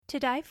To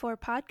Die For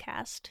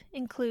podcast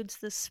includes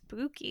the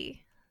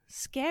spooky,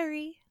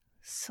 scary,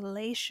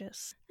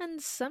 salacious,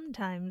 and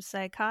sometimes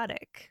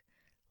psychotic.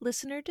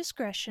 Listener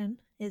discretion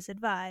is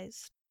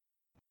advised.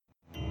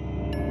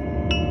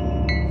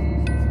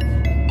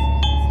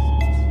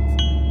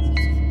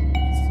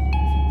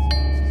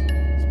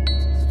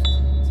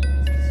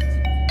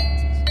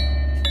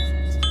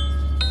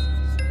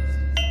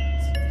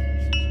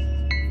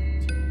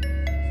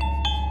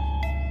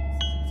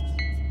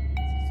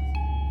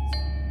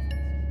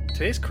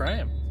 Today's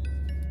crime.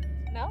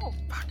 No.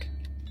 Fuck.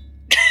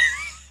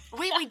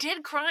 Wait, we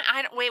did crime?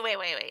 Wait.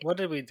 What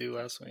did we do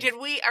last week?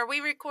 Are we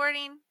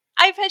recording?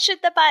 I pushed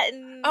the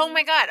button. Oh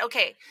my god,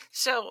 okay.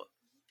 So,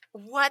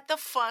 what the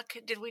fuck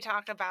did we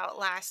talk about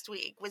last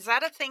week? Was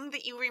that a thing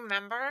that you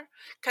remember?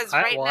 Because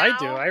I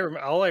do. now...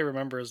 All I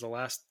remember is the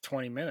last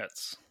 20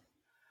 minutes.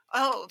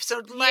 Oh,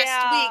 so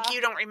last week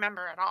you don't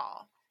remember at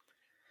all.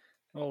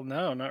 Oh,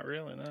 no, not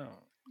really, no.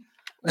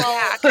 Well,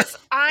 yeah, because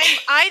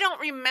I don't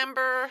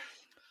remember...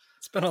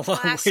 It's been a long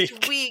last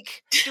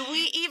week. Do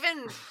we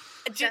even...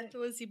 Death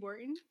of Lizzie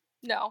Borden?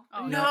 No.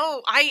 Oh,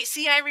 no,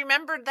 I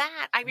remembered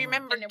that. I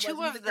remembered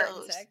two of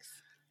those.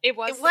 It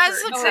was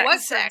the curtain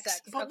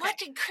sex. But okay. what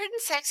did curtain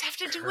sex have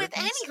to do with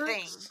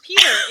anything?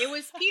 Peter. It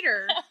was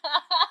Peter.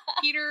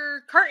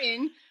 Peter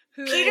Curtin.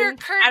 Peter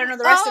Curtin. I don't know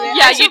the rest of it.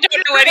 Yeah, you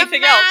don't know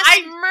anything else.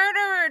 The mass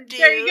murderer dude.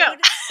 There you go.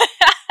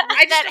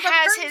 That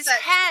has his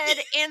head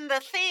in the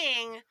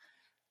thing.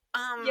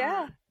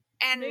 Yeah.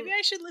 And maybe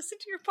I should listen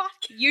to your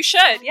podcast. You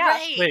should, yeah.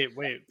 Right.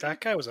 Wait.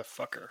 That guy was a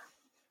fucker.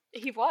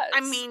 He was.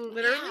 I mean,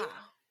 literally. Yeah.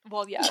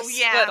 Well, yes,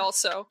 yeah. but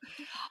also.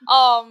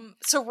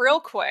 So real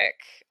quick,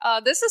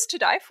 this is To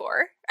Die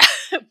For.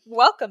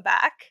 Welcome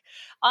back.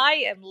 I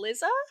am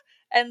Liza,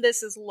 and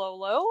this is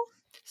Lolo.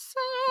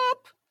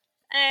 Sup?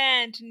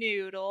 And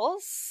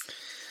Noodles.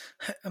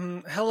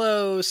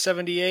 Hello,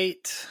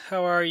 78.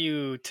 How are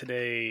you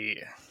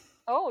today?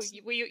 Oh,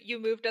 you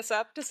moved us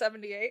up to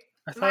 78?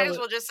 I thought Might as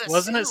well just assume.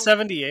 Wasn't it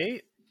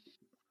 78?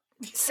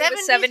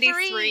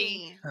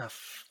 73. Well,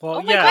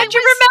 oh my yeah. god,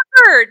 you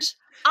remembered!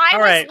 I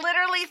was right.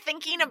 literally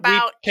thinking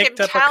about him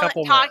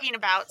talking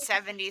about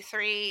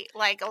 73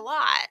 like a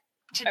lot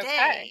today,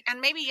 Okay.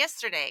 and maybe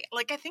yesterday.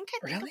 Like I think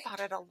Really? about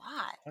it a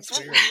lot. That's Is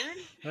that weird.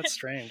 weird? That's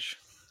strange.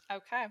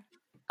 Okay.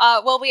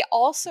 Well, we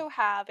also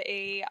have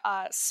a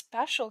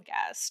special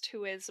guest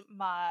who is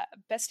my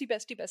bestie,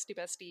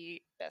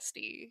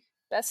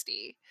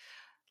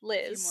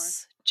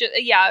 Liz.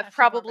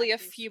 Probably a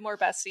few more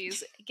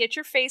besties. Get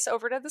your face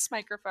over to this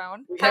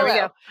microphone. There we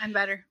Hello. go. I'm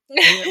better.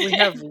 We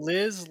have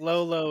Liz,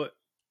 Lolo,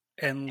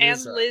 and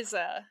Liza. And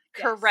Liza.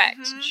 Yes. Correct.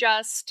 Mhm.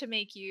 Just to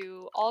make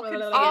you all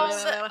confused.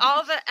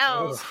 All the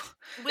L's, Oh,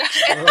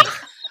 which I think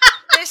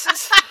this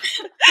is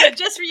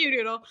Just for you,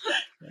 Noodle.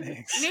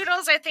 thanks.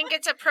 Noodles. I think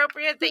it's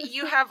appropriate that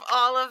you have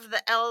all of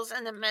the L's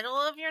in the middle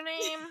of your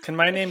name. Can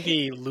my name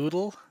be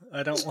Loodle?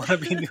 I don't want to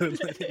be Noodle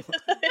anymore.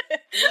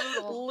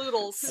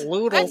 Loodles. That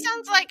Loodle.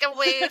 sounds like a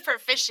way for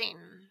fishing.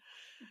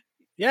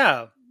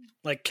 Yeah,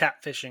 like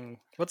catfishing.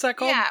 What's that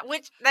called? Yeah,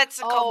 that's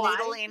called Oh,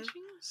 noodling.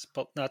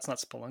 No, it's not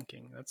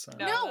spelunking. That's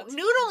No. No, that's-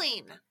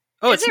 noodling.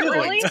 Oh, Is it's it noodling.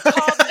 really? It's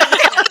called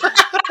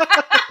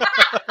noodling.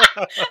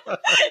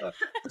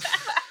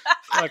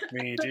 Fuck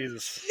me,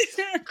 Jesus.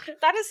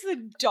 That is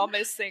the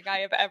dumbest thing I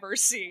have ever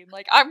seen.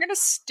 Like, I'm gonna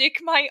stick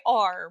my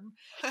arm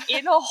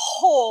in a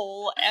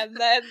hole and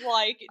then,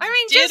 like, I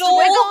mean, just diddle,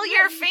 wiggle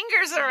your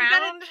fingers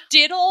around.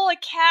 diddle a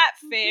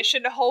catfish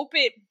and hope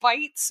it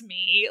bites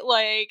me.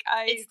 Like,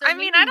 It's I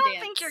mean, I don't dance.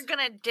 think you're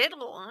gonna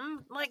diddle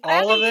them. Like,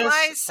 All that of this-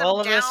 implies some all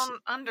of this- down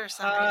under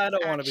side I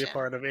don't want to be a action.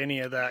 part of any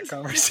of that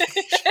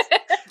conversation.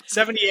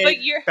 78,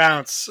 But you're-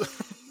 bounce.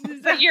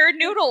 But you're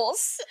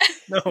noodles.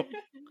 No.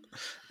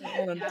 I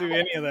don't want to do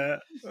any of that.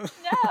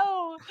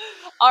 No.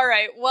 All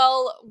right.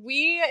 Well,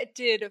 we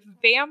did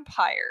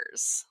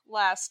vampires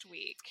last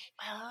week.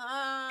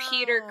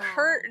 Peter Oh.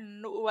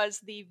 Curtin was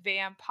the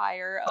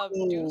vampire of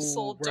Oh,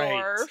 Dusseldorf.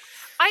 right.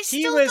 I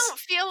still was- don't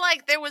feel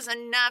like there was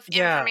enough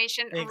Yeah,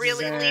 information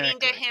really leading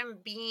to exactly. him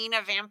being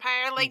a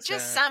vampire. Like,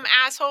 just Exactly. some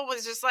asshole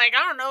was just like, I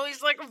don't know,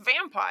 he's like a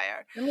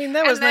vampire. I mean, that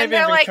And was not then even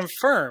they're been like-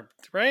 confirmed,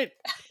 right?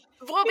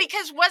 Well,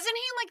 because wasn't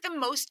he like the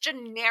most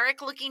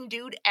generic looking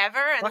dude ever?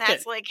 And Fuck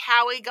that's it. like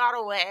how he got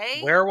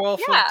away?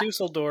 Werewolf Yeah. of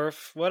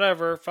Dusseldorf,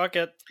 whatever, fuck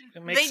it.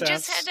 It makes They sense.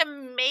 just had to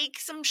make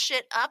some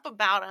shit up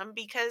about him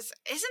because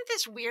isn't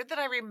this weird that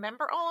I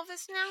remember all of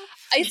this now?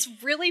 It's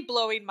really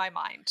blowing my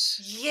mind.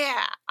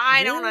 Yeah,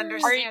 I don't You're-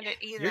 understand it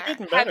either. You're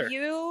getting better.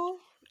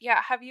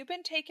 Have you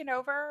been taken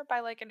over by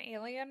like an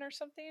alien or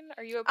something?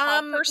 Are you a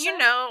pod person?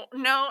 no,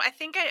 I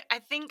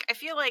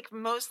feel like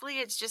mostly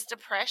it's just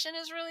depression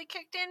is really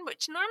kicked in,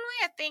 which normally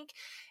I think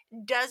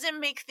doesn't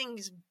make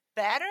things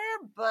better,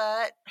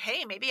 but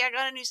hey, maybe I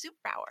got a new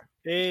superpower.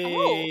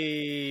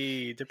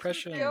 Hey,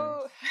 depression.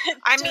 Go-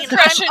 I mean,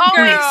 Depression I'm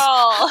always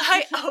girl.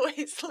 I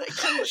always like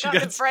to look She on the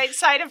gets- bright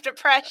side of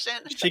depression.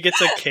 She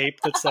gets a cape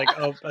that's like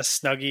a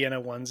snuggie and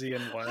a onesie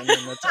in one, and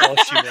that's all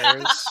she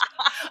wears.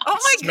 Oh my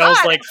Smells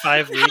god! like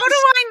 5 weeks. How do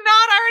I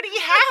not already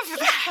have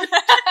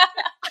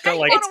that? Got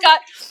like It's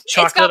got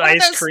chocolate one of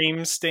ice those-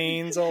 cream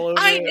stains all over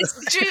I it.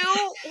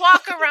 do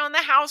walk around the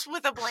house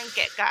with a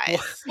blanket, guys.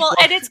 Well,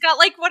 and it's got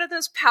like one of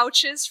those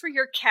pouches for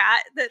your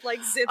cat that like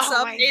zips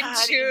Oh up my into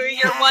God,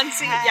 your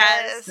onesie.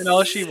 Yes. And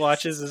all she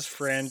watches is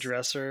Fran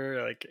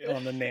Dresser, like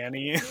on the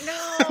nanny.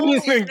 No,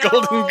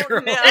 Golden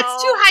Girl. No.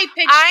 That's too high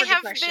pitched.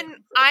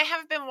 I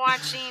have been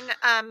watching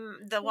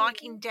The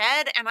Walking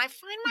Dead, and I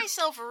find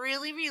myself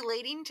really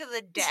relating to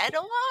the dead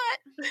a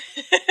lot.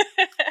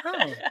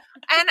 Oh.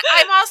 And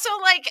I'm also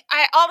like,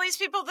 all these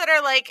people that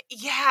are like,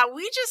 yeah,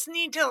 we just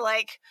need to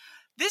like,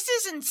 this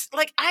isn't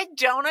like, I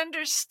don't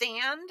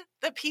understand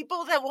the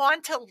people that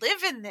want to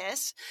live in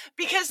this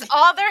because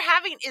all they're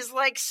having is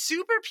like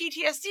super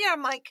PTSD.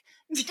 I'm like,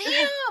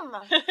 damn,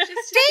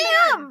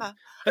 damn. I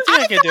think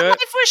I could do it.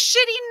 Life was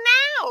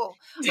shitty now.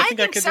 I I think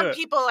I think could some do it.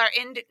 people are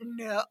into,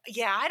 no,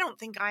 yeah, I don't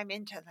think I'm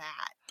into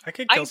that. I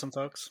could kill some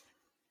folks.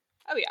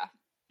 Oh yeah,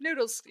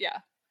 noodles. Yeah.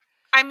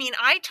 I mean,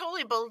 I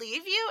totally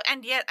believe you,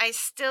 and yet I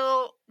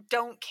still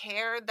don't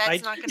care.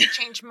 That's not going to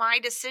change my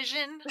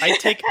decision. I'd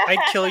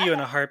kill you in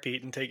a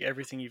heartbeat and take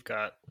everything you've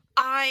got.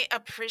 I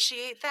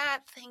appreciate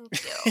that.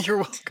 Thank you. You're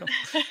welcome.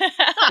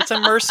 It's a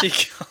mercy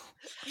kill.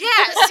 Yeah,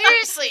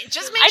 seriously.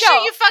 Just make I sure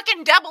know. you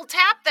fucking double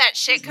tap that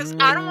shit, because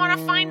I don't want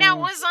to find out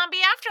what zombie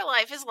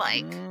afterlife is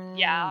like.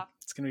 Yeah.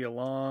 It's gonna be a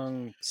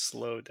long,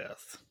 slow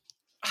death.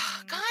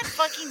 Oh, God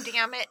fucking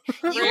damn it.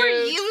 You were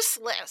Rude.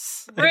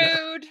 useless.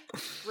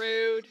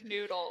 Rude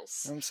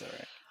noodles. I'm sorry.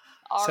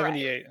 All right.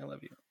 78. I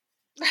love you.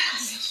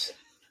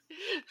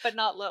 But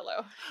not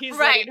Lolo. He's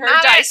Right, letting her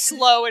not die a-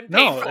 slow and No,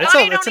 painful. it's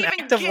I an don't even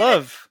act of get it.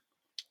 love.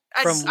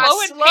 A From- Slow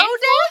and slow painful?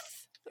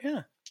 death?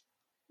 Yeah,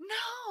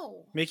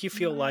 No. make you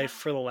feel life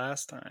for the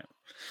last time.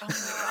 Oh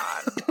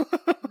my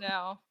God.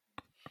 No.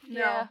 No,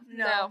 Yeah,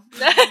 no.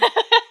 no.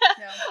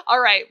 No. All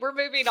right, we're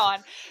moving on.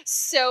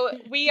 So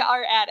we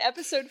are at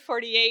episode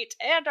 48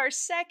 and our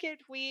second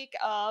week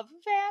of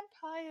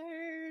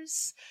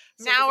vampires.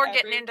 So Now the we're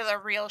getting every- into the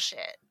real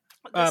shit.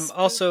 the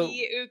Also,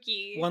 spooky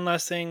ooky. One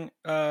last thing,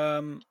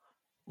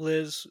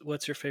 Liz,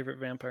 what's your favorite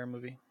vampire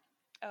movie?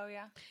 Oh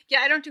yeah. Yeah,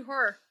 I don't do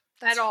horror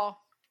at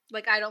all.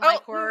 Like I don't Oh,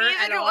 like horror neither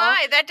at do all.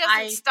 I. That doesn't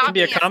I- stop Can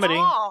be a me comedy. at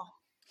all.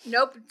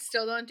 Nope,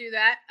 still don't do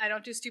that. I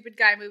don't do stupid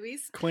guy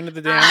movies. Queen of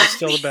the Damned is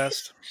still the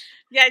best.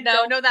 Yeah, No,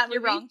 don't know that movie.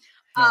 you're wrong.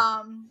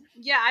 No.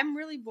 Yeah, I'm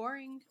really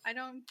boring. I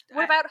don't.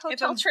 What about if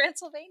Hotel I'm-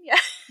 Transylvania?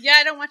 Yeah,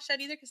 I don't watch that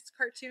either because it's a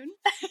cartoon,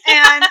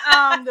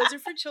 and those are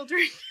for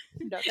children.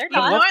 No, they're I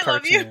not. love I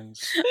love you.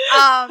 cartoons.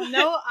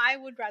 No, I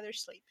would rather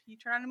sleep. You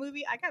turn on a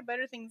movie, I got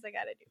better things I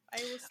gotta do. I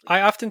will sleep.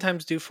 I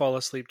oftentimes do fall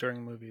asleep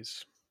during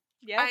movies.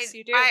 Yes,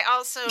 you do. I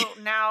also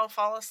now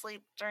fall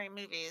asleep during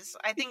movies.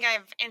 I think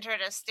I've entered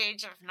a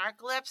stage of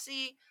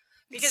narcolepsy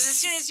because as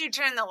soon as you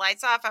turn the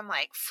lights off, I'm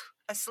like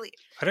asleep.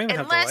 I don't even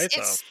have the Unless lights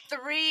it's off.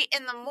 3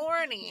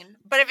 a.m.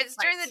 But if it's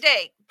during Right. the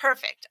day,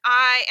 perfect.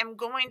 I am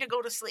going to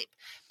go to sleep.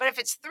 But if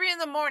it's 3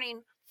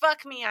 a.m,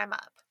 fuck me, I'm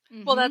up.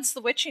 Well, Mhm. that's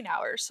the witching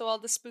hour, so all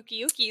the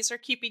spooky ookies are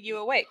keeping you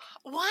awake.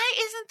 Why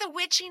isn't the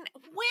witching?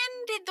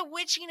 When did the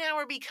witching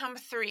hour become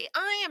 3?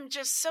 I am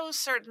just so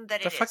certain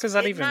that The it fuck is does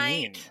that even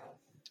midnight. mean?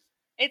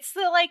 It's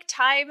the like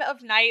time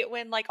of night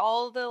when like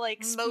all the like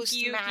Most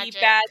spooky ooky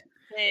magic. bad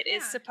shit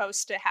is Yeah.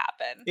 supposed to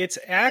happen. It's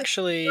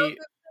actually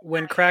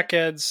when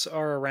crackheads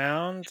are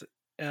around,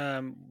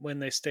 when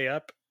they stay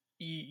up,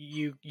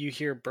 you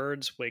hear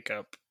birds wake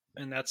up,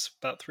 and that's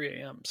about 3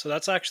 a.m. So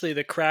that's actually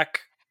the crack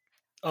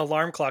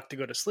alarm clock to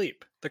go to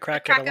sleep. The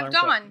crackhead crack of alarm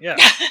clock. dawn. Yeah,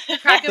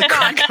 Crack the of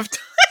dawn. crack of dawn.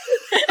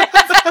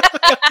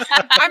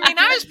 I mean,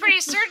 I was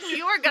pretty certain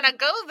you were gonna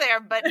go there,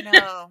 but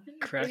no.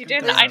 Crack You of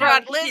didn't. dawn. I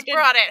know. Liz You did.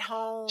 brought it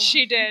home.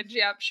 She did.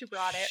 Yep, she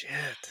brought it. Shit.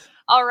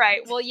 All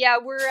right. Well, yeah,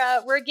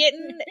 we're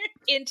getting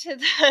into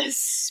the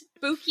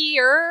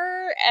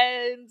spookier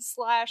and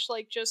slash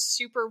like just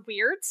super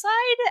weird side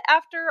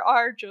after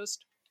our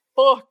just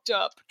fucked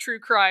up true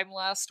crime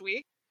last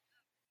week.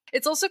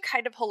 It's also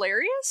kind of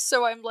hilarious,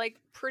 so I'm like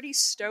pretty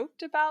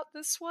stoked about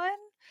this one.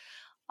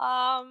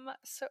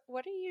 So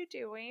what are you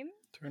doing?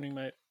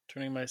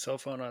 Turning my cell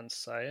phone on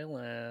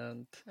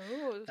silent.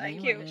 Oh, Like,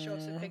 thank you you. wanna show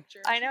us a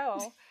picture. I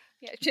know.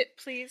 Yeah,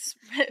 please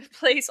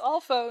place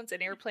all phones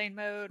in airplane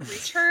mode.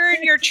 Return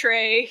your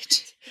tray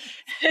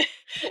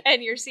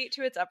and your seat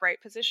to its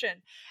upright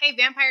position. Hey,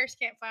 vampires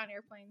can't fly on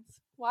airplanes.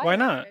 Why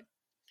not?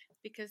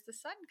 Because the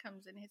sun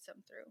comes and hits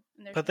them through.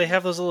 And there's But they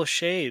have those little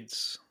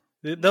shades.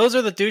 Those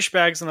are the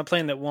douchebags on the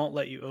plane that won't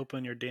let you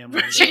open your damn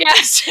window.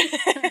 Yes.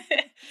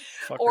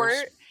 Fuckers. Or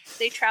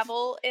they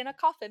travel in a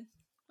coffin.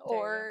 There you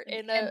or go.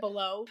 in and a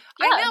below.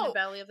 I in know. the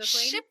belly of the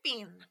plane.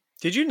 Shipping.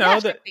 Did you know Yeah,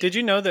 that? shipping. Did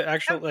you know that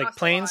actual That like costs a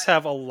planes lot.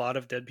 have a lot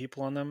of dead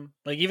people on them?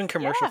 Like even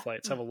commercial Yeah.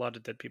 flights have a lot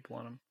of dead people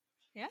on them.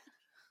 yeah.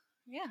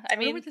 I I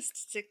mean, mean, what the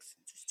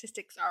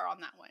statistics are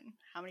on that one.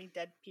 How many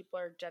dead people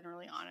are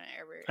generally on it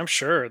every? I'm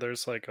sure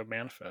there's like a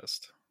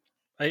manifest.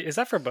 Is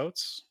that for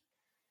boats?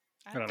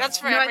 I don't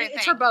That's know. for No, I think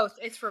it's for everything. both.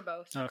 It's for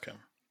both. Okay.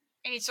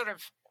 Any sort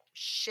of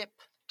ship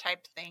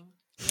type thing.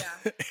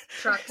 Yeah.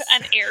 Trucks.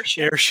 An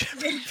airship. Airship.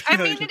 I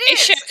mean, it A is.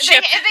 ship.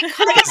 They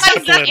call it like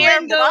the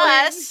Zeppelin.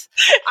 Airbus.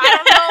 I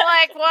don't know,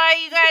 like, why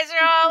you guys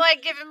are all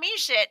like giving me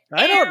shit.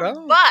 I don't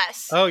know.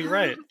 Airbus. Oh, you're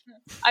right.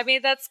 I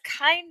mean, that's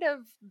kind of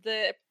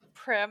the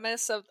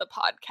premise of the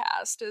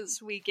podcast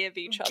is we give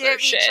each other Give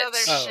shit. each other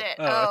Oh, shit.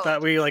 I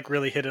thought we like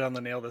really hit it on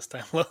the nail this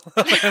time. We were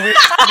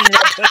talking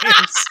about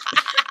planes.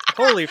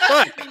 Holy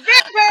fuck!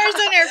 Vampires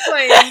and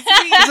airplanes.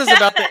 This is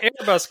about the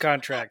Airbus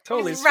contract.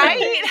 Holy shit.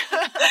 Right?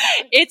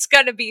 It's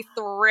gonna be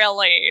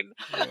thrilling.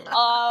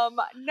 Yeah.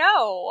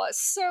 No.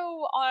 So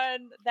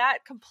on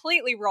that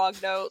completely wrong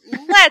note,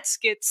 let's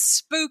get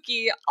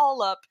spooky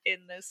all up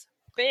in this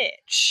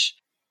bitch.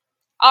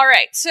 All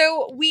right,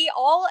 so we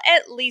all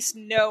at least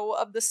know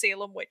of the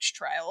Salem witch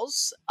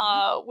trials,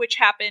 which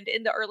happened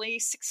in the early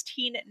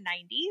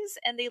 1690s,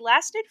 and they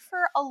lasted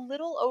for a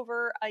little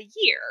over a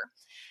year.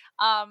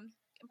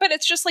 But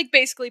it's just like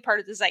basically part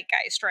of the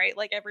zeitgeist, right?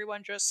 Like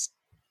everyone just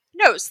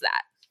knows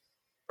that,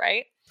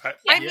 right?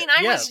 I mean,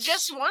 I yes. was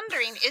just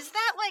wondering, is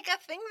that like a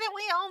thing that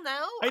we all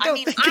know? I don't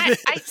mean, think I, it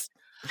I, is.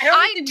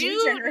 I think the new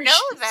do generation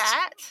know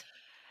that.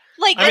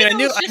 Like, I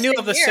mean, it was I just knew a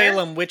of the year.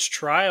 Salem witch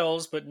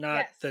trials, but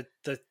not Yes.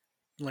 the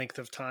length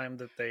of time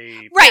that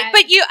they. right, Yeah.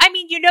 but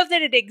you know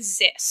that it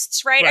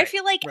exists, right? I Right,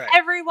 feel like right.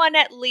 everyone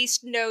at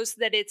least knows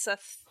that it's a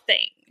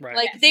thing. Right.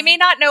 Like, Yes. they may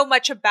not know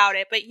much about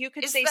it, but you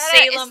could Is say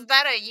that Salem. is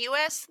that a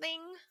U.S. thing?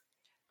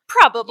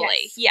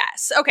 Probably,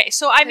 yes. Okay,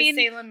 so I mean,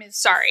 Salem is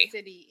sorry. the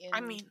city in,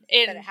 I mean,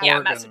 in that it yeah,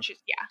 Oregon.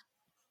 Massachusetts. Yeah,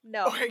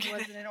 no, It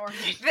wasn't in Oregon.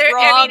 I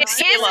Wrong mean, it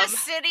Salem. is a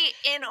city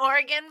in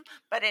Oregon,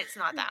 but it's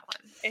not that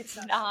one. it's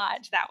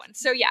not that one.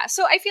 So yeah,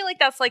 so I feel like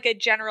that's like a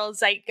general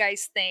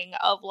zeitgeist thing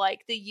of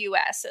like the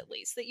U.S. at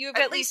least that you have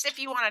At least if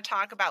you want to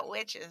talk about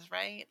witches,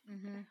 right?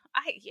 Mm-hmm.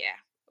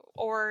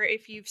 or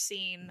if you've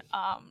seen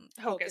Hocus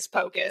Hocus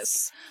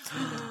Pocus,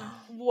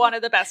 one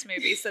of the best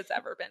movies that's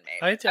ever been made.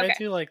 I Okay.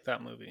 do like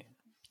that movie.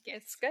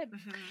 It's good.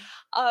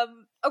 Mm-hmm.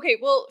 Okay,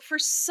 well, for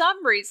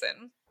some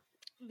reason,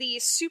 the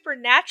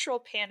supernatural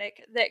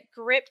panic that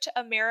gripped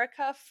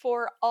America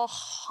for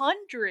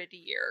 100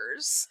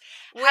 years.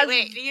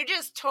 Wait, you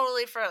just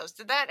totally froze.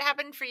 Did that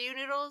happen for you,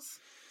 Noodles?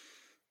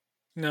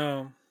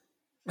 No.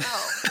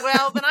 Oh,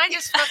 well, then I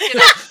just fucked it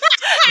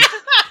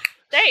up.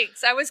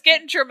 Thanks. I was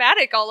getting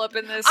dramatic all up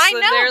in this. I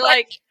and know, they're but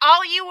like,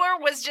 all you were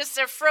was just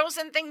a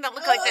frozen thing that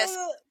looked like this.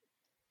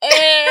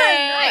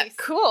 Nice.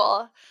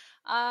 Cool.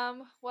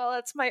 Well,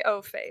 that's my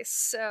O face.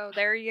 So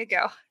there you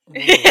go. Ooh,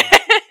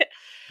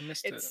 I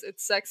missed It's it.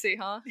 sexy,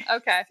 huh?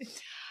 Okay.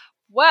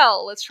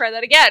 Well, let's try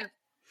that again.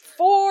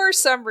 For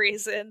some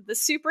reason, the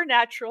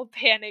supernatural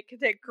panic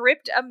that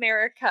gripped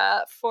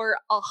America for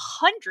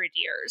 100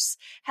 years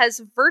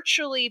has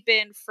virtually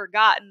been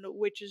forgotten,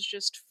 which is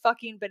just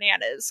fucking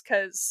bananas,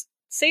 because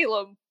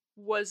Salem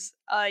was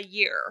a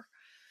year.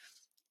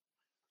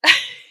 Wait,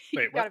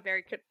 You got what? a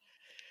very good.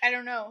 I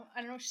don't know. I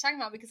don't know what she's talking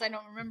about because I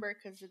don't remember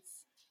because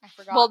I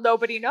forgot. Well,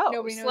 nobody knows.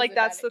 Nobody knows like,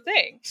 about that's the it.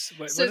 thing.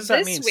 What So does that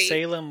this mean? week-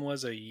 Salem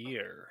was a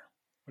year.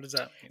 What does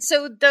that mean?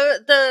 So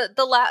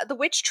the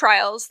witch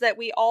trials that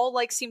we all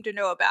like seem to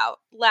know about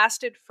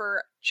lasted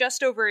for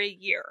just over a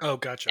year. Oh,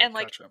 gotcha. and,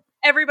 like, gotcha.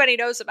 Everybody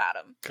knows about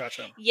them.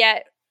 Gotcha.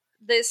 Yet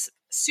this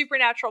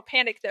supernatural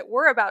panic that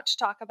we're about to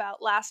talk about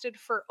lasted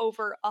for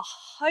over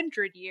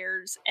 100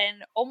 years,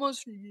 and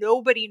almost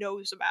nobody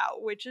knows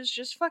about, which is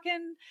just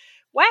fucking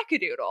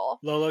wackadoodle.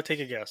 Lolo, take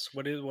a guess.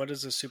 What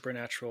is a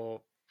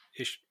supernatural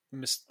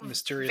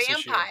mysterious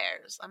issue?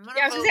 Vampires. I'm gonna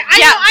Yeah, I was vote. gonna say, I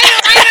know.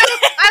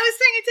 I was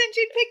paying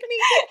attention. Pick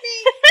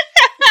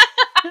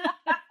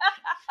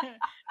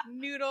me.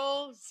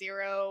 Noodle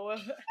 0.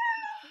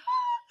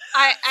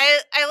 I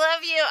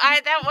love you.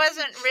 That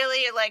wasn't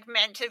really like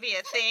meant to be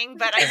a thing,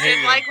 but I I hate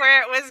did you. like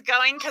where it was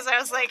going because I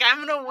was like,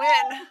 I'm gonna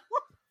win.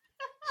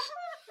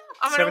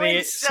 I'm gonna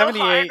win 78 so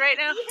hard right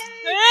now.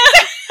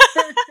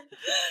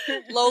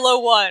 Lolo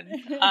won.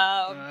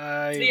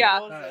 Yeah.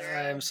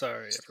 yeah. I'm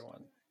sorry,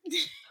 everyone.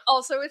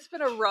 Also, it's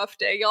been a rough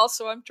day, y'all,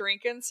 so I'm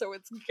drinking, so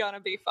it's gonna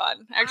be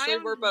fun. Actually,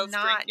 I'm we're both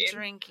not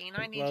drinking.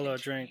 I need Lolo,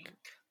 to drink.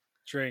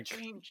 drink,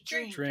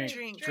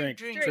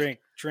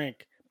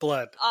 Drink.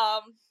 Blood.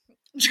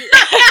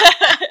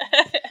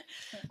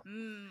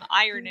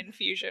 Iron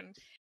infusion.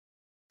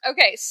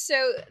 Okay,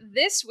 so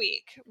this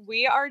week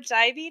we are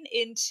diving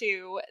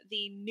into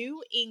the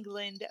New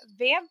England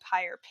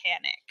vampire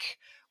panic,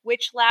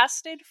 which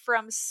lasted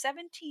from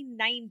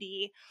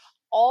 1790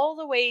 all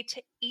the way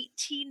to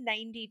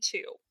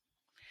 1892.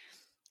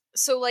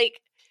 So,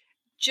 like,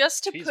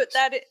 just to Jesus. put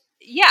that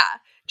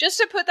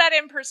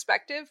in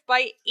perspective,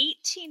 by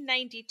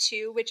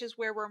 1892, which is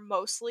where we're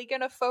mostly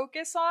going to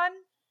focus on,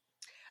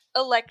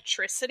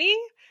 electricity,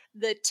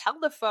 the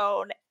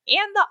telephone,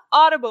 and the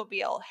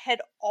automobile had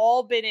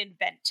all been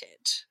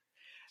invented.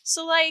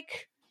 So,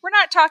 like, we're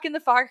not talking the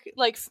Farkin.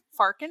 Yeah.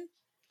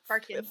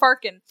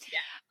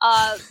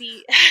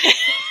 The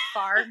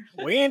Far.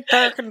 We ain't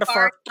talking the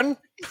Far- fucking.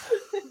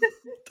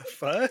 The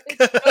fuck?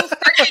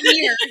 Fucking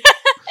here.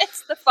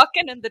 It's the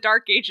fucking and the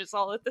Dark Ages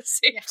all at the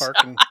same time.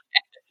 Farkin.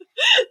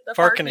 The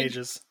Farkin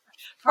ages.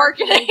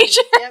 Farkin ages.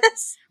 Yep.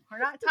 We're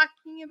not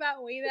talking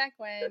about way back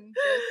when.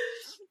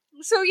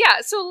 So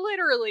yeah, so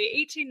literally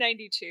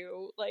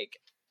 1892, like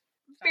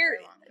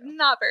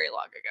not very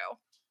long ago.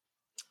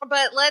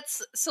 But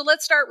let's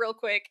start real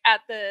quick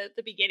at the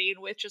beginning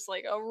with just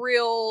like a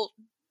real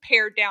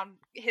pared down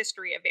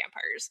history of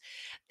vampires.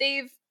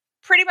 They've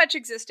pretty much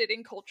existed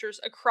in cultures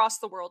across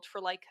the world for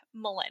like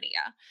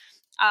millennia.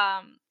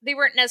 They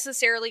weren't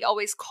necessarily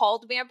always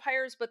called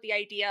vampires, but the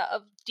idea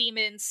of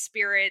demons,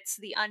 spirits,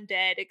 the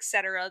undead,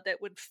 etc.,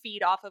 that would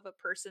feed off of a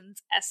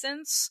person's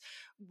essence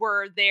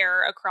were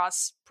there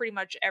across pretty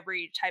much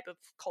every type of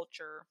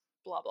culture,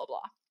 blah, blah,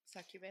 blah.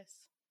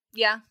 Succubus.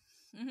 Yeah.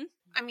 Mm-hmm.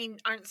 I mean,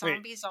 aren't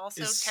zombies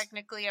also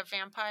technically a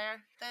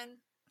vampire then?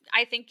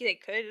 I think they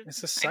could.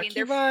 Is a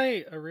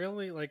succubi a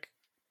really, like,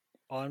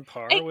 on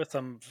par with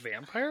a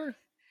vampire?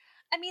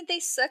 I mean, they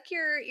suck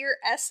your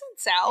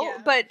essence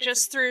out, but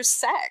just through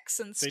sex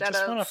instead of... They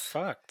just want to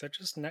fuck. They're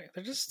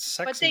just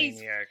sex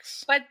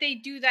maniacs. But they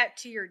do that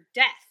to your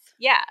death.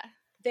 Yeah.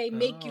 They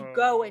make you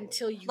go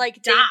until you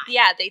like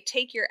die. They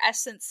take your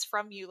essence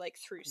from you, like,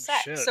 through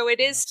sex. Shit. So it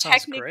is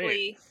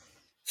technically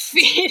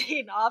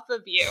feeding off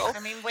of you. I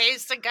mean,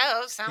 ways to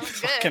go.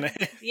 Sounds good.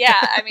 Yeah,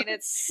 I mean,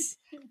 it's...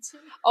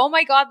 Oh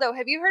my god, though,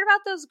 have you heard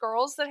about those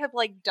girls that have,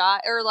 like,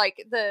 died, or,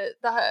 like, the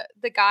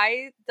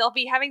guy, they'll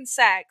be having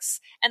sex,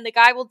 and the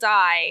guy will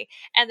die,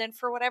 and then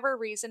for whatever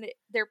reason,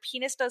 their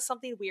penis does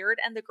something weird,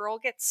 and the girl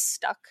gets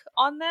stuck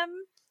on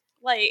them?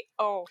 Like,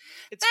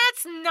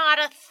 that's not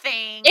a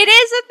thing. It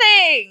is a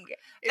thing!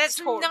 That's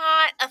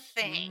not a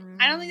thing.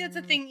 I don't think that's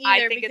a thing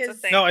either. I think it's a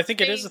thing. No, I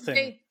think it is a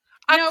thing.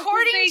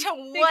 According to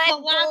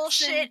what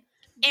bullshit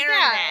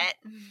internet?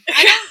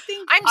 I don't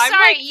think. I'm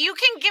sorry. You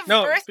can give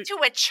birth to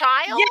a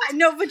child. Yeah,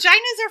 no.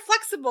 Vaginas are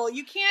flexible.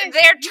 You can't.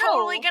 They're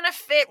totally gonna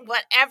fit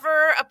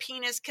whatever a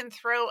penis can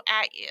throw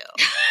at you.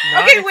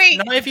 Wait.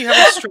 Not if you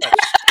haven't stretched.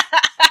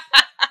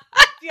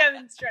 You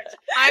haven't stretched.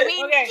 I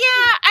mean,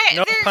 yeah.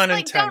 No pun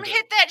intended. Don't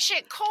hit that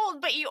shit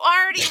cold, but you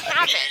already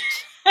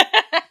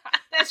haven't.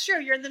 That's true.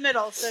 You're in the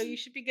middle, so you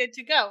should be good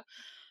to go.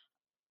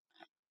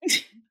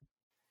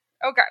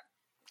 Okay.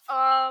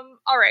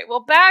 All right.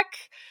 Well, back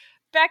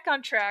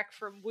on track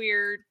from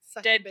weird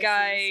dead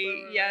guy.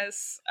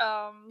 Yes.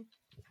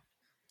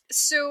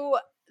 So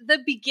the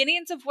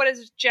beginnings of what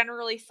is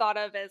generally thought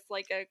of as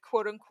like a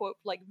quote unquote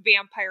like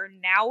vampire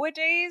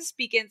nowadays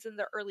begins in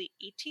the early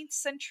 18th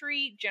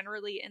century,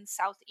 generally in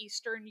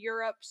southeastern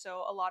Europe.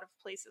 So a lot of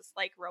places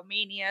like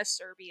Romania,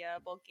 Serbia,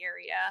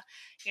 Bulgaria,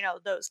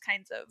 those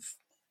kinds of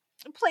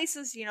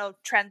places,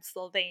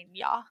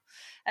 Transylvania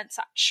and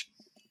such.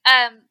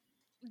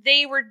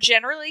 They were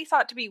generally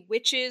thought to be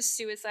witches,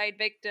 suicide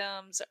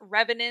victims,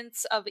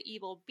 revenants of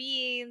evil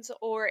beings,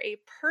 or a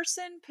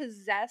person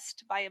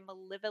possessed by a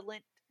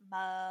malevolent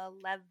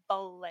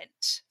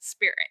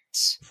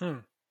spirit.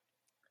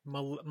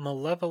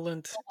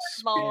 Malevolent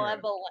spirit.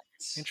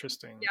 Malevolent.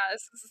 Interesting. Yeah,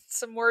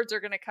 some words are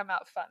going to come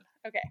out fun.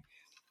 Okay.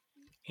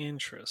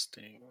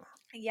 Interesting.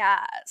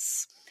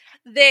 Yes.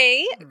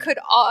 They could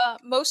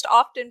most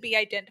often be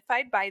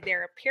identified by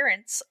their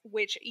appearance,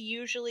 which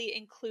usually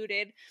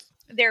included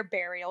their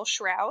burial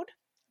shroud,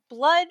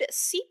 blood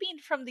seeping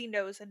from the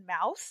nose and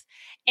mouth,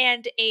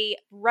 and a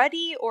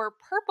ruddy or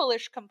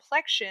purplish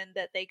complexion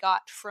that they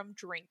got from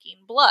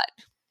drinking blood.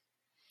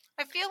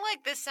 I feel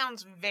like this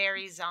sounds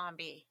very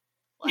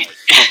zombie-like.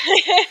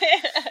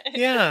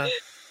 Yeah.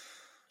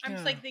 I'm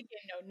just like thinking,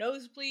 no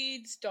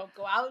nosebleeds, don't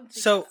go out and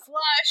so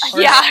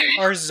flush.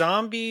 Are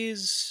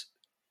zombies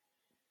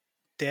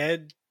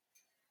dead?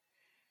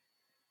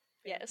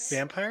 Yes.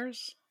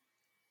 Vampires?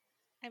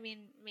 I mean,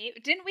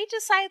 didn't we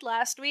decide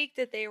last week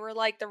that they were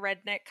like the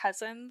redneck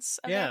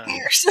cousins of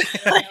vampires?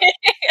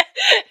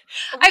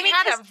 We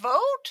had a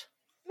vote?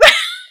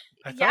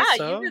 I thought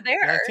so. You were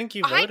there. Yeah, I think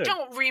you voted. I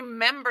don't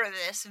remember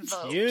this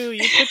vote.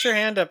 You put your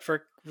hand up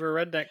for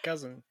redneck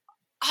cousin.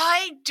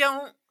 I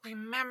don't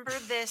remember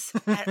this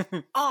at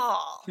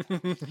all.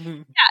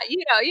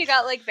 Yeah, you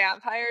got like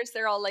vampires.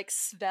 They're all like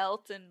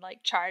svelte and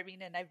like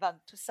charming, and I want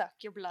to suck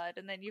your blood.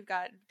 And then you've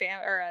got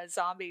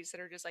zombies that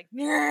are just like.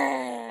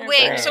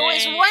 Wait, so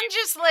is one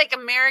just like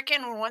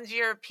American and one's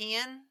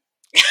European?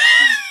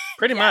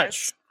 Pretty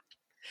much.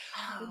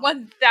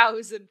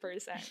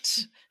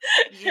 1000%.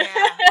 Yeah.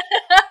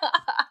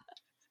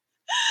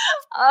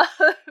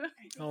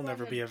 I'll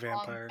never be a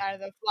vampire. Side of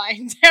the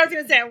flying. I was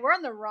gonna say we're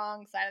on the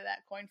wrong side of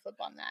that coin flip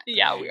on that.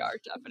 Yeah, we are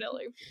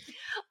definitely.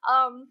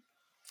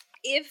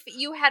 If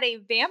you had a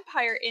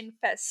vampire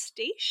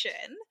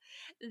infestation,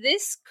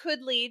 this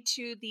could lead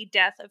to the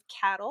death of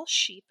cattle,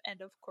 sheep,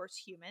 and of course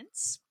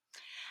humans.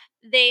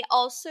 They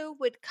also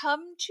would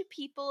come to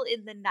people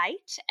in the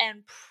night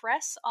and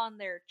press on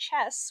their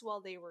chests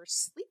while they were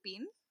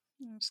sleeping.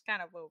 It's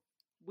kind of a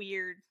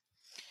weird.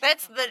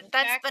 That's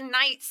the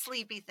night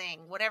sleepy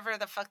thing. Whatever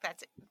the fuck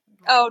that's.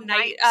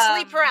 Night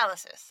sleep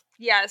paralysis.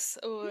 Yes.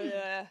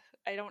 I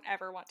don't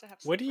ever want to have.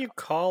 What do you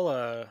call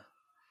a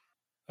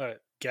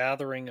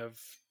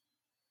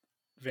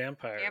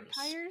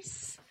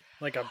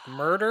Like a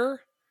murder?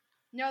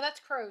 No, that's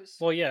crows.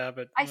 Well, yeah,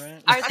 but I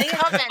right? are A they?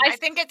 coven. I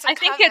think it's a I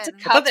coven. think it's a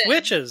But coven. that's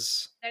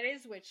witches. That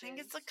is witches. I think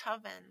it's a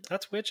coven.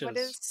 That's witches. What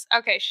is?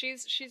 Okay,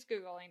 she's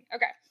googling.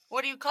 Okay.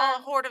 What do you call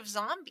a horde of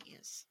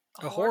zombies?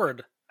 a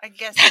horde. I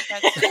guess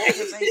that's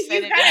because I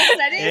said You guys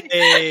said it. it.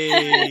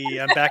 Hey,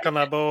 I'm back on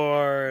the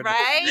board.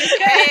 Right?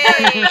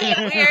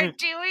 Hey, we're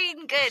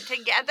doing good.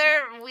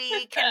 Together,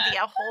 we can be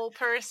a whole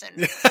person.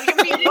 We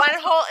can be one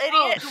whole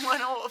idiot and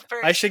one whole person.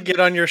 I should get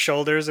on your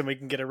shoulders and we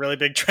can get a really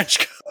big trench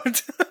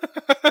coat.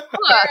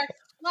 Or a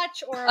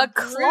clutch or A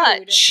brood.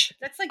 clutch.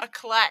 That's like a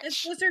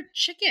clutch. those are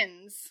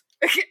chickens.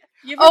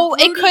 You have a Oh, it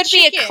broody could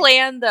be a chicken.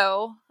 clan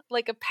though,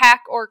 like a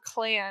pack or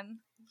clan.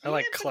 I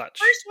like Yeah, but clutch.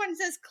 The first one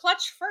says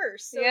clutch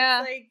first. So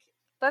Yeah. it's like,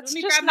 That's let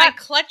me just grab my not.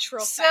 clutch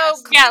real So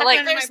fast. Yeah, yeah,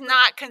 like- there's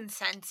not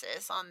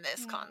consensus on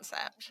this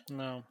concept.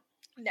 No.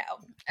 No.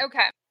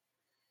 Okay.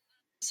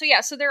 So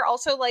yeah, so they're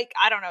also like,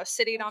 I don't know,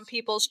 sitting on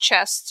people's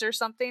chests or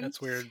something. That's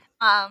weird.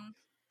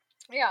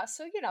 Yeah,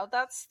 so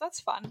that's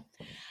fun.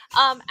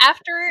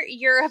 After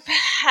Europe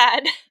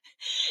had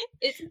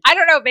I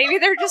don't know, maybe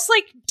they're just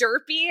like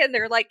derpy and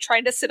they're like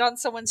trying to sit on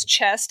someone's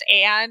chest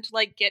and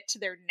like get to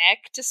their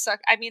neck to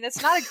suck. I mean,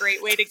 it's not a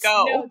great way to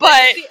go, No, but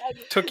that's the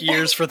other- Took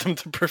years for them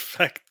to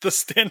perfect the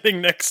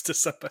standing next to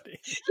somebody.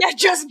 yeah,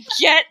 just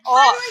get How do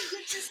off. I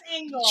get this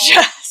angle?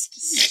 Just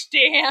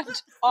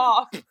stand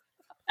off.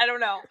 I don't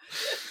know.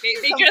 They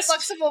Some just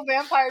flexible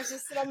vampires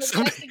just sit on the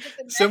Somebody- chest and get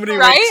the neck Somebody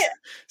right. Right?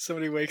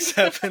 somebody wakes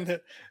up and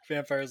the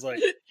vampire's like,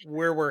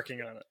 "We're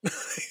working on it." they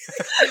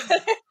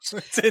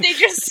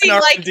just it's see an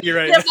like R&D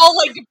right them now. all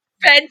like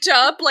bent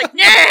up, like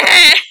nah.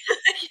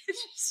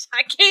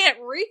 I can't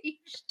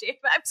reach. Damn,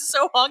 I'm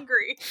so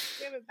hungry.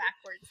 We have it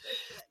backwards.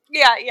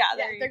 Yeah. Yeah,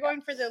 There you they're go.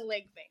 going for the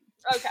leg thing.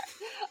 Okay.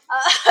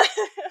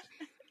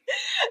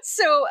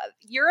 So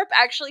Europe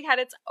actually had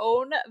its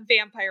own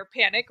vampire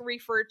panic,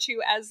 referred to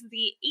as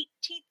the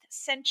 18th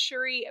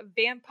century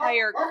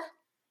vampire.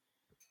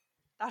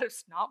 That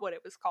is not what it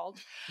was called.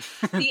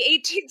 The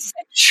 18th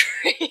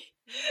century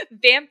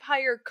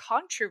vampire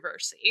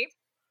controversy.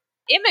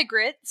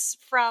 Immigrants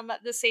from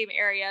the same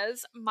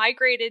areas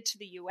migrated to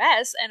the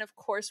US and, of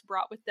course,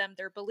 brought with them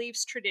their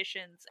beliefs,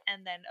 traditions,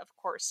 and then, of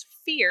course,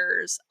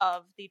 fears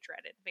of the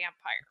dreaded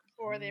vampire.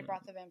 Or they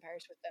brought the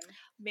vampires with them.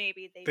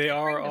 Maybe they They did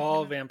are bring them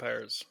all with them.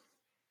 vampires.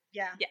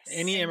 Yeah. Yes. Any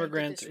And they did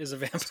immigrant this is a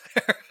with-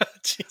 vampire.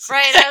 Jesus.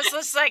 Right? I was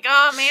just like,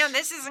 oh man,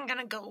 this isn't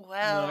gonna go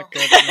well. Not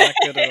good. Not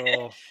good at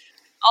all.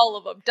 All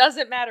of them.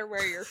 Doesn't matter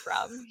where you're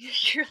from.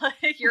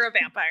 You're a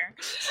vampire.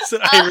 It's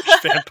an Irish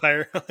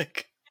vampire.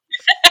 Like,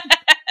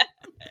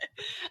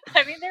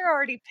 I mean, they're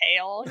already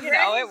pale. You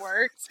know, it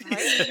works.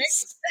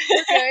 Jesus.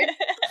 Good.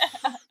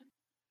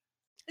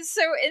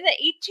 So, in the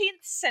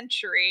 18th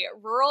century,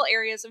 rural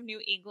areas of New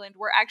England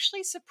were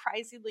actually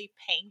surprisingly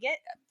pagan.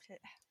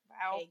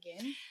 Wow.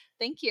 Pagan.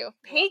 Thank you.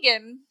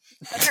 Pagan.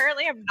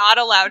 Apparently, I'm not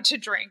allowed to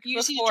drink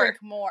You see, before. drink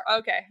more.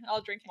 Okay,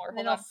 I'll drink more. And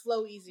then Hold it'll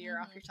on. flow easier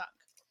off your tongue.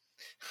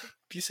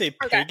 If you say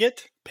Okay.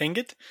 paget,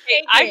 panget,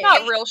 I'm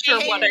not real sure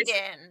what I said.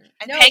 Pagan.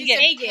 I No, think it's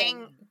it's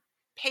pagan.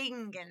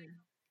 Pagan.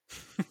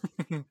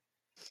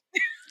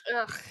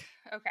 Ugh.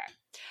 Okay.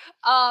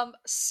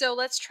 So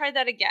let's try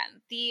that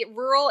again. The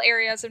rural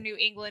areas of New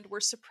England were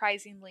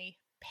surprisingly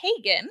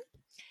pagan,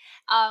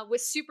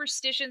 with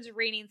superstitions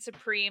reigning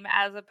supreme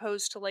as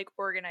opposed to like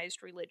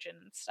organized religion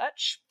and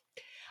such.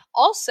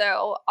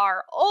 Also,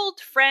 our old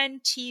friend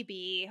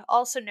TB,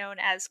 also known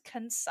as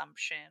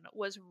consumption,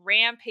 was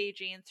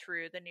rampaging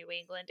through the New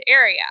England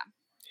area.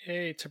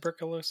 hey,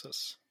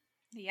 tuberculosis.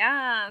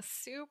 Yeah,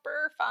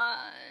 super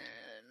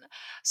fun.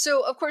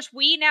 So, of course,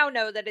 we now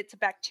know that it's a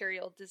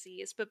bacterial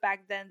disease, but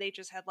back then they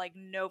just had like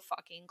no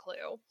fucking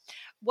clue.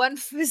 One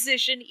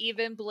physician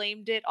even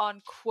blamed it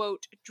on,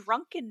 quote,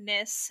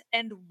 drunkenness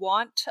and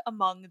want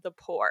among the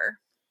poor.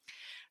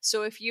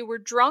 So, if you were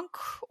drunk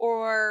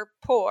or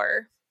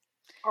poor,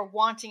 Or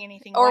wanting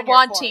anything. Or when you're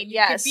poor. wanting, You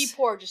yes. could be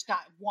poor, just not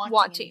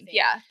wanting anything.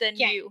 yeah, then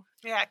Can't. you,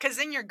 Yeah, because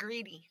then you're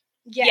greedy.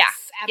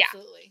 Yes, yeah.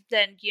 absolutely.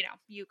 then you know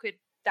you could,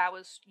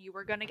 you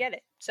were gonna get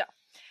it. So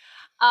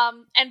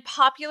and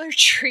popular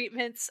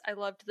treatments, I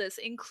loved this,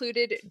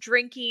 included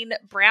drinking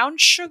brown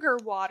sugar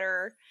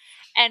water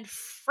and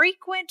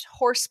frequent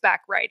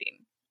horseback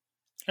riding.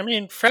 I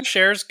mean, fresh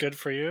air is good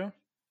for you.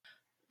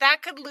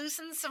 That could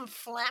loosen some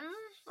phlegm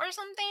or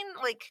something.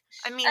 Like,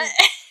 I mean,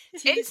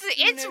 it's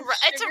No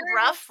a sugar.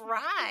 rough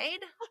ride.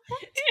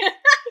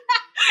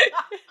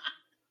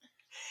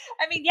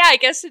 I mean, yeah, I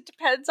guess it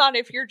depends on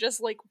if you're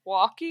just like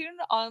walking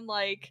on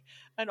like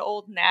an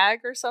old nag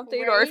or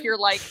something, or if Right. you're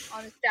like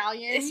On a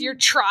stallion. if you're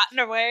trotting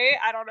away.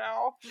 I don't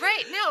know.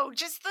 Right? No,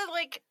 just the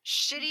like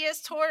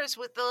shittiest horse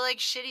with the like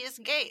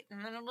shittiest gait,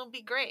 and then it'll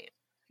be great.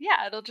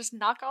 Yeah, it'll just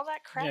knock all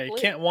that crap Yeah, you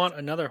loose. can't want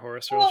another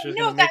horse, or Well, it's just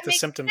no, going to make that the makes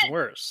symptoms sense.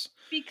 worse.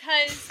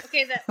 because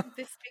okay, that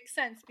this makes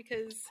sense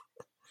because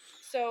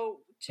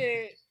so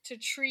to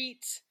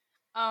treat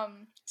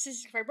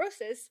cystic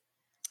fibrosis,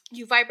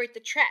 you vibrate the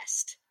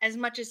chest as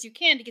much as you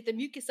can to get the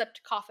mucus up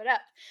to cough it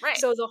up. Right.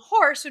 So the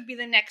horse would be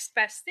the next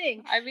best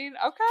thing. I mean,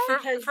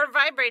 okay. For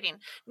vibrating.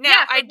 Now,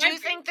 Yeah, for I do vibrating.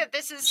 think that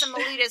this is some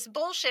elitist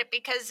bullshit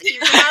because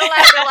you're not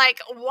allowed to like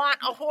want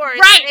a horse.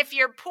 Right. And if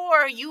you're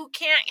poor, you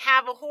can't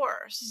have a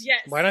horse.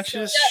 Yes. Why don't you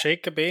So- just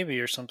shake a baby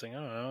or something? I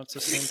don't know. It's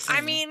the same thing.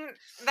 I mean,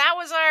 that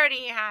was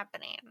already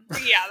happening.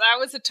 Yeah, that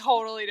was a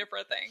totally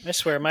different thing. I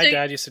swear, my So-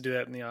 dad used to do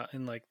that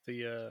in like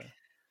the.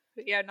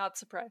 But yeah, not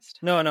surprised.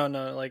 No,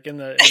 like in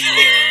the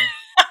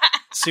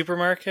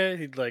supermarket,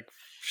 he'd like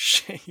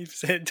he'd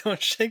say,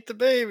 "Don't shake the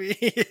baby."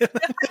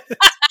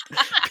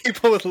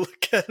 People would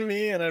look at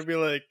me, and I'd be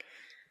like,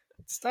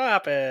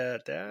 "Stop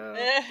it,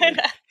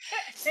 Dad."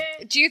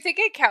 Do you think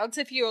it counts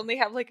if you only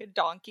have like a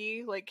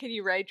donkey? Like, can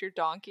you ride your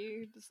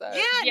donkey? Does that...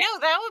 Yeah, no,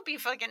 that would be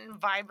fucking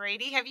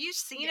vibrating. Have you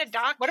seen a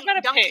donkey? What about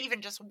a donkey pig?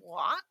 even just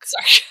walk?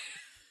 Sorry.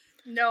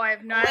 No, I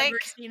have not Like- ever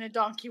seen a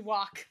donkey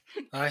walk.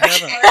 I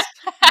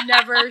haven't.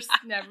 never.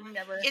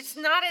 It's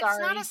not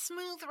Sorry. a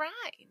smooth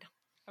ride.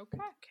 Okay.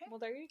 Well,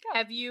 there you go.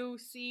 Have you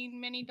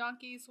seen many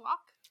donkeys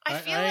walk? I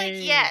feel like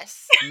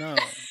yes. No.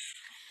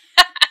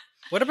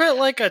 What about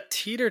like a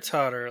teeter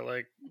totter?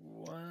 Like,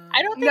 what?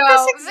 I don't think No,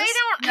 this They exists.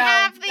 don't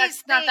have these that's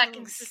things. not that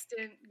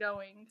consistent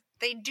going.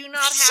 They do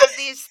not have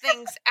these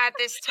things at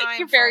this time.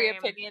 You're very frame.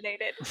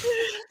 opinionated.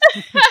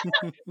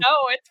 No,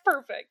 it's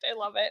perfect. I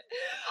love it.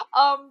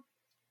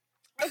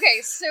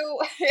 Okay, so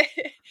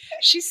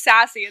she's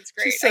sassy. It's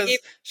great.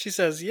 She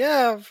says,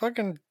 "Yeah,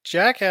 fucking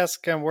jackass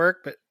can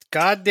work, but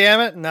god damn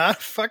it,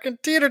 not fucking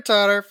teeter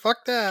totter.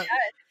 Fuck that.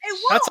 It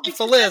That's off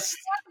the list."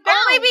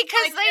 Only Bounce,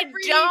 because like they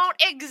every- don't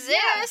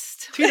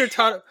exist. Teeter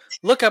totter.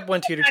 Look up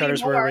when teeter Not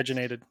totters were anymore.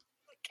 originated.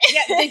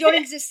 Yeah, they don't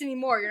exist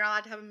anymore. You're not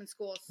allowed to have them in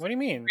schools. What do you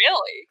mean?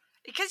 Really?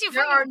 Because you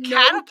There are freaking no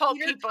catapult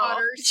teeter people.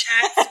 totters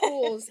at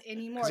schools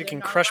anymore. Because you They're can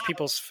not crush allowed.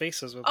 people's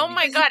faces with Oh them.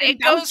 my Because you god, can it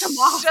goes bounce 'em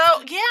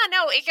off.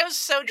 it goes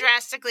so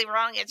drastically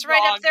wrong. It's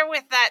right Wrong. up there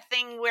with that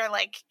thing where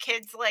like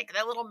kids like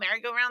that little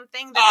merry-go-round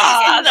thing.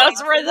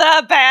 Those were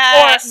the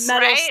best. Or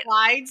metal right?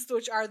 slides,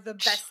 which are the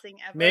best thing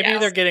ever. Maybe Yes.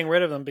 they're getting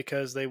rid of them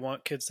because they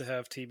want kids to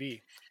have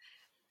TB.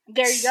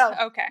 There you go.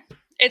 Okay.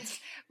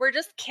 We're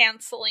just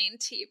canceling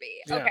TV.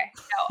 Yeah. Okay.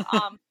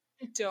 No,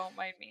 don't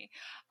mind me.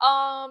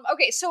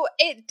 Okay, so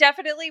it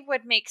definitely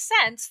would make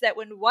sense that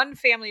when one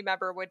family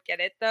member would get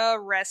it, the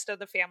rest of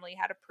the family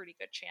had a pretty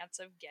good chance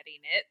of getting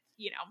it,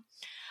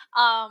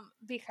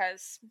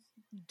 because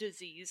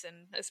disease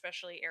and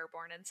especially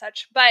airborne and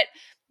such. But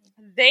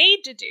they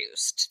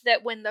deduced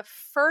that when the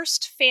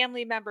first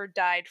family member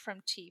died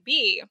from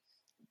TB,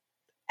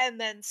 and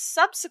then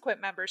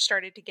subsequent members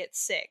started to get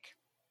sick.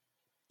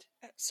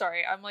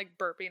 Sorry, I'm like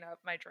burping up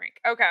my drink.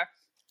 Okay.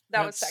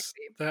 That was That's-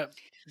 sexy.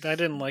 That I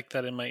didn't like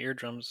that in my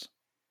eardrums.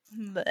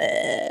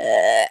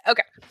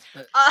 Okay.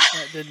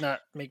 That did not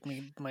make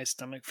my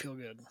stomach feel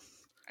good.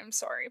 I'm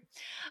sorry.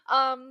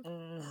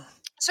 Mm.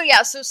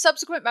 So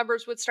subsequent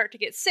members would start to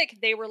get sick.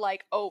 They were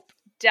like, oh,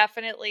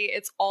 definitely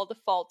it's all the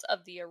fault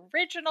of the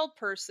original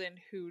person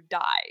who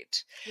died.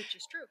 Which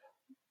is true.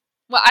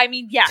 Well, I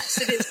mean, yes,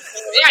 it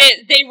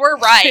is. They were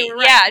right. They were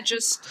right. Yeah,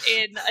 just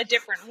in a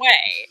different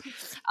way.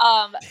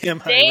 I'm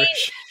They-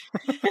 Irish.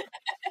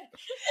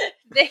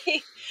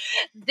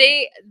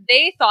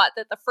 they thought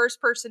that the first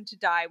person to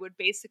die would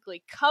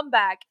basically come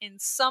back in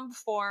some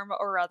form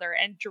or other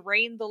and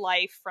drain the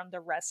life from the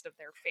rest of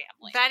their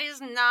family. That is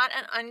not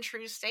an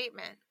untrue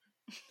statement.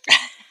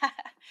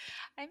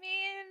 I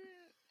mean,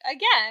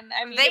 again,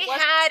 They it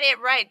wasn't- had it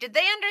right. Did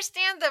they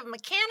understand the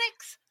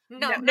mechanics?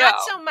 No, No. not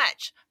so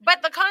much.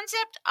 But the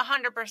concept,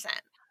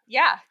 100%.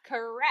 Yeah,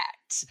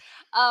 correct.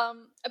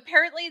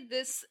 Apparently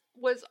this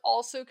was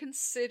also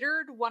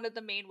considered one of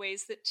the main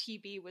ways that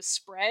TB was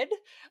spread.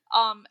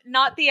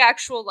 Not the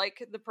actual,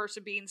 like, the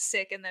person being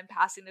sick and then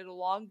passing it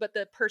along, but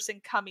the person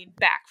coming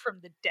back from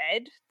the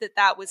dead,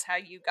 that was how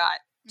you got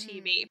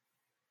TB.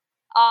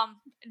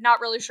 Not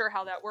really sure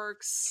how that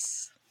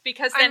works.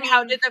 Because then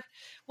how did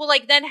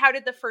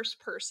the first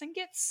person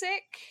get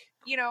sick?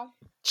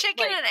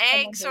 Chicken Like, and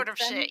someone egg sort of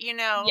hates them? shit,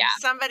 Yeah.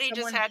 Somebody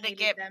Someone just had to hated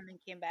get them and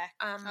came back.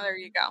 Oh, there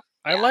you go.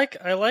 I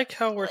like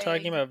how we're Plague.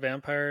 talking about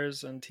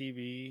vampires and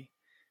TV,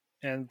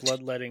 and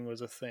bloodletting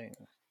was a thing.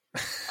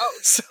 Oh,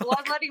 So,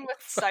 bloodletting was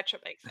such a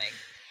big thing.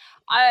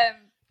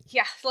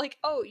 Yeah, like,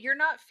 oh, you're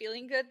not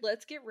feeling good?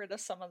 Let's get rid of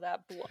some of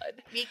that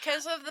blood.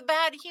 because of the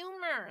bad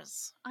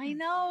humors. I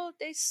know,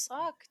 they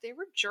suck. They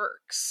were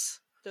jerks.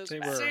 Those They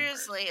bad were.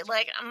 Seriously,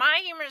 like my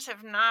humors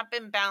have not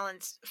been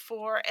balanced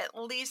for at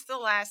least the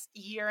last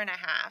year and a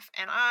half,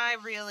 and I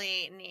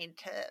really need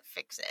to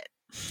fix it.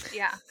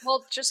 Yeah,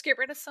 well, just get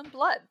rid of some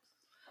blood.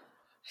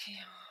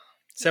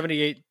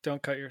 78.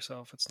 Don't cut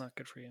yourself. It's not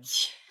good for you.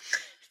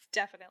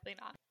 Definitely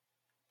not.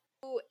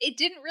 It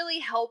didn't really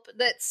help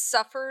that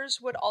sufferers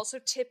would also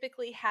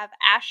typically have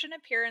ashen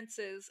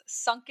appearances,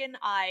 sunken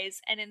eyes,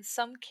 and in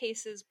some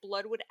cases,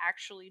 blood would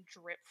actually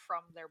drip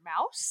from their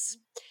mouths.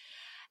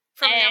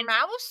 From their And-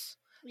 mouse?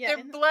 Yeah.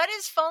 Their blood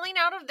is falling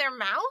out of their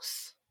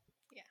mouse?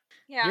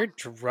 Yeah. You're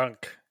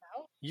drunk.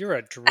 You're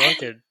a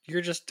drunkard.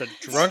 You're just a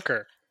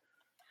drunker.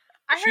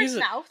 I heard she's a-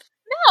 mouth.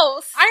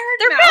 Mouse. I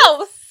heard They're mouse.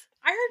 mouse.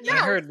 I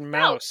heard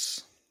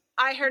mouse.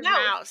 I heard Mouse.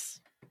 mouse.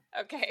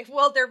 Okay,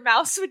 well, their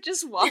mouse would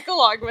just walk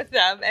along with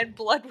them, and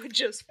blood would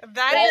just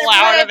That roll is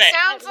out what of it it.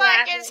 sounds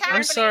like is happening.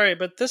 I'm sorry,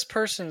 but this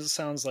person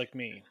sounds like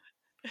me.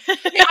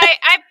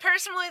 I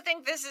personally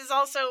think this is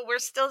also, we're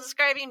still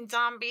describing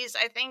zombies.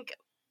 I think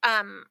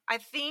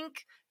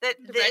that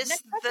The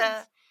this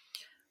redneck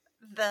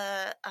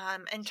the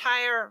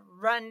entire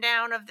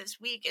rundown of this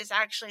week is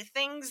actually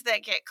things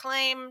that get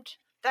claimed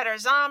that are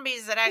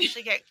zombies that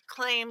actually get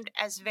claimed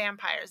as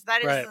vampires.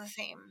 That is Right. the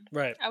theme.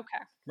 Right. Okay.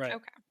 Right.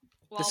 Okay.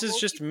 Well, This is we'll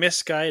just keep-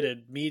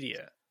 misguided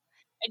media.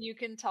 and you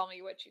can tell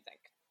me what you think.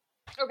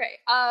 Okay.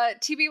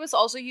 TB was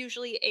also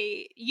usually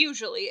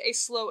a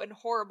slow and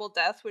horrible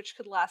death, which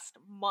could last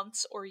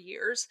months or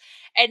years,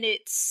 and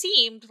it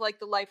seemed like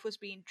the life was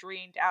being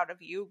drained out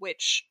of you,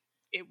 which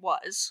it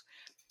was,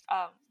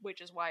 which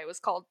is why it was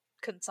called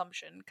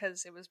consumption,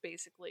 because it was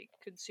basically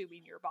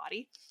consuming your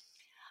body.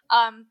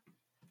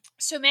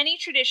 So many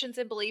traditions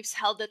and beliefs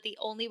held that the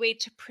only way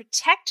to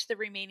protect the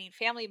remaining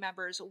family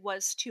members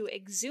was to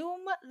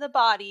exhume the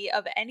body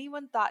of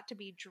anyone thought to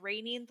be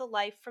draining the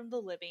life from the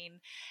living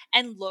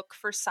and look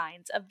for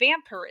signs of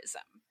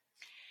vampirism.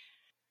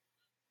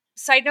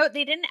 Side note,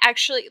 they didn't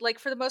actually, like,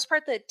 for the most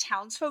part, the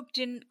townsfolk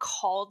didn't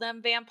call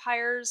them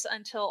vampires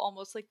until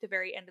almost like the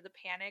very end of the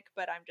panic,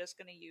 but I'm just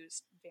going to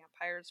use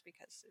vampires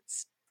because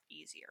it's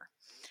easier.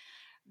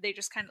 They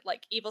just kind of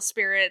like evil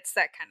spirits,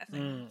 that kind of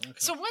thing. Okay.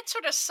 So what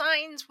sort of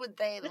signs would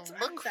they That's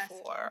what I look was asking.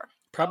 for?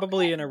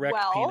 Probably an erect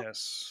well-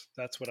 penis.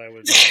 That's what I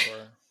would look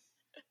for.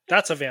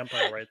 That's a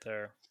vampire right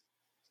there.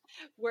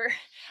 Where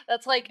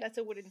that's like That's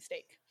a wooden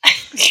stake.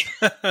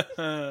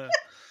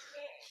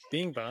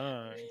 Bing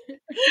bong.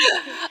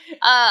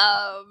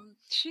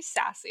 She's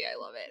sassy. I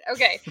love it.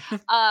 Okay.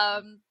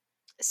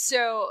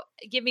 So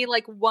give me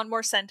like one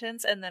more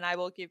sentence and then I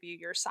will give you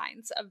your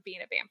signs of being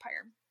a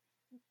vampire.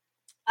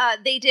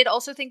 They did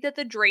also think that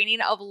the draining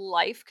of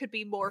life could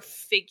be more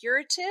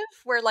figurative,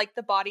 where like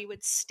the body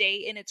would stay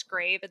in its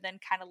grave and then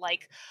kind of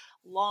like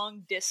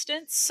long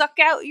distance suck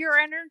out your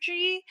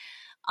energy.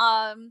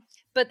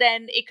 But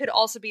then it could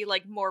also be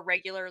like more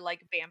regular,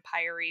 like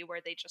vampire-y, where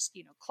they just,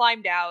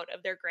 climbed out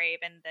of their grave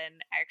and then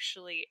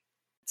actually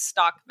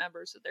stalked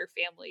members of their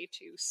family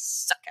to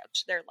suck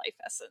out their life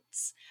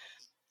essence.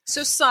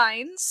 So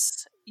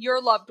signs,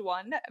 your loved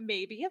one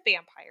may be a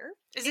vampire.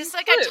 Is this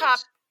like include- a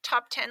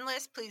top 10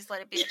 list? Please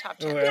let it be a top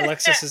 10 Oh, list.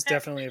 Alexis is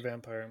definitely a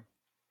vampire.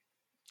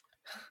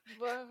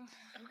 Well,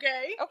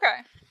 Okay. okay.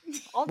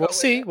 I'll go We'll with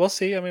see. it. We'll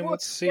see. I mean,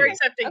 let's see. We're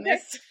accepting Okay.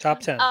 this. Top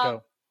 10.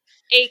 Go.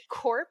 A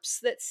corpse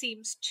that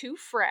seems too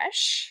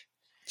fresh.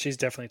 She's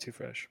definitely too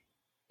fresh.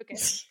 Okay.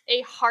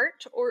 A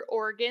heart or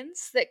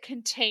organs that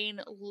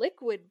contain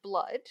liquid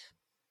blood.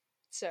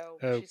 So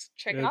she's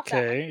checking off that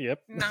one. Okay.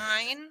 Yep.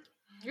 9.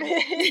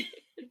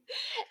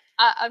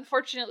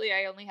 Unfortunately,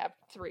 I only have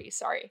 3.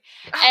 Sorry.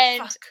 Oh,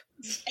 And-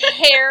 fuck.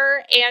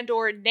 Hair and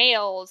or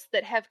nails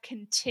that have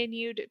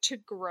continued to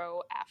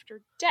grow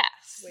after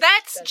death. Which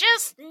That's doesn't-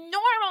 just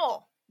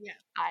normal.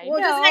 I Well,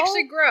 it know. doesn't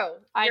actually grow.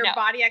 I Your know.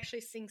 body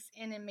actually sinks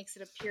in and makes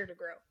it appear to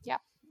grow.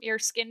 Your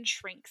skin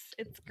shrinks.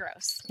 It's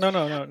gross. No.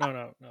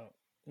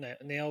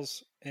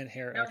 Nails and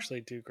hair No.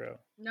 actually do grow.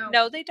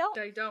 No, they don't.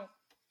 They don't.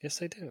 Yes,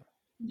 they do.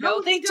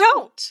 No, they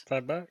don't.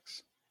 $5.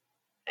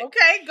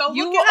 Okay, go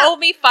You look it up. owe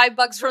me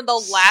 $5 from the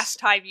last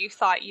time you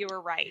thought you were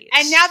right.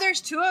 And now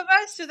there's 2 of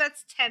us, so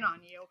that's 10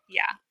 on you.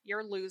 yeah,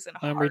 you're losing.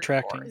 I'm hardcore.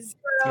 retracting.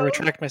 I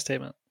retract my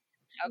statement.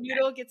 Okay.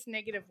 Noodle gets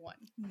 -1.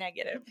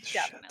 Negative, Shit.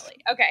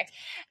 definitely. Okay.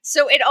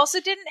 So it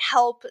also didn't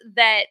help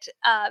that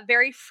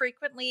very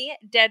frequently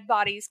dead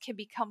bodies can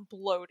become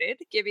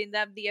bloated, giving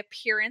them the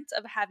appearance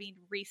of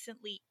having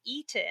recently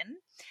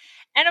eaten.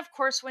 And of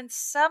course, when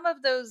some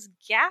of those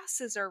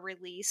gases are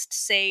released,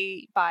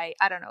 say by,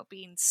 I don't know,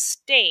 being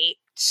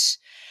staked,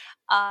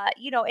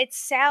 it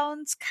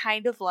sounds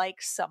kind of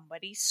like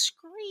somebody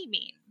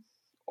screaming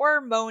or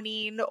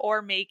moaning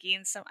or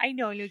making some, I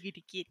know, look at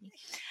the kitty,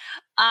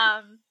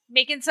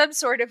 making some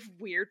sort of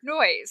weird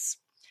noise.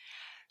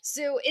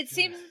 So it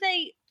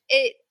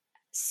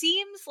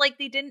seems like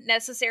they didn't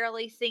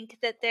necessarily think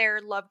that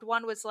their loved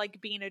one was like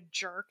being a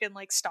jerk and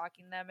like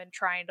stalking them and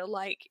trying to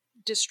like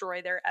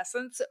destroy their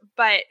essence,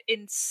 but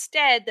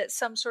instead that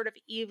some sort of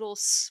evil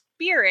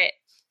spirit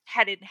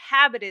had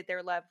inhabited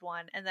their loved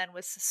one and then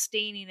was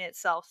sustaining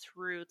itself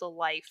through the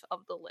life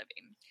of the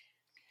living.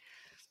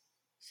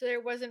 So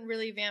there wasn't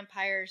really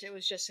vampires, it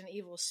was just an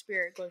evil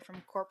spirit going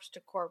from corpse to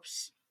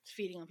corpse,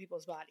 feeding on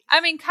people's bodies. I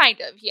mean, kind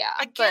of, yeah.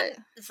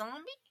 Again,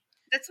 zombie?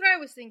 That's what I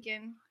was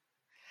thinking.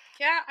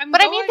 Yeah,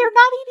 But I mean, they're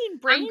not eating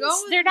brains.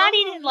 going They're not with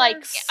eating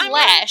like I mean,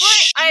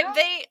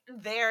 flesh.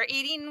 They're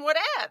eating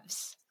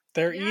whatevs.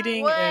 They're Yeah.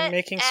 eating and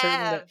making certain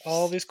that Whatevs.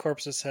 all these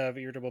corpses have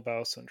irritable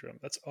bowel syndrome.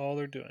 That's all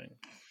they're doing.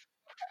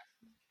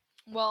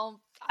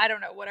 Well, I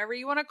don't know, whatever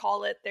you want to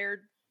call it,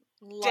 their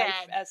life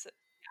Dead. as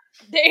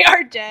they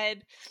are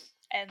dead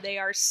and they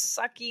are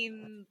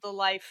sucking the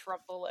life from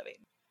the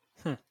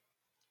living.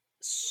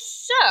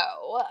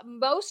 So,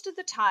 most of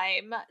the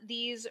time,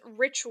 these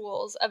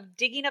rituals of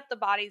digging up the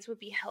bodies would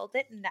be held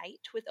at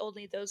night with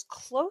only those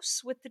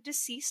close with the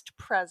deceased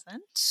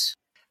present.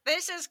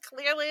 This is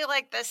clearly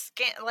like the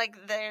scam. Like,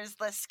 there's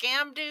the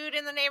scam dude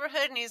in the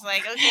neighborhood, and he's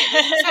like, "Okay,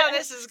 this is how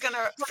this is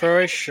gonna."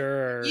 For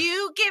sure.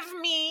 You give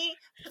me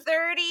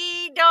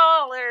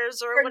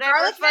 $30 or For whatever,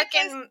 garlic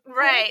fucking necklace?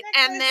 right,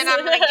 and then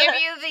I'm gonna give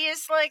you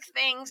these like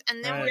things,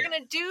 and then we're Right.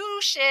 gonna do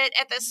shit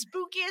at the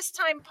spookiest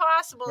time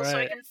possible, so I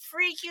Right. can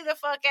freak you the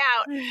fuck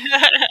out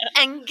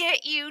and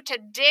get you to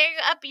dig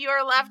up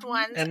your loved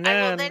ones. And I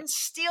will then- then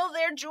steal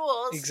their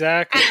jewels,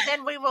 Exactly. and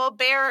then we will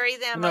bury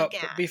them No,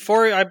 again. but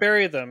before I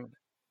bury them,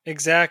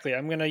 exactly,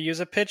 I'm gonna use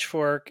a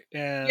pitchfork,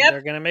 and Yep.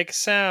 they're gonna make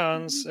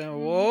sounds. And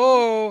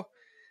whoa,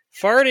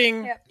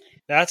 farting! Yep.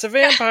 That's a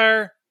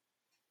vampire.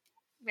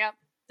 Yep,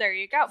 there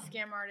you go.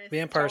 Scam artist.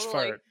 Vampires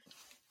Totally.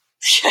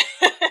 fart.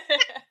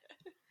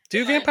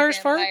 Do vampires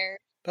fart? Vampire.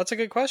 That's a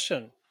good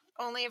question.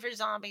 Only if you're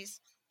zombies.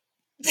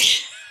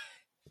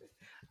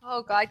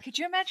 Oh god, could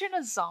you imagine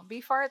a zombie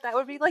fart? That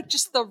would be like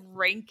just the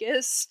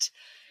rankest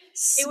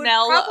It would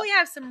smell. probably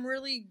have some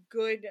really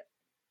good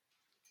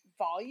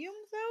volume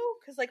though,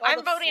 because like all I'm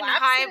the voting flaps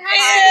high, it has.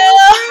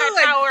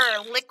 high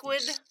power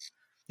liquid.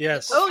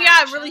 Yes, Oh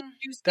yeah, really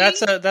juicy.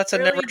 that's a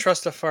really- never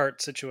trust a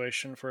fart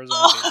situation for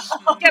zombies.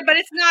 Yeah, but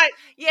it's not.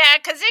 Yeah,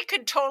 because it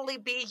could totally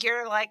be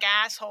your like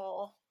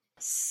asshole.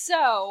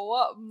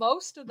 So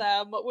most of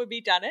them would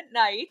be done at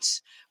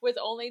night with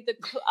only the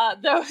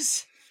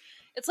those.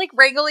 It's like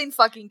wrangling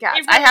fucking cats.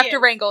 It I really have to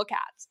is. wrangle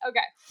cats. Okay,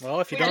 Well,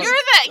 if you You're don't,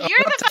 You're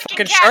the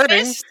fucking cat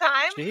sharding. this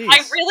time. Jeez. I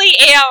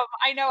really am.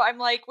 I know. I'm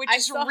like, which I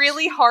is saw-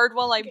 really hard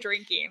while I'm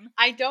drinking.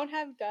 I don't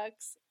have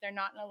ducks. They're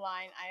not in a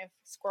line. I have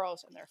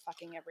squirrels, and they're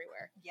fucking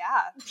everywhere.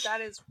 Yeah, that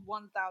is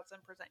 1000%.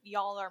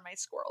 Y'all are my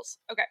squirrels.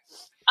 Okay.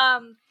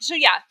 So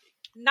yeah,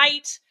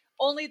 night,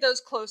 only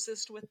those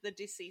closest with the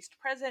deceased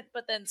present,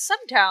 but then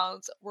some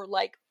towns were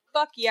like,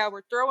 fuck yeah,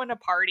 we're throwing a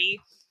party.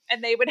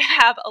 And they would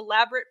have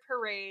elaborate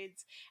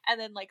parades and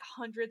then like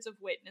hundreds of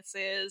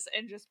witnesses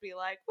and just be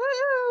like,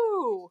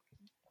 woo!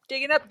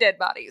 Digging up dead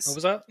bodies. what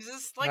was that? Is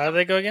this like How do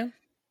they go again?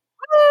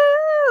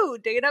 Woo!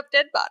 Digging up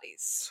dead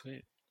bodies.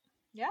 Sweet.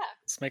 Yeah.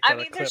 Let's make I that a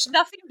mean, clip. there's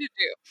nothing to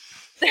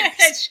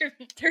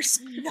do.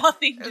 There's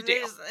nothing to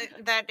do.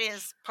 that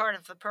is part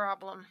of the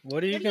problem.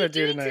 What are you What are gonna you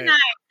do doing tonight?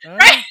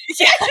 tonight?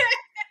 Yeah.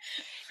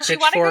 You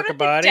want to go Pitchfork to a the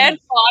body? dead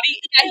body?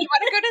 Yeah, you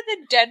want to go to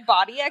the dead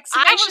body I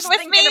exhibition was with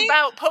thinking me?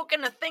 about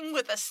poking a thing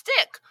with a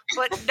stick,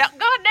 but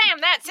goddamn,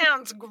 that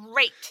sounds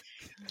great.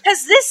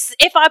 Because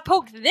if I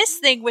poke this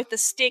thing with a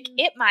stick,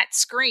 it might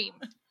scream.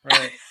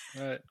 Right,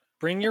 right.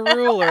 Bring your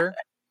ruler.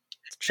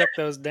 Check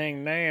those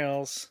dang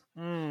nails.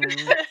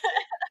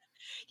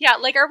 Yeah,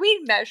 like, are we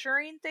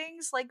measuring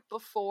things like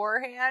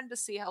beforehand to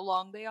see how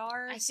long they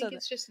are? I So think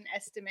it's just an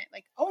estimate.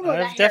 Like, oh no, that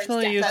I've hair is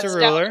definitely used a That's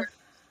ruler,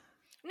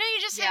 No,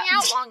 you just Yeah. hang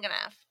out long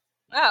enough.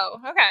 Oh,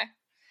 okay.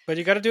 but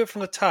you got to do it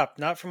from the top,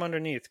 not from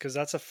underneath, because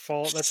that's a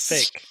fault. That's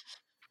fake.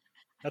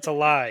 That's a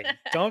lie.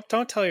 Don't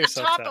tell On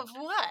yourself top that. of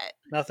what?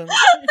 Nothing.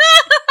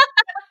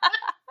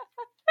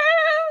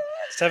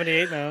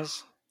 78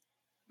 knows.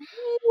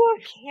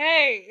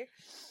 Okay.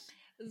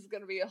 This is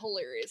going to be a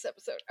hilarious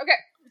episode. Okay.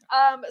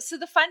 So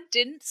the fun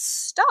didn't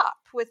stop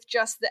with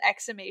just the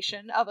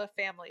exhumation of a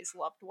family's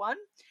loved one.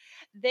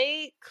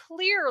 They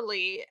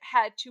clearly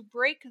had to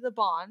break the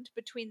bond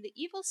between the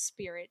evil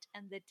spirit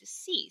and the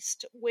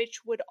deceased,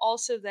 which would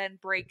also then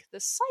break the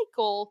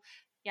cycle.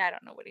 Yeah, I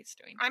don't know what he's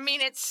doing. I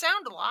mean, it's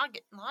sound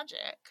logic.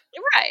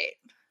 Right.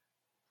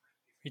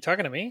 You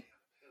talking to me?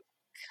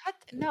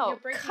 No, You're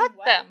breaking cut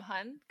what? them,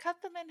 hun.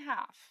 Cut them in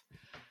half.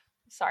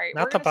 Sorry,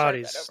 Not we're the gonna start that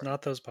bodies. over.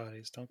 Not those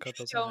bodies. Don't cut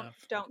those in Don't half.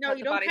 don't No, cut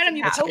you the don't bodies cut in 'em,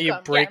 you half. That's how poke you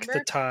 'em, break remember?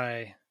 the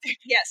tie.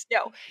 Yes,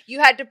 no. You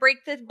had to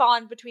break the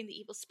bond between the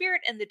evil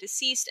spirit and the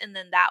deceased, and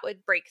then that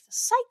would break the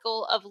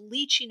cycle of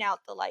leeching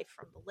out the life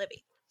from the living.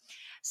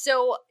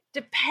 So,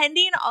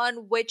 depending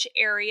on which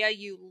area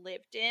you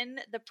lived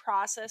in, the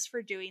process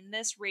for doing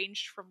this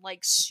ranged from like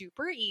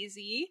super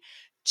easy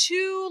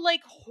to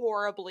like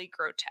horribly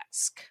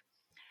grotesque.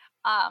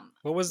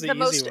 What was the The easy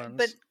most- ones?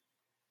 but-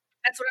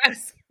 That's what I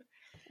was.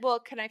 Well,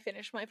 can I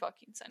finish my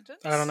fucking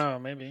sentence? I don't know.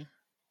 Maybe.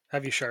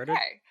 Have you sharded?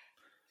 Okay.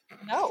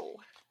 No.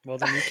 Well,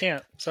 then you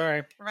can't.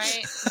 Sorry.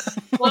 Right?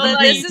 Well, then Lola,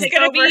 this you is take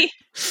going to over. be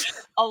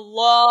a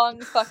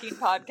long fucking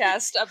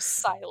podcast of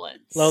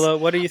silence. Lola,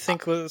 what do you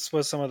think was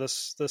some of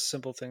the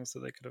simple things that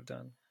they could have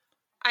done?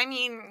 I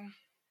mean,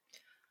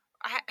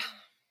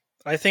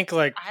 I think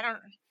like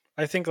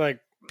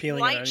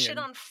peeling an light shit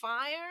onion. on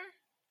fire.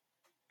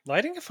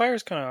 Lighting a fire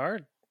is kind of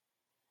hard.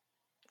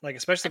 Like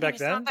especially I mean, back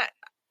it's not then. that.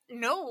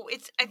 No, I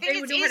think They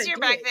it's would know how to easier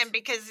do back it. then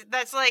because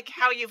that's like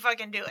how you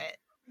fucking do it.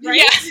 Right?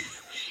 Yeah.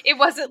 It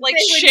wasn't like,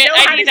 They would shit, know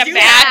I how need to a do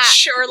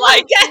match, or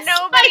like, Yes,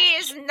 Nobody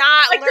is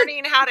not like the-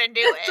 learning how to do The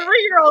it.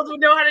 3-year-olds would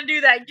know how to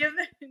do that. Give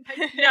them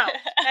no.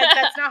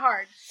 That's not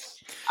hard.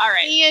 all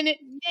right. And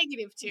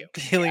 -2.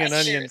 Peeling an Yeah,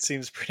 onion sure.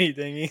 seems pretty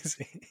dang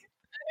easy.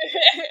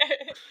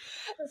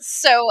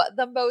 So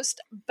the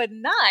most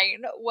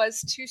benign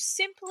was to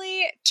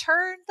simply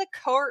turn the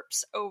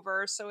corpse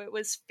over so it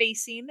was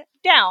facing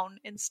down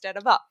instead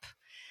of up.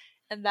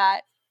 And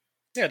that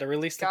Yeah, to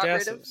release the got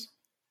rid of- gases.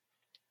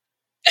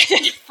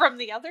 from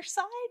the other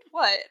side?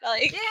 What?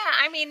 Like, Yeah,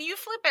 I mean, you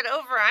flip it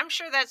over. I'm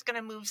sure that's going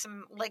to move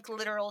some, like,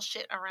 literal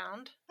shit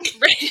around.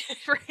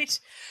 right.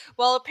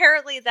 Well,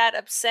 apparently that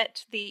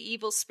upset the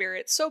evil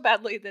spirit so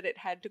badly that it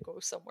had to go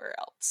somewhere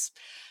else.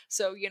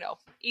 So,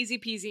 easy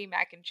peasy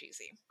mac and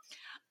cheesy.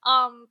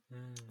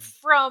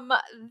 From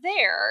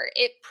there,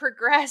 it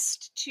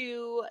progressed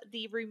to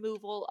the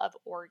removal of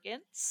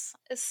organs,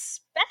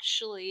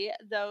 especially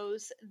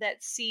those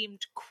that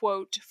seemed,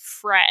 quote,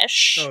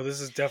 fresh. Oh, this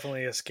is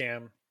definitely a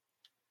scam.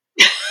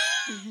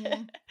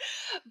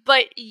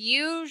 But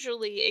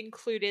usually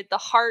included the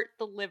heart,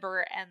 the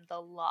liver, and the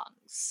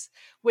lungs,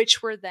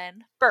 which were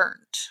then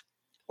burned.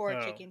 Or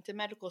taken to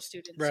medical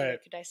students so Right. they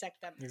could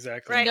dissect them.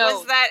 Exactly. Right? No.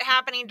 Was that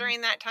happening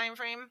during that time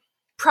frame?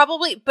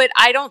 Probably, but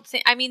I don't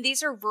think. I mean,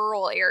 these are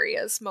rural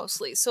areas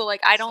mostly, so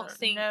I don't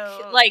think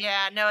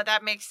that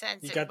makes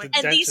sense. You got the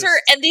and these dentist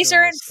are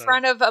doing in this stuff.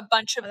 front of a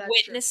bunch of Oh, that's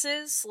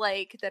witnesses,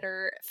 that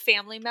are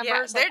family yeah,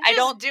 members. they're I just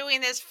don't.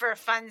 doing this for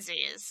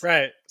funsies.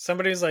 Right.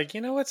 Somebody's like,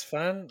 what's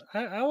fun?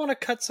 I want to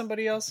cut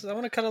somebody else. I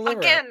want to cut a liver.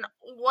 Again,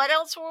 what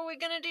else were we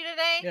gonna do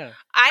today? Yeah.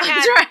 I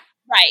had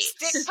Right.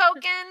 stick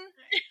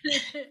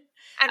poking.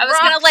 And I was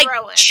rock gonna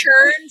throwing.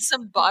 churn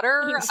some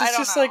butter. This I is don't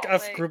just know, like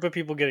a group of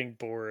people getting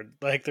bored.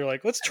 Like they're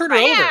like, let's turn her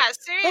over. Yeah,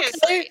 seriously.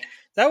 Okay,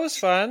 that was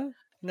fun.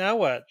 Now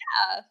what?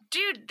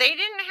 Dude, they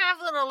didn't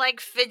have little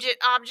fidget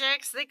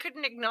objects. They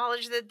couldn't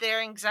acknowledge that their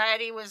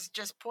anxiety was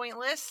just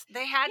pointless.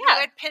 They had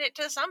to pin it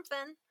to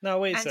something. No,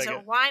 wait a And second.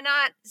 so why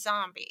not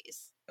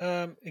zombies?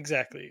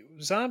 Exactly.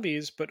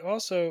 Zombies, but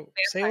also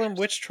Salem Vampires.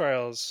 witch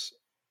trials.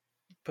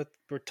 But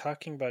we're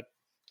talking about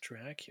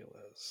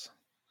Draculas.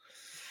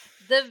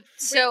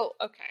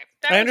 Okay.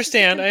 I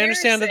understand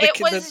that it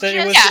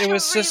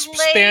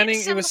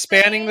was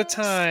spanning the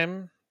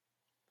time.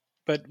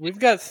 But we've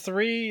got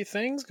 3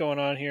 things going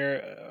on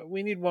here.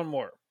 We need one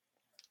more.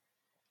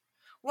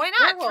 Why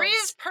not? Werewolves. 3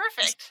 is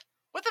perfect.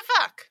 What the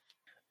fuck?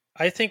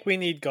 I think we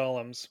need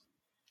golems.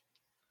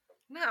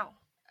 No.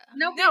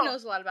 Nobody No.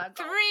 knows a lot about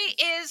 3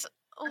 golems. is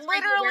Afraid of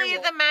literally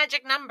werewolf. the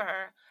magic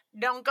number.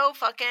 Don't go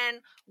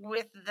fucking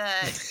with the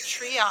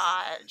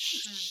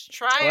triage.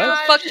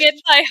 Triage. Fucking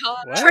my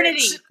heart. What?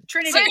 Trinity.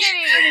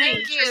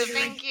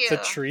 Thank you. The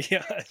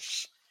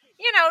triage.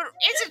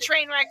 It's a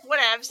train wreck.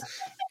 Whatevs.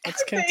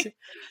 Let's continue.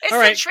 It's All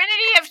the right.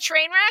 Trinity of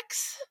train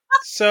wrecks.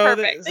 So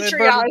Perfect. they The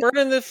burn, triage.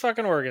 burning the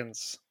fucking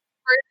organs.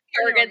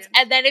 Organs.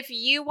 And then if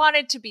you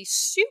wanted to be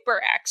super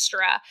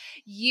extra,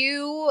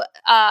 you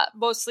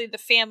mostly the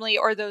family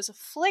or those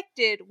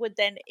afflicted would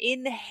then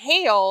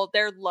inhale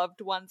their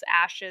loved one's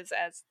ashes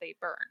as they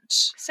burned.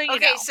 So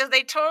So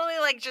they totally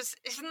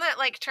isn't that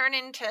turn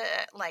into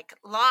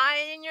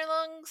lye in your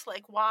lungs,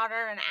 like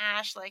water and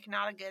ash,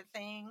 not a good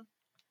thing?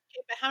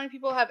 Okay, but how many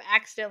people have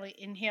accidentally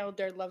inhaled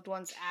their loved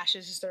one's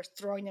ashes as they're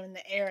throwing them in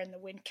the air and the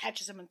wind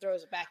catches them and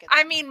throws it back at them?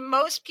 I mean,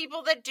 most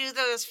people that do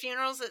those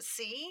funerals at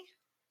sea.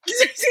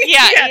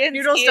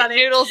 Noodles done it.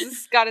 Noodles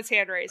has got his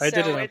hand raised. I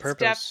did so it on it's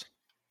purpose.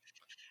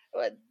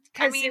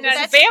 Because he was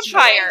that's a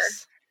vampire.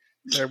 choice.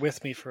 They're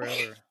with me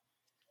forever.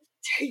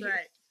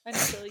 Right.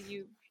 Until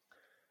you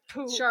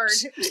pooped. Shard.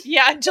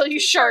 Yeah, until you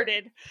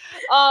sharded.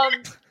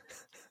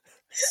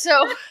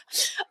 So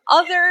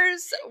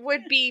others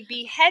would be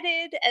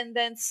beheaded, and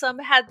then some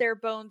had their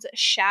bones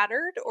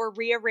shattered or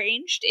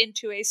rearranged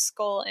into a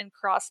skull and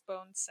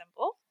crossbone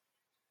symbol.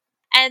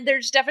 And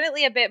there's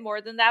definitely a bit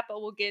more than that,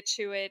 but we'll get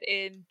to it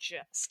in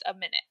just a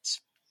minute.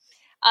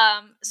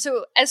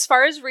 So as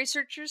far as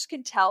researchers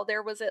can tell,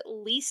 there was at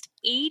least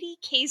 80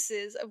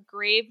 cases of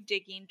grave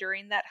digging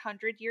during that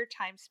 100-year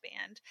time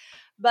span.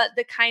 But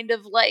the kind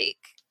of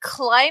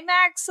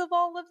climax of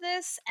all of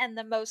this and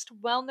the most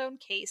well-known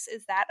case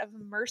is that of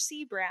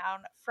Mercy Brown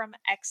from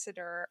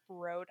Exeter,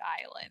 Rhode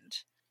Island.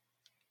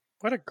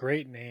 What a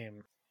great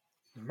name.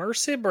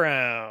 Mercy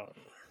Brown.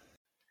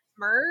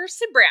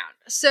 Mercy Brown.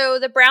 So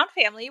the Brown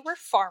family were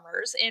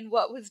farmers in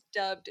what was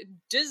dubbed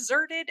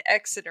deserted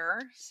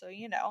Exeter. So,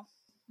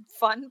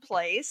 fun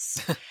place.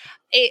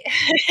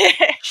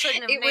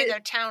 Shouldn't have It named was- their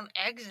town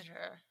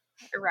Exeter.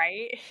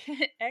 Right?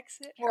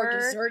 Exit Or her.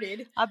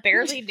 deserted. I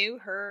barely knew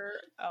her.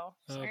 Oh,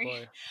 Oh sorry.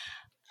 boy.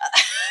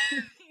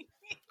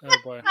 Oh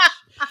boy.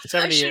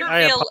 78. shouldn't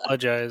I be al-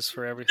 apologize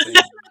for everything.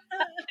 I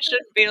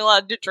shouldn't be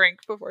allowed to drink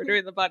before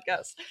doing the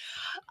podcast.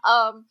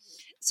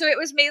 So it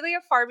was mainly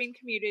a farming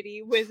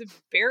community with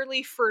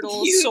barely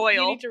fertile soil.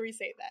 You need to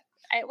restate that.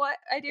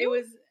 I do? It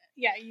was,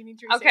 you need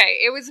to restate Okay,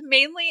 it was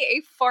mainly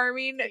a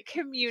farming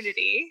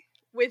community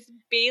with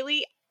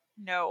Bailey.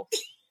 No,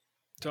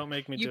 Don't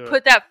make me you do put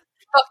it. that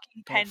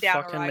fucking pen Don't down,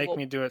 or fucking I make will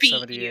me do it, beat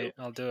 78. you.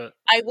 I'll do it.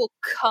 I will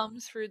come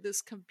through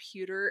this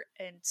computer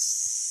and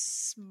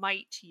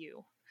smite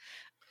you.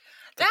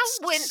 That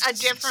went a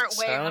different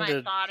way than I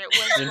Sounded thought it was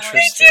going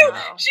interesting. to Me too.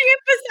 go. She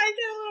emphasized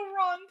it a little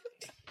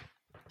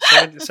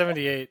wrong.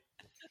 78.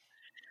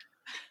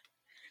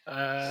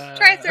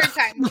 Try a third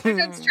time.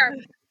 That's sharp.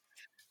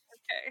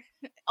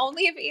 Okay.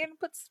 Only if Ian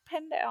puts the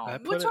pen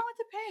down. What's wrong with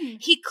the pen?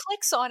 He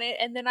clicks on it,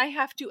 and then I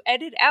have to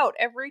edit out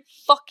every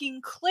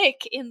fucking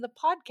click in the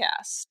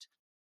podcast.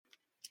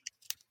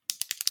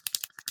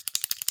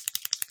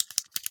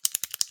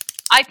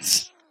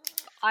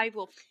 I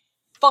will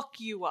fuck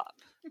you up.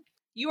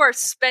 You are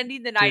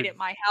spending the night Dude, at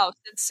my house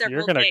in several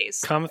You're gonna days.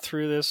 come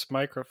through this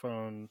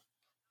microphone.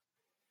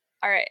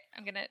 All right,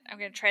 I'm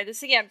gonna try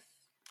this again.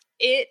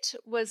 It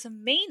was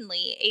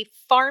mainly a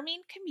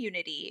farming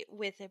community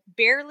with a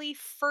barely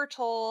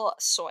fertile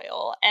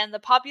soil and the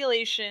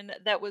population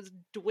that was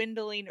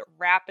dwindling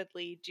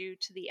rapidly due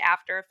to the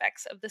after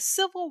effects of the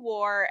Civil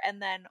War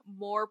and then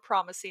more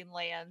promising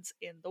lands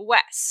in the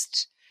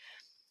West.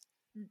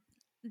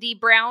 The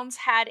Browns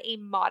had a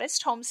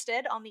modest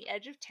homestead on the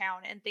edge of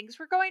town, and things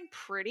were going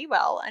pretty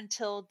well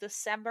until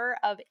December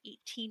of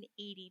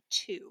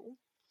 1882.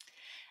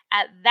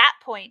 At that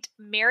point,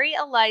 Mary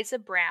Eliza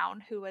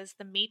Brown, who was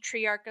the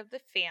matriarch of the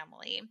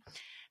family,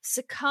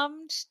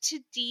 succumbed to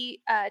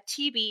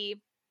TB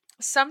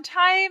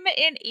sometime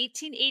in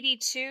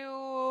 1882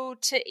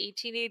 to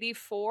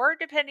 1884,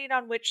 depending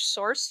on which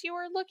source you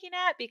were looking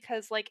at,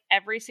 because like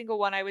every single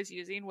one I was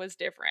using was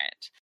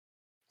different.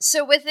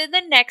 So within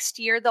the next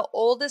year, the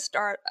oldest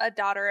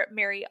daughter,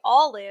 Mary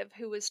Olive,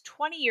 who was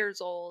 20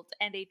 years old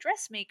and a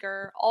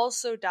dressmaker,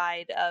 also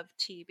died of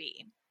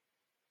TB.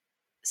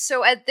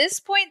 So at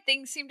this point,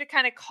 things seemed to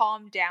kind of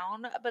calm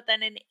down, but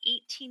then in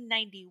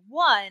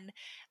 1891,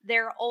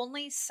 their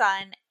only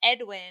son,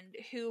 Edwin,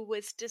 who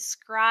was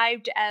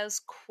described as,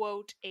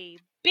 quote, a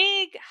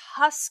big,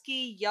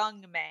 husky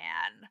young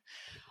man,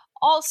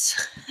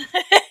 also...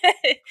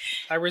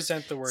 I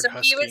resent the word So he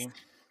husky. was-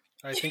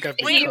 I think I've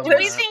Wait, become do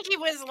we that. think he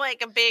was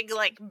like a big,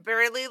 like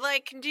burly,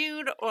 like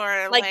dude,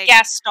 or like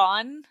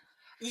Gaston?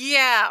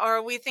 Yeah, or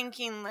are we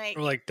thinking like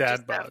Or like Dad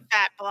just a bod.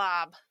 fat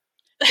blob?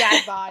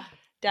 Dad bod.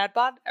 Dad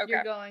bod? Okay.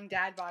 You're going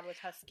dad bod with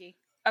husky.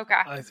 Okay.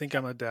 I think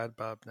I'm a dad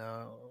bob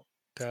now.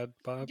 Dad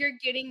bob? You're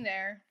getting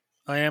there.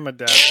 I am a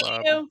dad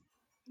bob. You-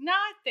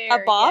 Not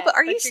there. A bob? yet,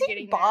 Are but you you're saying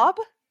getting there. Bob?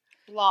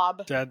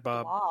 Blob. Dad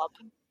bob.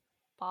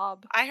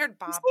 Bob. I heard You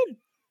Bob. said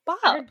Bob.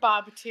 I heard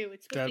Bob too.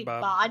 It's supposed Dad to be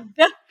bob.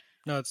 bod.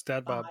 No, it's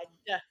dad bob.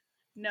 Bod.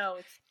 No,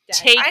 it's dad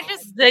Take I bod.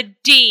 just- the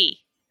D.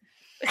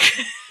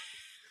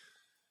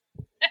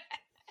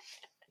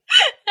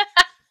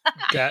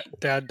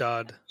 Dad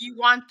dod. You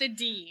want the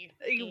D.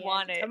 You Ian.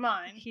 want it. Come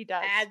on. He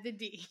does. Add the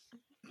D.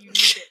 You need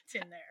it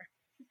in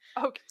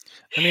there. Okay.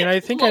 I mean, I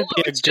think I'd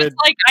be a It's good. just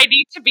like, I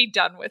need to be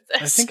done with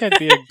this. I think I'd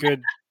be a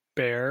good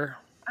bear.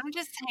 I'm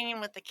just hanging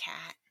with the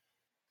cat.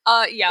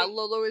 Yeah, Wait.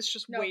 Lolo is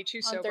just No, way too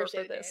on sober Thursday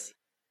for the day this.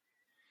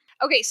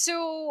 Okay,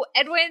 so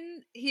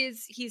Edwin,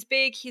 he's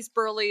big, he's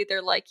burly.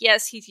 They're like,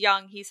 yes, he's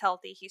young, he's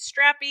healthy, he's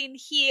strapping.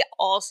 He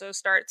also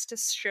starts to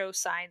show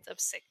signs of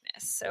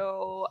sickness,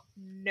 so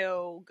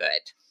no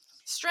good.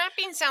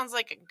 Strapping sounds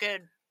like a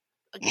good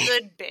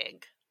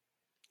big.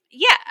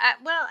 Yeah,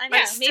 well, I mean,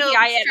 But maybe still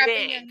I added strapping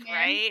big, young man.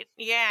 right?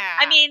 Yeah.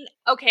 I mean,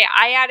 okay,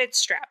 I added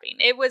strapping.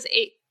 It was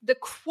the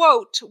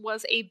quote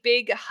was a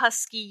big,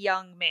 husky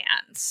young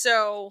man.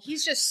 So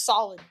He's just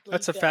solid.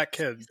 That's a built. fat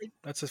kid. He's like,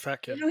 That's a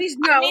fat kid. no, he's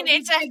I no. mean,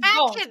 he's it's a big fat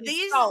bones. kid He's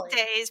these solid.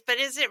 days, but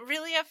is it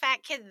really a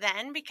fat kid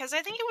then? Because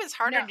I think it was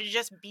harder No. to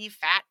just be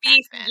fat.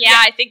 beef. back then. Yeah,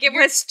 I think it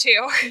was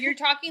too. You're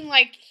talking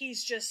like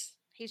he's just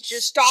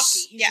just stocky.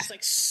 He's yeah. just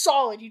like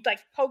solid. You'd like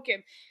poke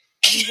him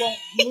and he won't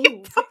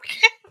move.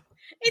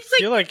 It's I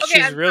feel like okay,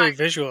 she's I'm really fine.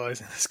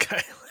 visualizing this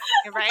guy.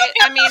 Right?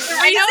 I mean, The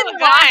I know reason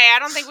why. I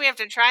don't think we have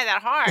to try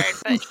that hard,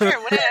 but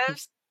sure, whatever.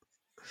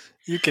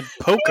 You could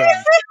poke him.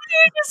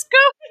 You just go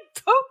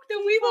and poke the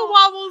Weeble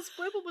wobbles,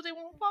 wibble, but they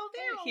won't fall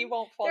down. He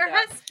won't fall They're down.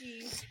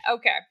 huskies.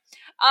 Okay.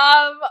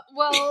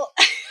 Well,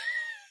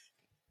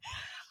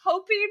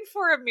 hoping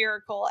for a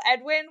miracle,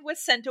 Edwin was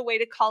sent away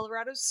to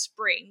Colorado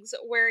Springs,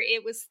 where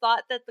it was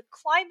thought that the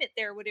climate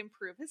there would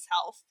improve his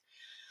health.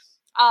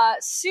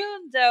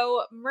 Soon,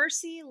 though,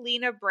 Mercy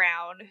Lena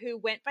Brown, who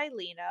went by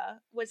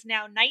Lena, was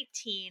now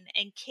 19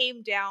 and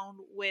came down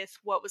with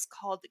what was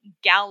called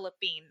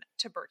galloping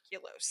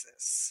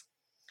tuberculosis.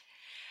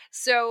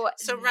 So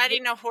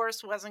riding a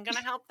horse wasn't going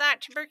to help that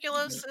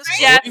tuberculosis.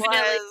 Definitely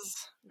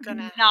was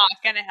gonna not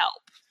gonna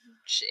help.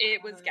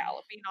 It was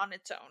galloping on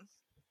its own.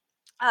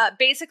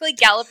 Basically,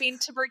 galloping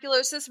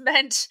tuberculosis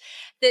meant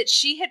that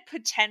she had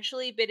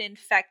potentially been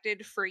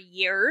infected for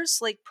years,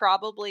 like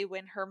probably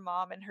when her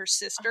mom and her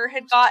sister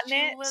had gotten she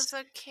it. was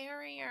a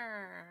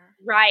carrier.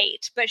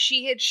 Right, but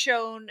she hadn't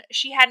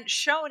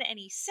shown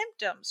any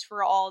symptoms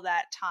for all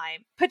that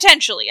time.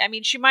 Potentially. I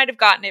mean, she might have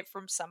gotten it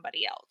from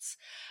somebody else.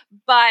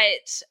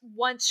 But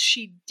once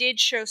she did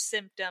show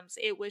symptoms,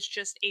 it was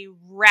just a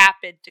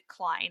rapid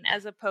decline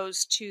as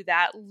opposed to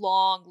that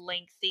long,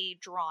 lengthy,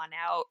 drawn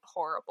out,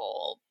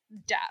 horrible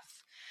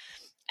death.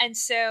 And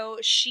so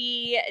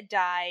she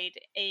died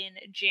in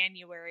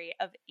January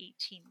of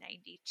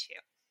 1892.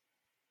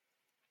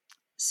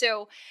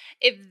 So,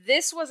 if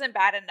this wasn't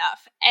bad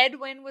enough,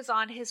 Edwin was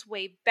on his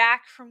way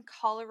back from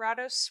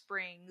Colorado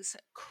Springs,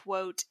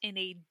 quote, in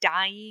a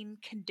dying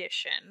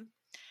condition.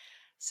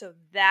 So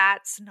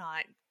that's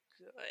not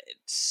good.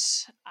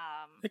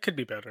 It could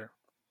be better.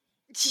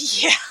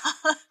 Yeah.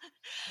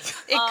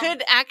 It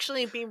could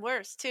actually be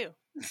worse too.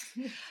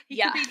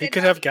 Yeah. He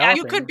could have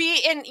galloping.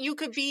 You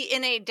could be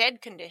in a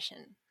dead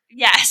condition.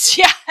 Yes,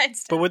 yeah.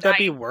 But would that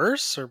be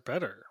worse or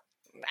better?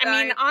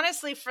 I mean,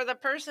 honestly, for the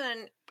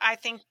person, I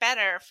think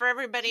better. For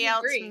everybody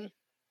else,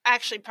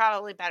 actually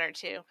probably better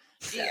too.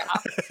 Yeah.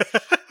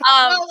 Well,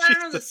 I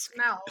don't know the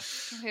smell,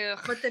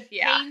 but the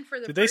pain for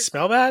the Did they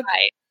smell bad?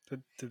 Right.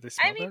 Did they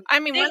smell bad?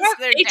 I mean, they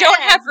dead, don't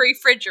have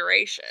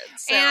refrigeration.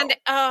 So. And,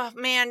 oh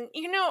man,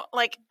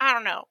 like, I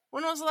don't know.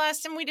 When was the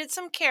last time we did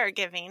some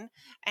caregiving?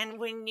 And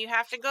when you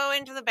have to go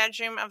into the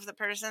bedroom of the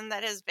person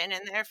that has been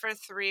in there for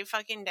 3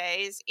 fucking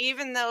days,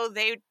 even though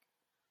you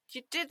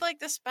did like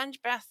the sponge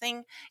bath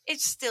thing,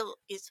 it still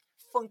is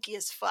funky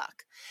as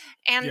fuck.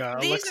 And yeah,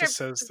 Alexa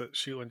says that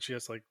when she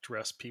has like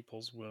dressed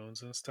people's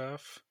wounds and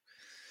stuff.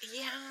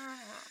 Yeah.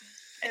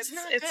 It's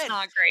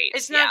not great.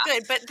 It's not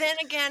good. But then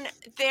again,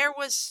 there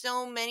was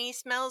so many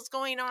smells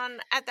going on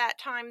at that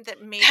time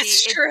that maybe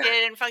it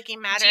didn't fucking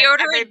matter.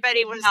 Deodorant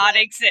Everybody was not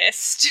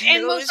exist.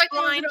 And most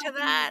blind to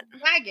that.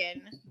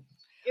 Wagon.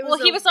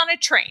 He was on a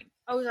train.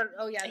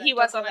 He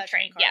was on a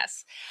train.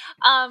 Yes.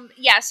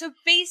 So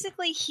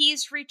basically,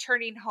 he's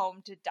returning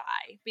home to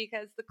die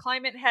because the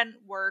climate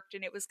hadn't worked,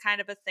 and it was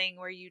kind of a thing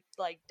where you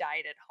like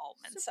died at home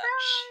and such.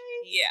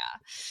 Yeah.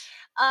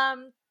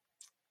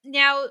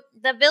 Now,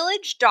 the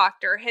village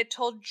doctor had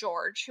told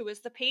George, who was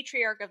the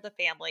patriarch of the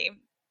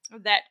family,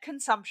 that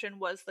consumption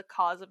was the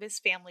cause of his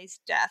family's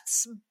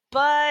deaths,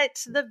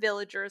 but the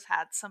villagers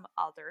had some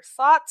other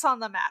thoughts on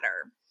the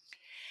matter.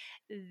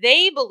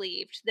 They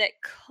believed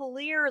that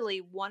clearly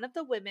one of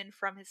the women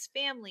from his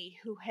family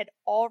who had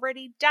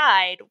already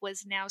died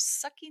was now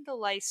sucking the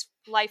life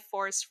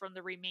force from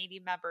the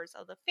remaining members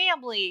of the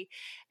family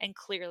and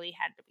clearly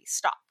had to be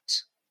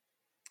stopped.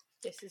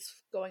 This is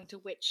going to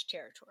witch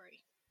territory.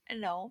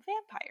 No,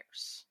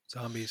 vampires.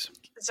 Zombies.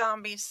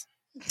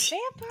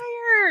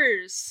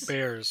 Vampires.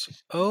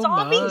 Bears. Oh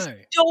my.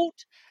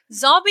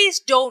 Zombies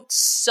don't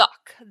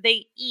suck.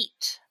 They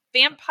eat.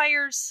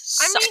 Vampires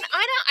suck. I mean,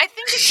 I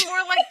think it's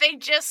more like they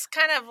just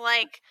kind of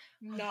like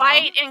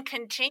bite and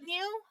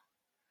continue.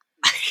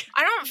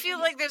 I don't feel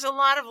like there's a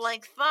lot of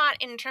like thought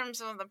in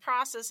terms of the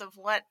process of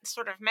what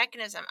sort of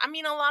mechanism. I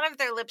mean, a lot of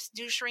their lips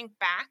do shrink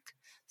back,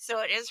 so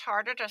it is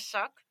harder to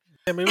suck.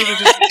 Yeah, maybe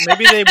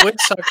they would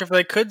suck if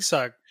they could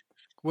suck.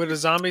 Would a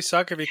zombie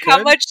suck if he could?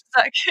 How much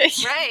suck?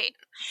 Right.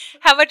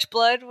 How much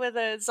blood would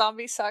a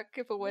zombie suck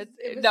if it would?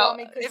 If no,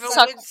 if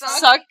suck.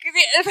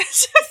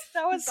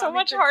 That was so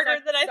much harder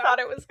than I thought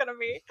it was going to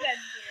be.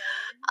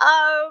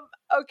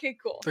 Okay,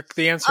 cool.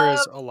 The answer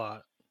is a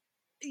lot.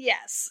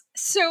 Yes.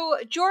 So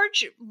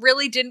George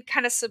really didn't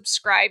kind of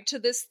subscribe to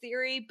this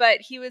theory,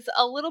 but he was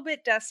a little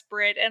bit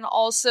desperate and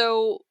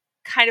also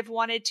kind of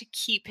wanted to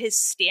keep his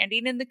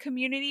standing in the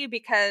community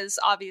because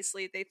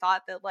obviously they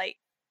thought that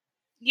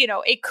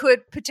it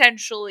could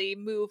potentially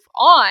move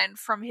on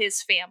from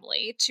his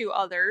family to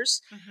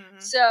others. Mm-hmm.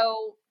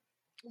 So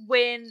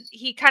when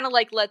he kind of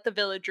let the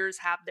villagers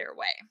have their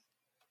way,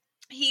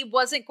 he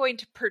wasn't going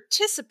to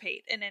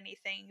participate in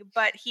anything,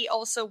 but he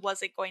also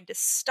wasn't going to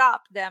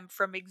stop them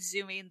from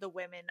exhuming the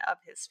women of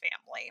his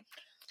family.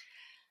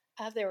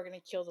 They were going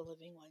to kill the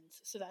living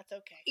ones, so that's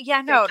okay.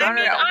 Yeah, no.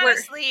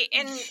 Honestly,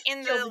 in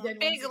the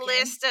big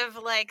list of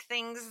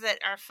things that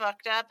are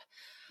fucked up,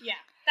 yeah,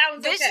 that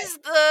was. This is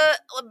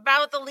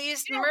about the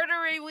least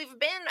murdery we've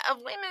been of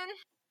women.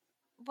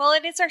 Well,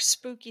 it is our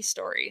spooky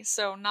story,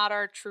 so not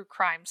our true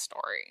crime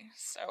story.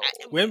 So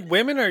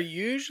women are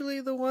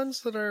usually the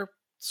ones that are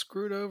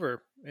screwed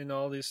over in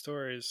all these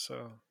stories.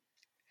 So,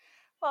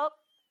 well,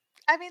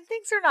 I mean,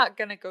 things are not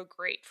going to go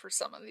great for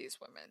some of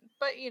these women,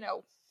 but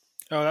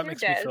Oh, that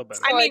makes me feel better.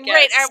 I mean,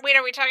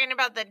 are we talking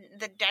about the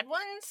dead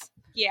ones?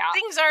 Yeah.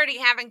 Things already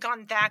haven't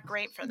gone that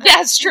great for them.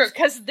 That's true,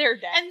 because they're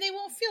dead. And they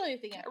won't feel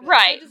anything after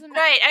right. So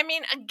right. I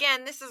mean,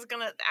 again, this is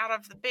going to, out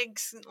of the big,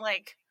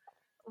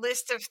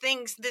 list of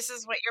things, this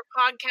is what your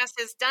podcast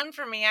has done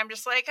for me. I'm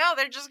just they're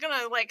just going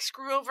to,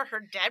 screw over her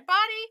dead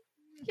body?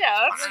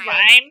 Yeah, that's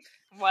fine.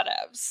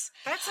 Whatevs.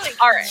 That's,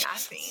 all right.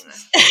 Nothing.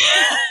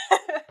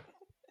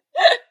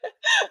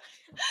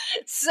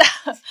 So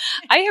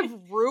I have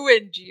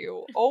ruined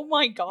you. Oh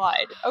my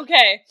god.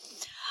 Okay.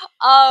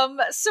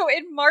 So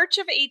in March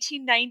of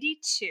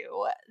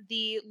 1892,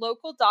 the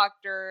local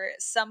doctor,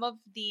 some of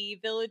the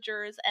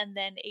villagers, and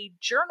then a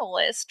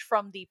journalist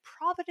from the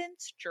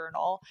Providence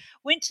Journal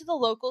went to the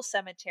local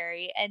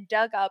cemetery and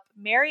dug up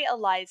Mary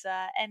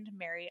Eliza and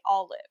Mary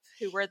Olive,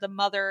 who were the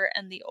mother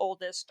and the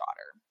oldest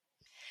daughter.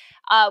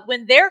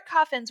 When their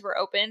coffins were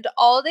opened,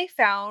 all they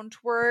found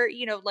were,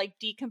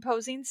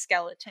 decomposing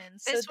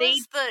skeletons. This so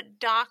was the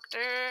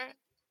doctor's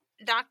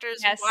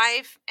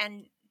wife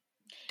and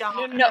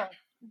daughter. No,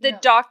 the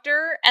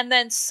doctor, and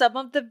then some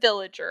of the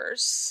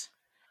villagers,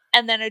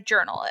 and then a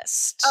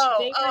journalist.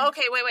 Oh,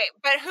 okay, wait.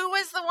 But who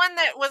was the one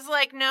that was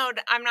no,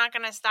 I'm not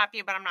going to stop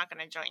you, but I'm not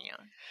going to join you?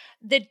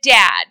 The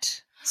dad.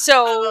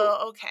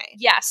 So, okay.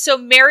 Yeah, so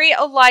Mary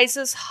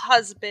Eliza's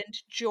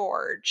husband,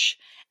 George,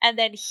 And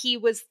then he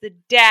was the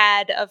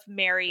dad of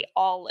Mary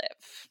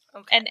Olive.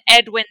 Okay. And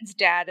Edwin's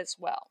dad as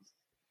well.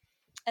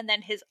 And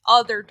then his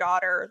other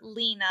daughter,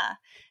 Lena,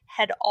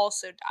 had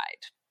also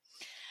died.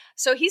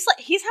 So he's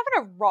having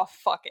a rough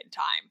fucking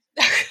time.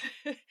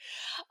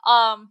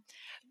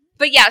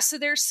 But yeah, so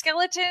their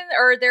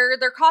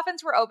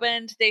coffins were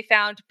opened. They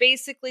found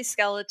basically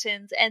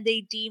skeletons, and they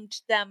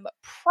deemed them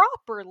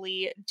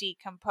properly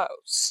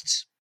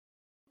decomposed.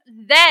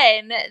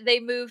 Then they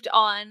moved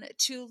on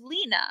to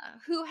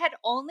Lena, who had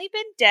only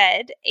been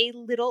dead a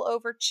little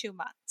over 2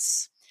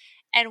 months.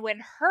 And when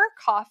her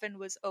coffin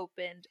was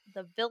opened,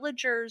 the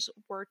villagers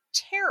were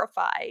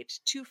terrified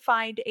to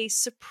find a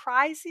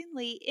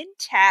surprisingly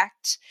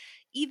intact,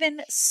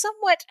 even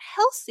somewhat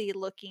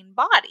healthy-looking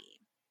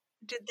body.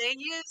 Did they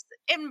use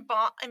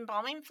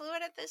embalming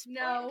fluid at this point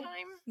in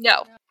time?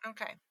 No.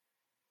 Okay.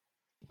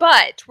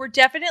 But we're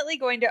definitely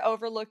going to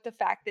overlook the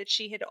fact that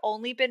she had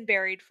only been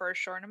buried for a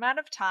short amount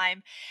of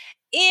time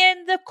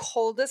in the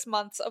coldest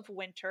months of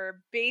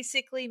winter,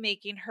 basically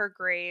making her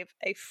grave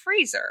a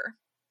freezer.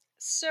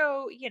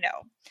 So, I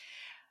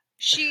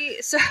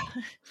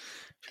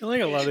feel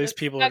like a lot of these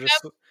people are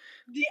just...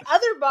 The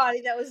other body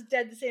that was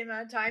dead the same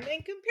amount of time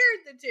and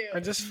compared the two. I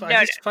just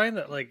find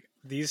that, like,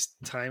 these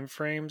time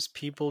frames,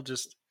 people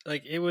just,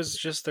 like, it was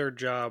just their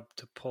job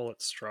to pull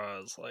at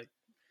straws. Like,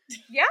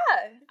 yeah,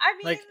 I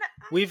mean... Like,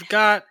 we've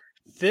got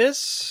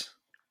this.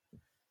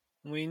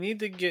 We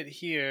need to get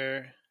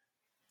here.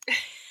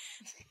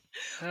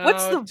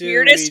 What's the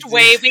weirdest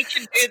way we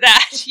can do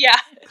that?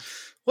 Yeah.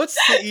 What's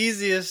the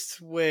easiest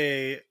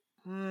way?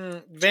 She's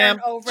a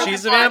body.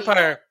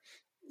 vampire.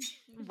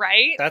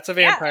 Right? That's a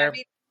vampire. Yeah, I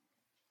mean,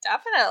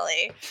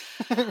 definitely.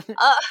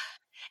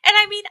 And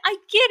I mean, I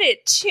get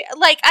it too.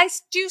 Like, I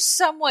do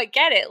somewhat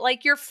get it.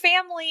 Like, your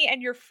family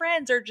and your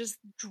friends are just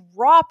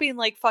dropping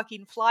like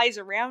fucking flies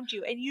around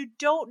you, and you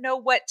don't know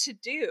what to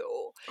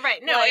do.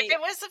 Right. No, like, if it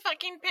was a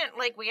fucking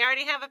like, we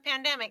already have a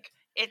pandemic.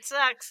 It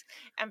sucks,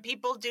 and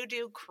people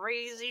do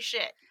crazy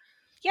shit.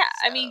 Yeah,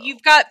 so. I mean,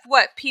 you've got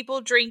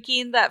people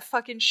drinking that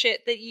fucking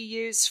shit that you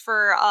use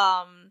for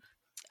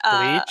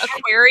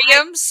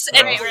aquariums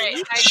and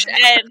bleach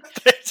and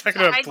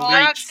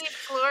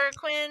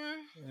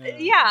hydroxychloroquine.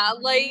 Yeah,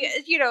 like,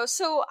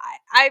 so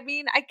I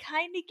mean, I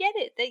kind of get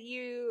it that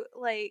you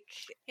like.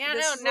 Yeah,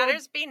 no,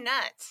 nutters be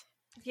nuts.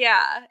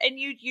 Yeah, and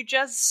you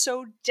just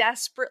so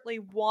desperately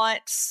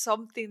want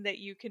something that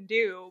you can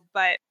do,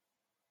 but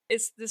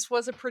this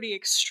was a pretty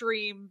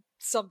extreme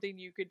something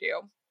you could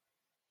do.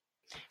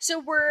 So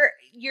we're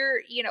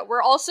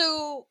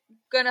also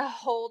gonna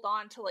hold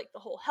on to like the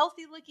whole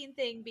healthy looking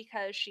thing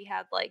because she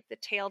had like the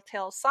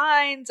telltale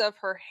signs of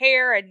her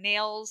hair and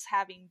nails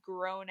having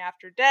grown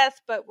after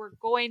death, but we're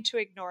going to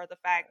ignore the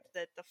fact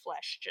that the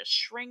flesh just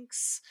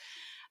shrinks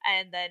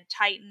and then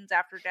tightens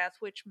after death,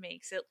 which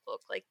makes it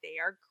look like they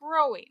are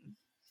growing.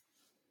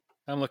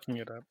 I'm looking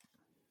it up.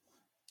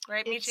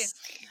 Right, me too.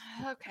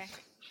 Okay,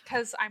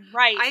 because I'm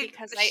right.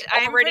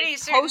 I'm pretty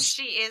certain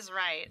she is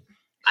right.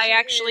 I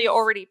actually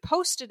already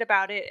posted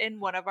about it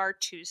in one of our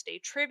Tuesday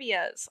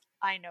trivias.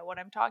 I know what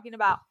I'm talking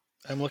about.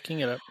 I'm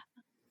looking it up.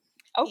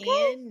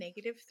 Okay. And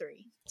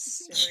 -3.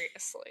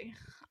 Seriously.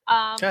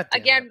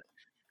 Again.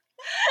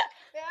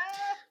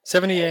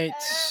 78.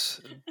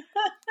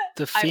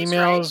 The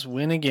females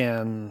win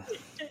again.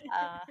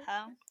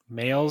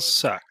 Males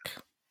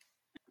suck.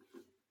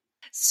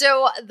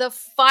 So the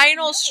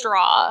final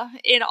straw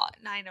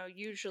I know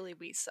usually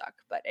we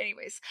suck, but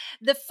anyways,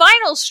 the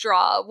final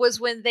straw was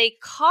when they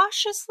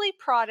cautiously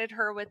prodded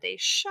her with a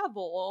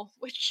shovel,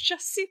 which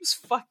just seems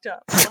fucked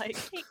up. Like,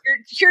 hey,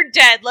 you're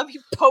dead. Let me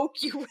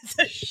poke you with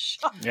a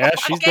shovel. Yeah,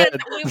 she's dead.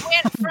 We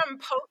went from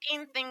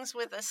poking things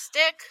with a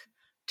stick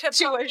to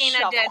poking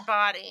a dead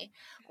body.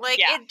 Like,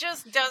 It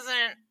just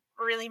doesn't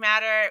really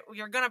matter.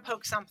 You're gonna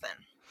poke something.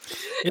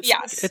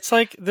 It's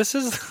like, this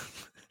is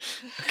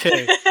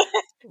okay.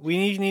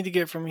 We need to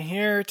get from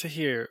here to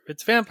here.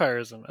 It's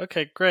vampirism.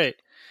 Okay,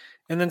 great.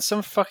 And then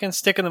some fucking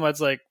stick in the mud's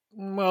like,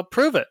 well,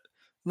 prove it.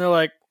 And they're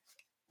like,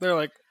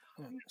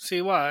 see,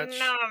 watch.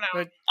 No.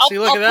 Like, I'll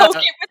look at that. Poke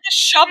that. it with the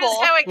shovel.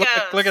 Here's how it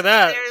goes. Look at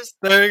that.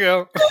 There you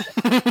go.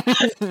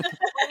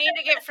 We need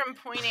to get from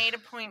point A to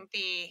point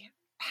B.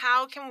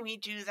 How can we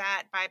do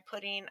that by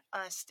putting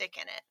a stick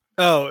in it?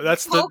 Oh,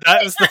 that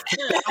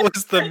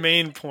was the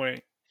main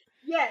point.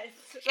 Yes.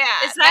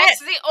 Yeah, that's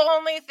the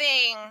only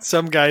thing.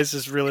 Some guys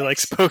just really like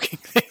poking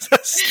things.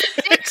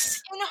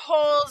 Sticks in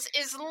holes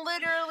is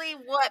literally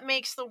what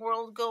makes the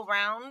world go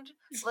round.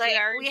 Like,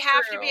 we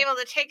have to be able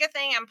to take a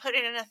thing and put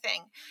it in a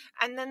thing.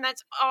 And then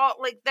that's all,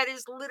 like, that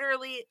is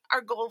literally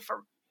our goal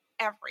for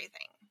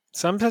everything.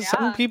 Some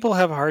people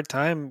have a hard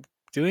time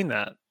doing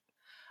that.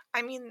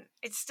 I mean,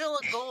 it's still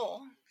a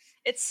goal.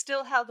 It's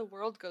still how the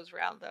world goes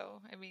round,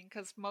 though. I mean,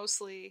 because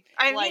mostly...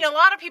 I mean, a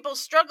lot of people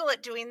struggle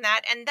at doing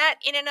that, and that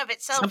in and of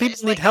itself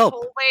is like help. a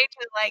whole way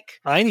to, like...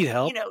 I need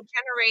help.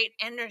 generate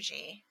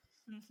energy.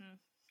 Mm-hmm.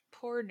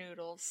 Poor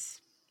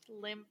noodles.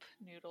 Limp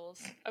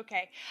noodles.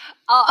 Okay.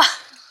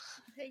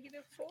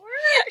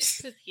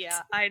 -4.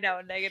 Yeah, I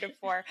know.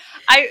 -4.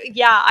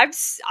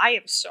 I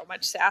am so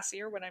much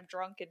sassier when I'm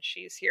drunk and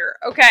she's here.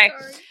 Okay.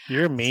 Sorry.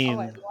 You're Oh, mean.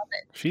 I love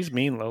it. She's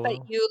mean, Lolo.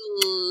 But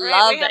you Right,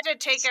 love we have it. to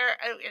take our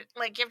you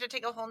have to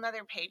take a whole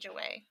nother page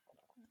away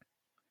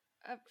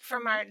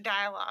from our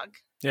dialogue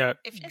Yeah.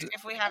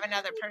 if we have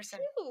another person.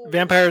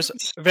 Vampires.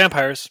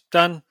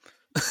 Done.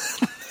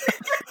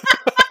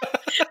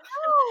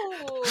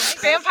 Oh,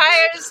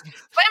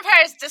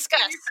 Vampires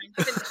discuss.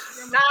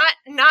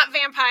 Not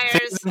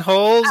vampires.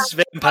 Holes.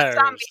 Vampires.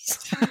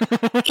 Zombies.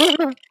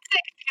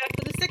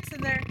 For the 6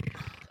 in there.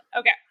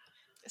 okay.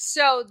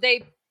 So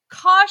they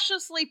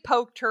cautiously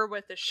poked her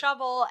with a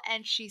shovel,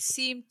 and she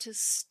seemed to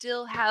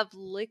still have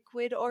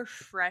liquid or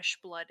fresh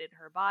blood in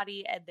her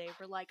body, and they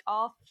were like,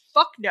 oh,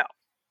 fuck no.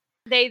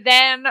 They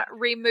then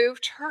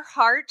removed her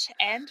heart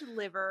and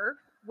liver,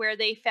 where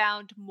they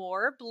found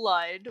more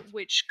blood,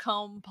 which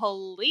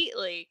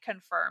completely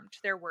confirmed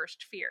their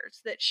worst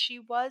fears, that she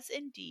was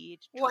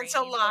indeed Once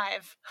draining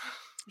alive.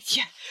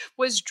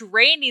 was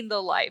draining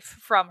the life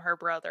from her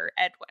brother,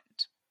 Edwin.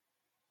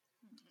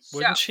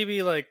 Wouldn't she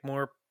be like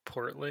more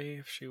portly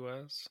if she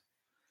was?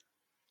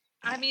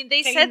 I mean,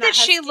 they Taking said that that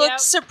she husky looked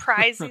out?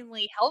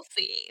 surprisingly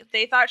healthy.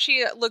 They thought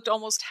she looked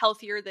almost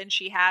healthier than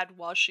she had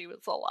while she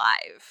was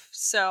alive.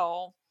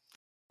 So,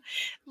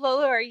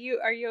 Lola, are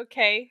you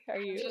okay? Are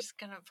I'm you? just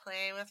gonna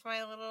play with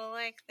my little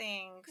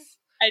things.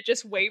 I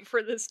just wait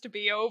for this to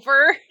be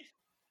over.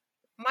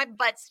 My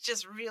butt's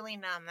just really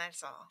numb,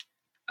 that's all.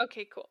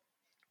 Okay, cool.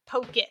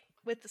 Poke it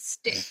with a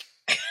stick.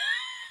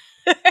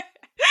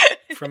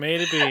 From A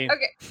to B.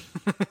 Okay.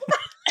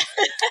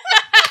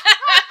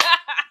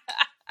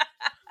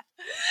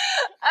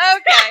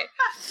 Okay.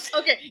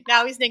 Okay,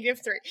 now he's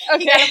 -3. Okay.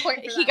 He got a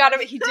point for that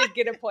one. He did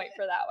get a point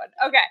for that one.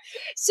 Okay.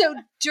 So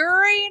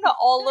during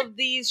all of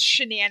these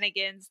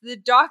shenanigans, the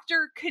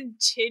doctor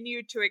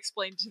continued to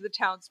explain to the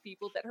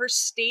townspeople that her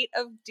state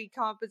of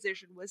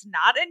decomposition was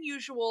not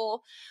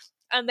unusual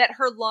and that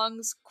her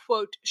lungs,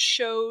 quote,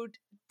 showed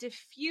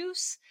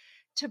diffuse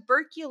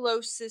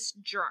tuberculosis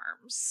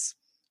germs.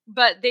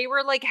 But they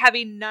were like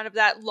having none of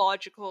that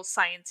logical,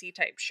 sciencey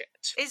type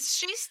shit. Is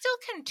she still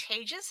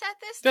contagious at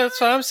this time? That's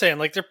what I'm saying.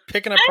 Like they're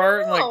picking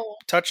apart and like know.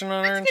 touching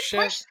on her and That's a shit. good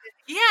question.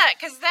 Yeah,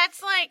 because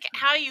that's like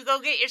how you go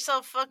get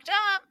yourself fucked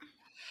up.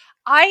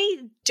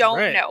 I don't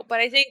Right. know,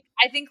 but I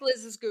think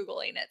Liz is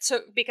Googling it.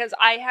 So because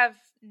I have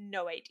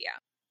no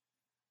idea.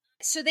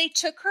 So they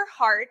took her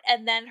heart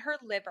and then her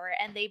liver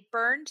and they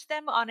burned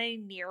them on a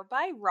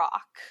nearby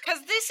rock.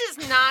 Because this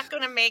is not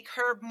going to make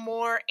her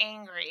more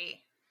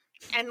angry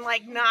and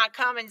like not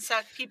come and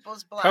suck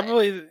people's blood.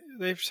 Probably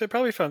they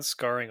probably found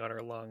scarring on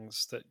her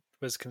lungs that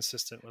was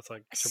consistent with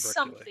like tuberculosis.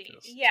 Something.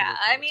 Yeah,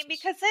 I mean,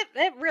 because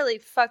it really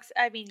fucks.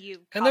 I mean,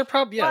 you. And they're cough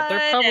probably blood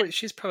and-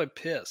 she's probably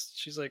pissed.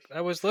 She's like,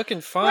 I was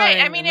looking fine,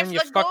 Right, I mean, and then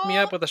if you the fucked me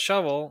goal- up with a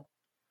shovel.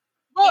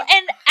 Well,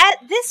 and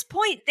at this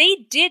point, they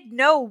did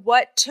know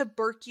what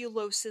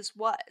tuberculosis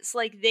was.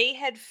 Like, they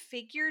had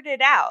figured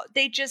it out.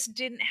 They just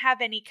didn't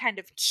have any kind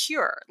of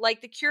cure.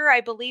 Like, the cure,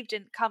 I believe,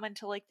 didn't come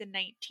until, like, the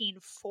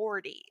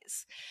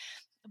 1940s.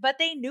 But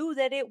they knew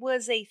that it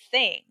was a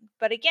thing.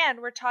 But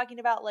again, we're talking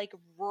about, like,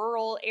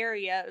 rural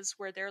areas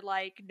where they're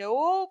like,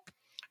 nope.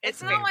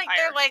 It's not like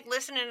they're like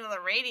listening to the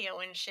radio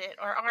and shit,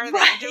 or are they?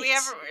 Right. Do we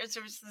ever? Is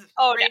there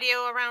Oh, no.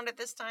 radio around at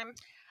this time?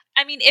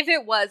 I mean, if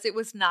it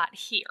was not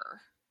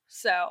here.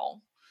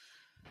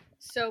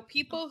 So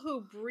people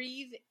who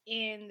breathe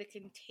in the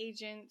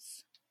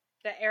contagions,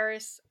 the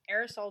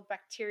aerosol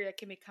bacteria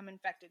can become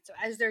infected. So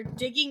as they're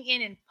digging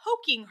in and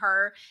poking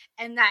her,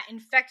 and that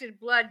infected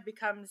blood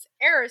becomes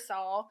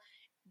aerosol,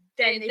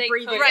 then they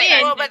breathe could- it Right.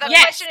 in. Well, but the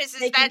Yes, question is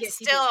they can that get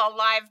still a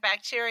live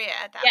bacteria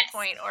at that Yes.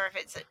 point, or if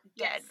it's a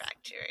dead Yes.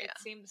 bacteria?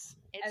 It seems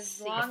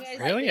As long as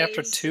Really?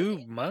 After they- 2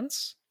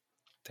 months?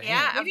 Damn.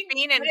 Yeah, of Maybe-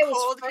 being in but it was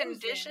cold frozen.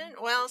 condition.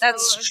 Well,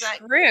 That's so is that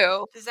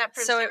true. is that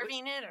So it-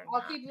 preserving it or I'll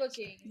not? keep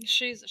looking.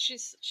 She's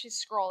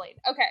scrolling.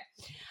 Okay.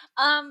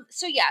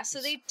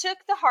 So they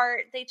took the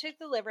heart, they took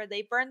the liver,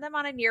 they burned them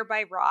on a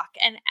nearby rock,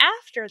 and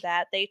after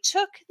that they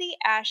took the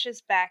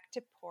ashes back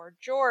to poor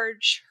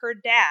George, her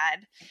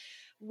dad,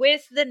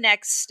 with the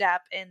next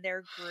step in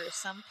their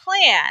gruesome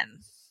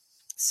plan.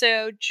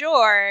 So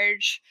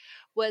George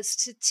was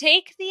to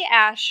take the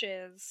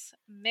ashes,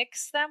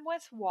 mix them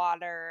with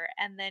water,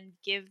 and then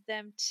give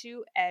them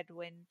to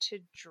Edwin to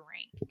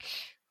drink.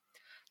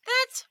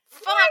 That's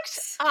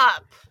fucked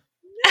up.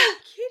 No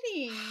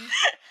kidding.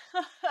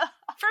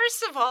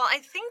 First of all, I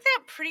think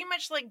that pretty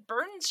much like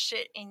burns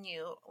shit in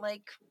you.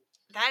 Like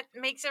that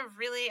makes a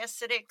really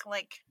acidic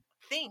like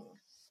thing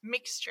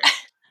mixture.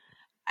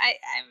 I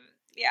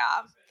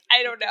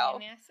don't know.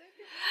 An acid?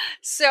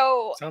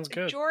 So Sounds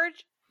good.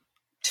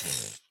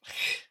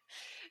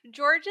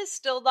 George is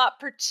still not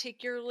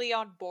particularly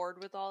on board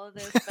with all of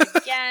this, but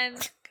again,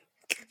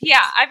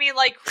 yeah, I mean,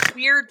 like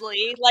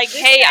weirdly, like,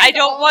 This hey, guy's I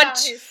don't all want about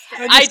to, his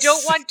stuff. I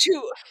don't want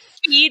to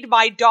feed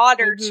my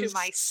daughter I to just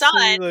my see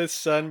son. the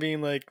son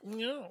being like,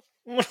 no.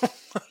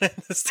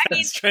 This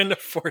guy's trying to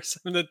force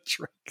him to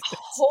drink this.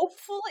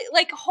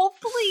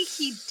 Hopefully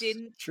he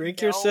didn't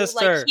Drink know, your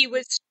sister. Like he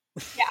was,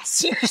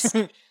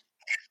 seriously.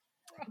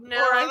 No,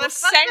 Or I the will fucked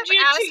send up you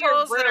to your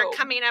assholes that are room.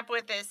 coming up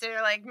with this,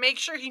 they're like, make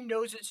sure he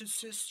knows it's his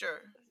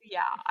sister.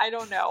 Yeah, I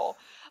don't know.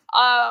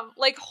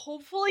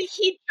 Hopefully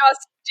he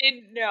just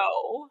didn't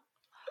know.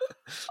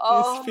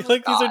 I feel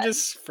like these are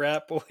just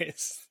frat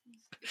boys.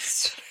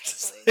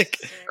 Just like,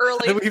 early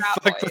how do we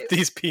frat fuck boys. with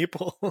these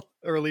people?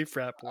 Early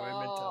frat boy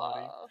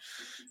mentality.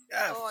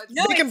 Yeah,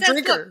 No, make it him says,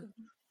 drink look, her.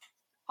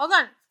 hold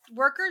on.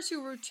 Workers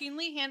who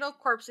routinely handle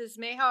corpses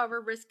may,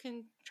 however, risk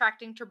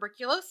contracting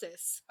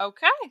tuberculosis.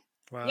 Okay.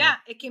 Wow. Yeah,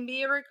 it can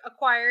be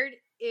acquired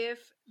if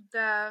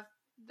the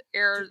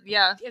air,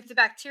 if the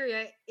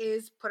bacteria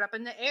is put up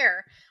in the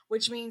air,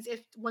 which means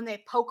when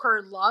they poke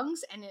her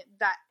lungs and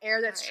that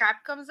air that's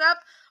trapped comes up,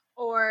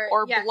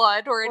 or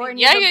blood, or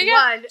any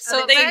blood.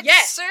 So that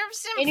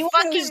serves him anyone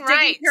fucking who's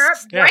right. digging her up,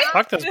 Yeah,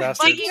 fuck those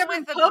bastards. Digging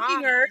with the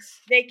poking her,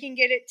 bodies. they can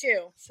get it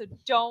too. So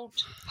don't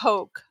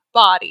poke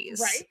bodies.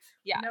 Right?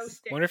 Yes. No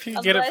stick. Wonder if you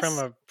could get it from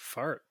a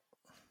fart.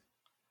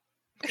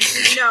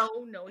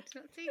 No, it's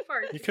not safe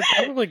fart. You could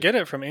probably get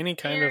it from any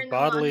kind Air of in the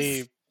bodily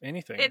lungs.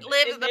 anything.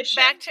 The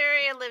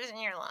bacteria lives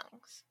in your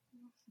lungs.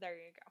 There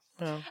you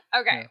go. Oh,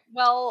 okay, yeah.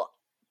 Well,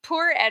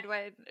 poor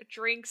Edwin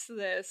drinks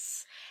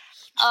this.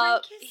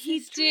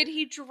 He did.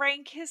 He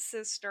drank his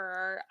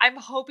sister. I'm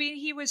hoping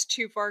he was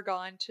too far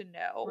gone to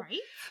know. Right?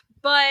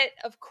 But,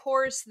 of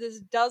course, this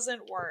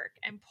doesn't work,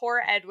 and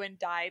poor Edwin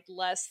died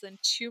less than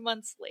 2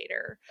 months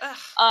later.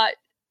 Ugh.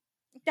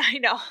 I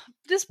know.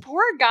 This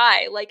poor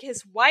guy, like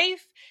his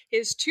wife,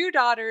 his 2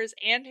 daughters,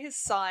 and his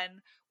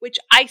son, which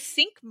I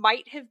think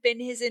might have been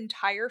his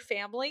entire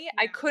family. Yeah.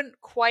 I couldn't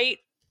quite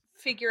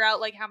figure out,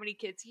 like, how many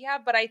kids he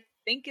had, but I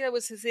think it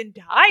was his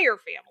entire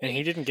family. And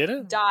he didn't get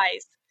it?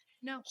 Dies.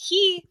 No.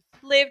 He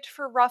lived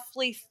for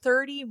roughly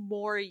 30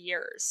 more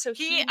years. So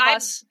he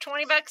must...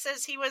 $20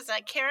 says he was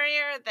a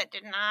carrier that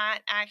did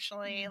not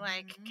actually,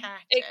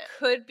 catch it. It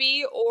could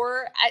be,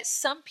 or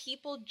some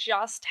people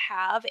just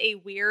have a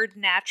weird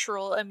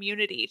natural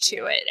immunity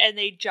to it, and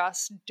they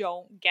just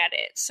don't get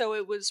it. So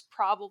it was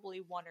probably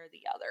one or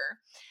the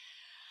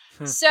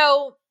other.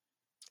 So...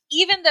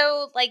 even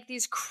though,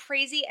 these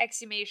crazy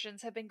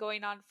exhumations have been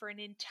going on for an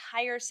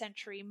entire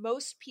century,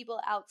 most people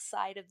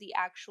outside of the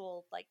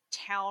actual,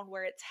 town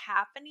where it's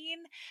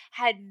happening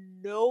had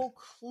no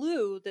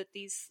clue that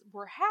these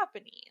were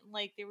happening.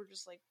 They were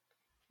just like,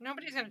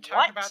 nobody's going to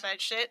talk about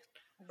that shit.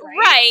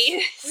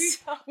 Right.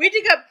 We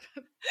dig up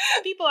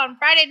people on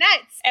Friday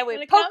nights. And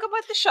we poke them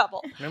with the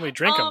shovel. And then we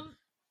drink them.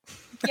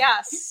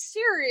 Yeah,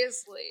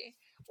 seriously.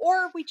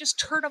 Or we just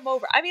turn them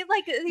over. I mean,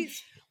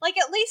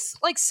 at least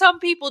some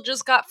people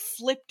just got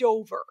flipped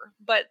over.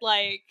 But,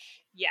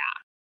 yeah.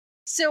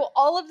 So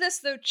all of this,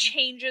 though,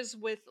 changes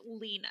with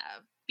Lena.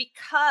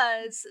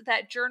 Because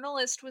that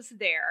journalist was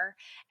there,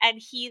 and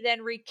he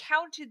then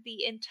recounted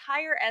the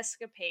entire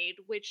escapade,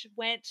 which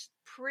went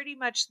pretty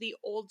much the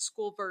old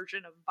school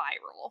version of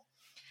viral.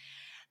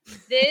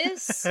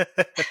 This... I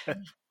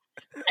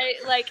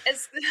like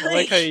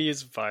how you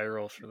use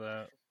viral for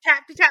that.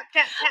 Tap, tap,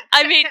 tap, tap.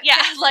 I mean, tap, yeah,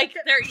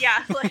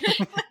 tap,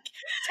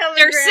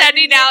 they're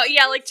sending out,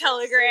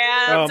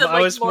 telegrams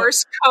and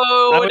Morse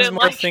code. I was and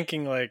more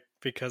thinking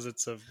because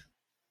it's a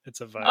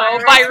viral. Oh,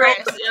 viral.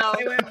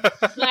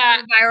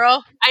 Yeah,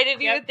 viral. I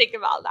didn't even think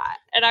about that,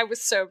 and I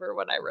was sober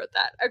when I wrote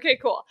that. Okay,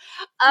 cool.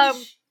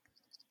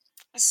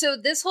 So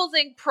this whole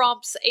thing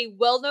prompts a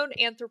well-known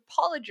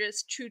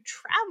anthropologist to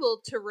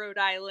travel to Rhode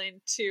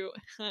Island to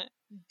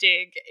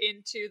dig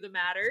into the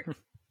matter.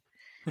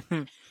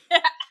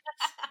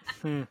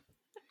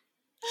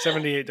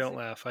 78, don't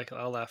laugh.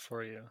 I'll laugh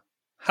for you.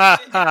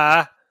 Ha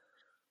ha.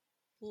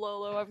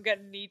 Lolo, I'm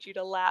gonna need you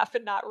to laugh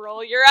and not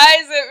roll your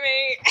eyes at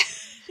me.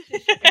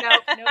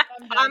 Nope.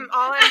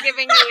 All I'm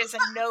giving you is a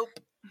nope.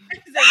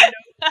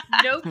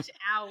 Noped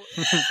out.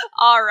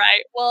 All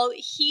right. Well,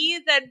 he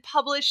then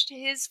published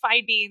his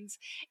findings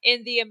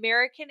in the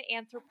American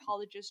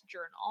Anthropologist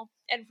Journal.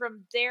 And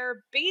from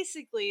there,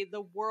 basically,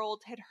 the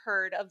world had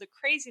heard of the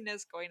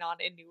craziness going on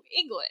in New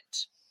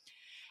England.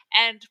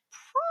 And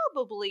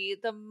probably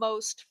the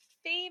most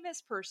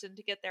famous person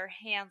to get their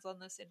hands on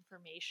this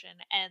information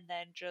and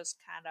then just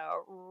kind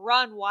of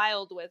run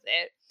wild with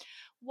it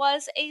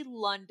was a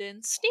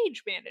London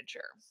stage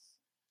manager.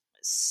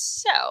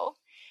 So...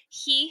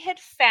 he had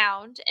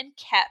found and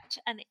kept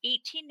an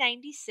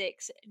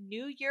 1896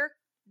 New York...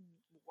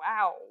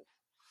 Wow.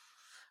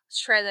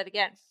 Let's try that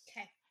again.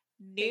 Okay.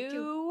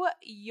 New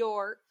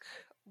York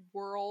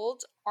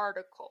World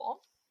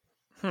article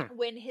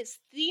when his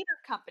theater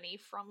company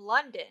from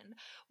London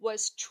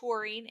was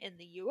touring in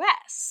the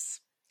U.S.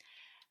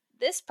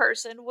 This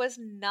person was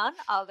none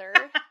other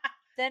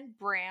than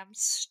Bram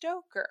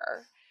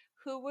Stoker,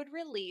 who would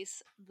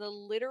release the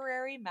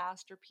literary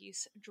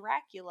masterpiece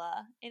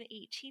Dracula in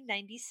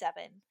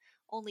 1897,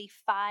 only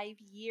 5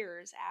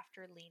 years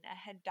after Lena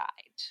had died.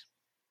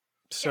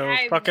 So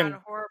I'm fucking... not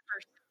a horror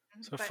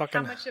person, So but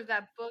fucking... how much of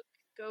that book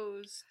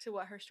goes to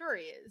what her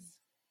story is?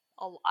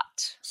 a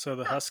lot. So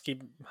the husky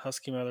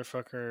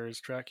motherfucker is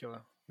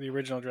Dracula, the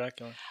original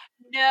Dracula.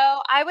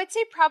 No, I would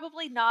say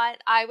probably not.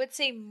 I would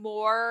say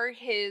more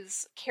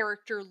his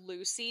character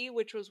Lucy,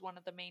 which was one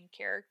of the main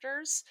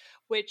characters,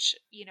 which,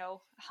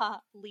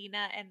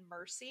 Lena and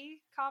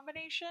Mercy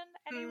combination,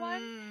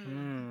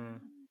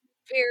 anyone?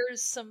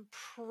 There's some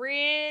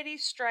pretty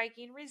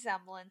striking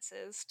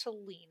resemblances to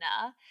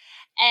Lena,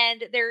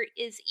 and there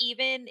is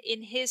even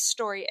in his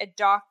story a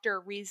doctor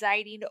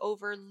residing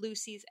over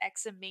Lucy's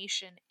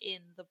exhumation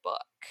in the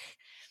book.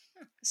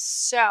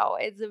 So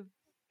it's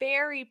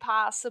very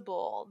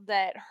possible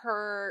that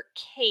her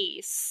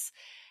case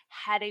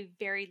had a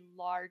very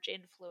large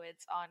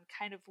influence on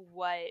kind of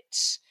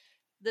what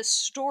the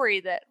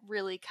story that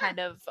really kind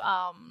of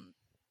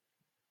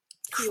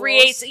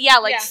creates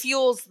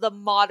fuels the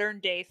modern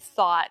day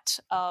thought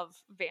of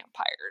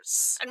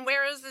vampires. And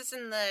where is this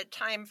in the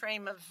time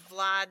frame of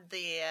Vlad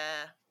the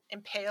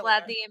Impaler?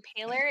 Vlad the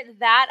Impaler?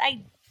 That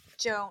I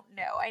don't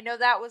know. I know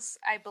that was,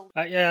 I believe.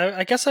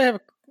 I guess I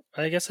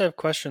have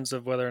questions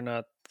of whether or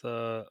not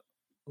the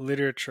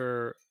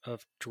literature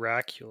of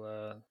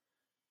Dracula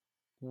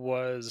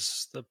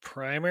was the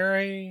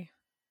primary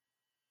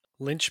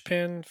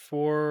linchpin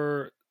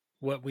for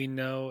what we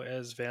know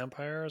as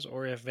vampires,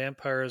 or if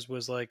vampires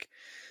was like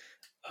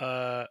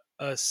a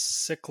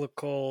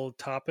cyclical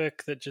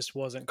topic that just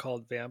wasn't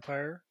called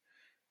vampire.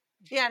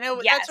 Yeah,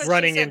 no, Yes. that's what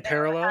Running she said. in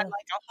parallel, had,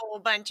 like a whole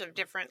bunch of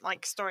different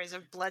like stories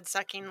of blood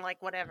sucking, like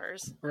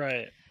whatevers.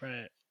 Right.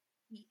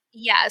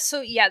 Yeah,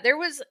 so there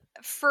was,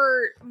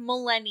 for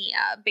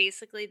millennia,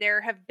 basically,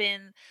 there have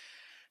been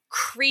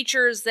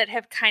creatures that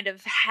have kind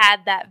of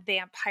had that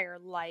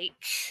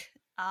vampire-like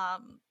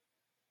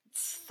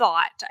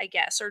thought, I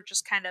guess, or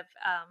just kind of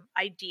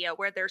idea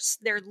where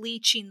they're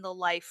leeching the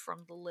life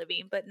from the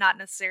living, but not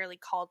necessarily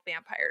called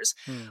vampires.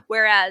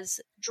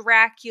 Whereas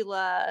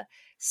Dracula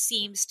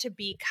seems to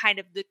be kind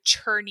of the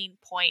turning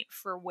point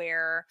for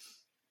where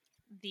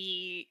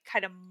the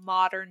kind of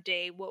modern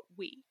day, what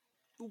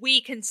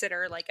we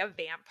consider like a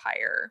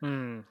vampire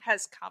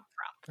has come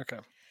from. Okay.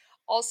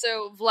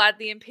 Also, Vlad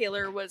the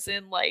Impaler was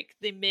in like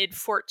the mid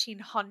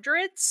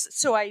 1400s,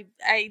 so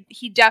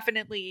he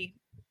definitely,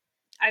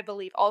 I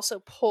believe, also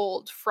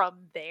pulled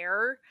from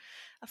there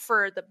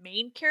for the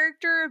main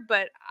character,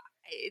 but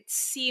it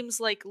seems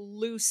like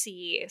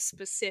Lucy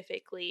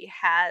specifically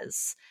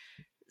has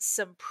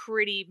some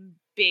pretty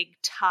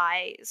big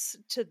ties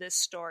to this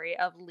story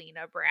of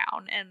Lena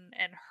Brown and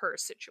her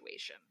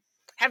situation.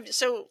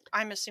 So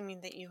I'm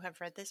assuming that you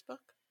have read this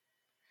book?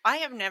 I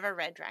have never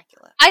read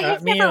Dracula. I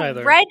have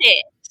never read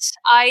it.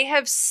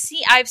 I've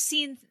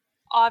seen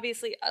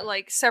obviously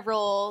like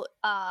several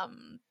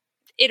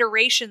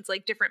iterations,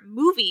 like different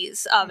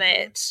movies of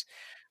it.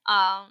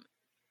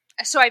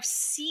 So I've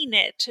seen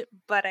it,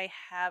 but I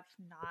have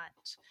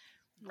not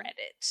read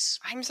it.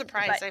 I'm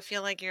surprised. I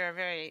feel like you're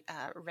very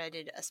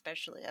readed,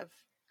 especially of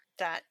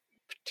that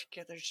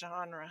particular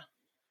genre.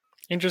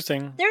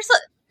 Interesting.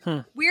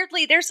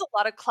 Weirdly, there's a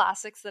lot of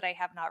classics that I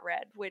have not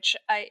read, which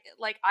I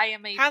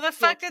am a. How the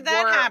fuck did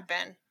that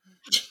happen?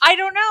 I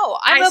don't know.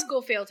 High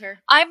school failed her.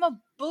 I'm a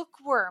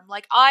bookworm.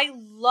 Like, I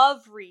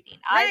love reading.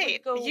 Right.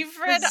 You've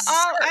read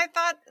all. I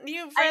thought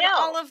you've read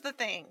all of the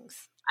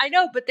things. I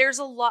know, but there's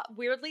a lot.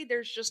 Weirdly,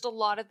 there's just a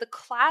lot of the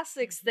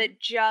classics that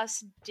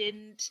just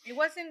didn't. It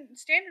wasn't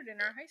standard in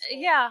our high school.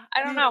 Yeah,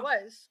 I don't know.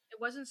 It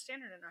wasn't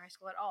standard in our high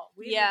school at all.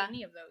 We didn't have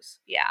any of those.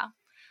 Yeah.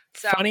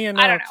 So, funny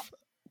enough, I don't know.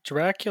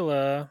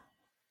 Dracula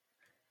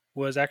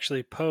was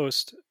actually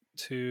post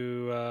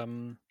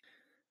to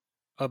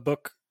a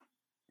book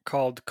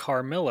called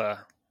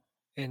Carmilla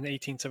in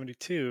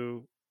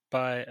 1872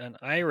 by an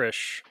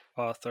Irish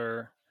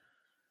author,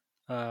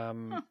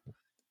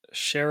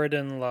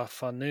 Sheridan Le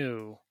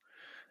Fanu,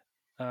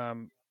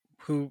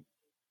 who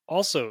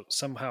also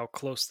somehow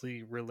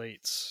closely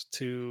relates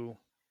to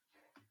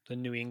the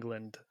New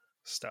England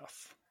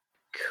stuff.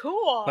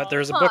 Cool. But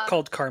there's a book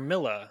called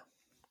Carmilla.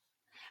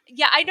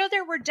 Yeah, I know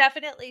there were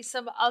definitely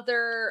some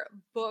other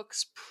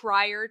books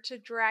prior to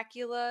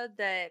Dracula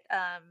that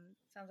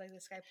sounds like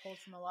this guy pulled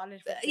from a lot of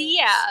different things.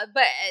 Yeah,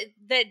 but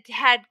that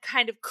had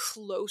kind of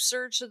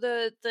closer to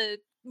the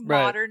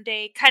modern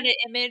day kind of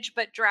image,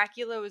 but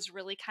Dracula was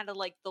really kind of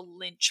like the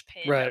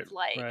linchpin of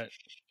like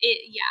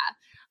it. Yeah.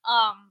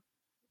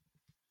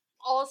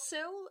 Also,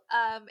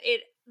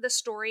 the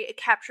story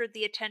captured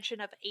the attention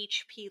of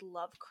H.P.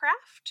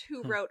 Lovecraft,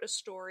 who wrote a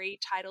story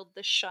titled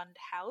The Shunned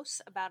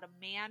House about a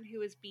man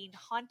who is being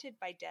haunted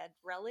by dead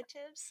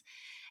relatives,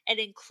 and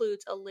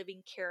includes a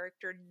living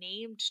character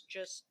named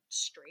just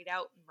straight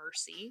out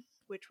Mercy,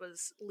 which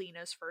was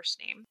Lena's first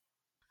name.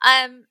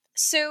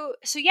 So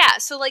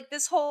like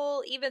this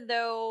whole, even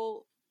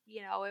though,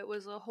 it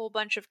was a whole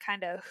bunch of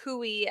kind of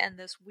hooey and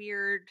this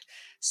weird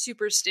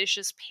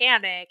superstitious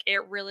panic,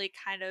 it really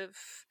kind of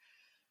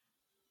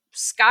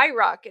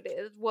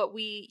skyrocketed what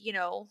we,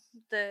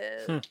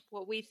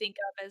 what we think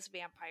of as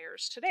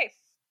vampires today.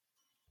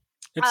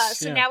 Now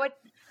isn't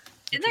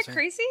that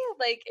crazy?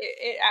 Like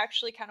it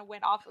actually kind of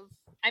went off of,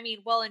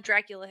 in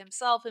Dracula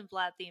himself and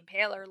Vlad the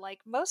Impaler, like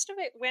most of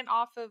it went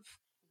off of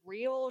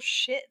real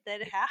shit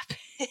that happened.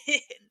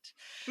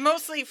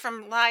 Mostly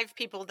from live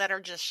people that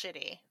are just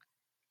shitty.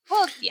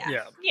 Well,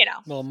 yeah. You know.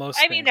 Well, most.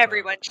 I mean, things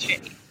everyone's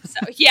shitty. So,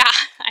 yeah,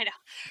 I know.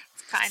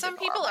 It's kind Some of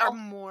people are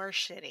normal. more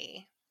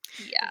shitty.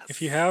 Yes.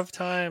 If you have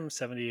time,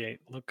 78,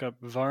 look up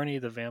Varney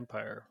the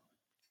Vampire.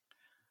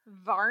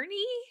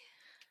 Varney?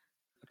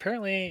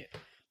 Apparently,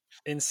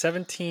 in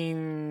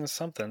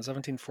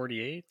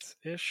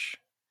 1748-ish,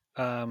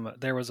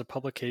 there was a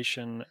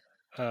publication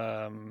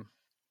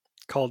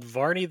called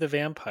Varney the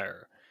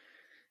Vampire.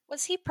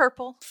 Was he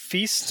purple?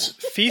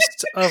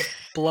 Feast of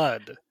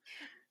Blood.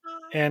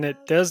 And it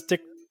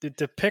it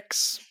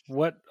depicts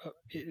what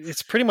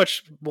it's pretty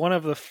much one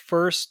of the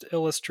first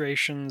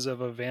illustrations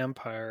of a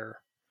vampire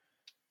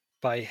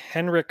by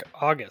Henrik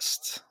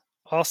August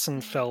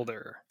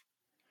Ossenfelder.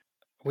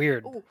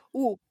 Weird.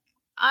 Ooh.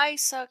 I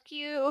suck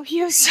you,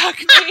 you suck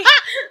me.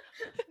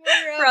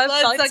 We're From a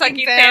blood-sucking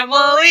blood-sucking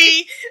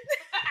family.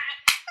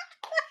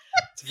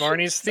 It's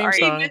Varney's theme Sorry.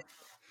 song.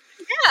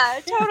 Yeah,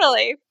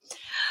 totally.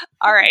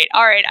 All right.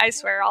 I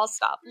swear I'll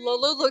stop.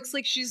 Lolo looks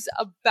like she's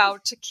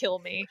about to kill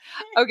me.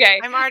 Okay.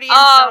 I'm already in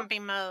zombie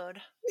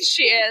mode.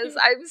 She is.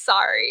 I'm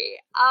sorry.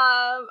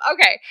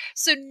 Okay.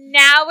 So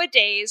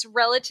nowadays,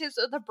 relatives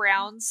of the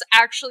Browns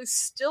actually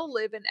still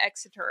live in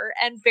Exeter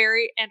and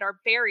are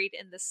buried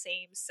in the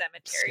same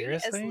cemetery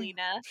as Seriously?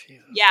 Lena.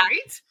 Jesus. Yeah.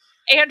 Right?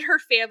 And her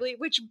family,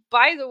 which,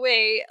 by the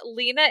way,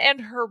 Lena and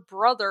her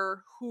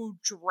brother, who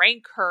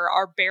drank her,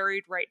 are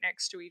buried right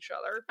next to each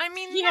other. I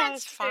mean, Yeah,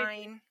 that's it's crazy.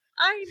 fine.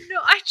 I know.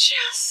 I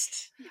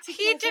just.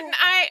 He didn't.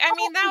 I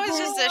mean, that was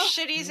just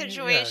a shitty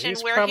situation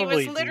he's where he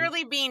was probably-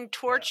 literally being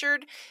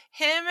tortured.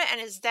 Him and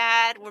his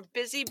dad were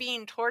busy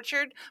being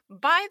tortured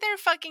by their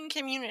fucking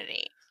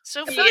community.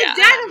 So So fuck his Yeah.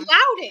 dad them.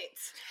 allowed it.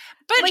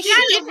 But Like, he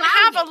dad didn't allowed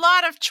have it. a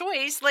lot of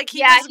choice. Like he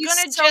Yeah, was he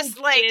gonna so just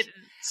didn't.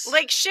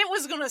 like shit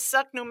was gonna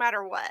suck no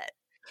matter what.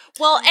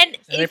 Well, and And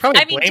they if-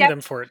 probably I mean, blamed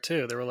him for it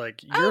too. They were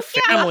like, "Your Oh,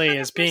 yeah, family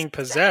is being 100%.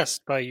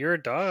 possessed by your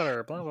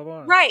daughter." Blah blah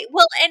blah. Right.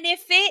 Well, and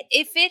if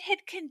it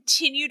had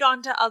continued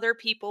on to other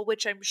people,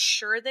 which I'm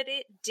sure that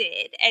it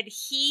did, and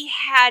he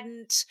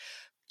hadn't,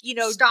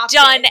 Stopped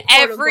done it, quote,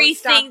 unquote, everything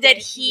stopped that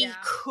it, he yeah.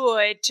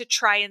 could to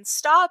try and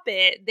stop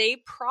it, they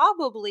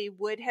probably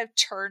would have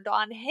turned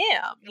on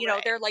him.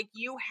 Right. They're like,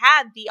 you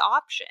had the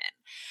option.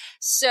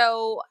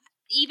 So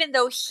even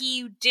though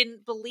he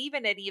didn't believe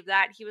in any of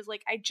that, he was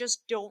like, I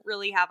just don't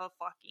really have a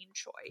fucking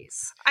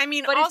choice. I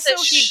mean, But it's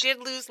also a he did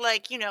lose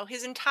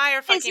his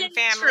entire fucking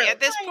family. At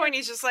this point,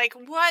 he's just like,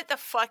 what the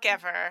fuck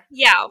ever.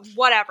 Yeah,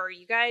 whatever.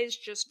 You guys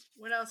just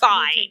What else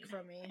Fine. can you take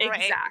from me?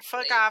 Exactly. Right.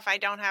 Fuck off. I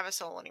don't have a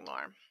soul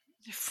anymore.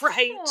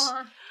 right.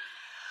 Aw.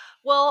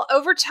 Well,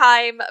 over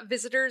time,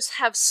 visitors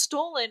have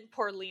stolen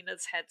poor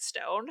Lena's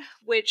headstone,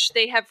 which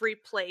they have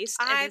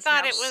replaced. And I is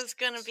thought now it was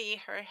gonna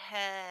be her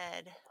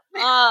head.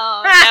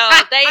 Oh no!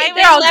 I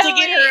They all left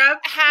digging it- her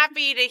up.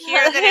 Happy to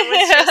hear that it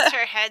was just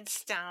her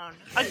headstone.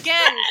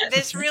 Again,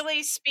 this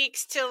really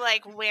speaks to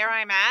where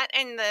I'm at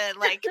and the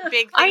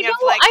big I thing of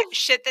know, I've-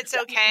 shit that's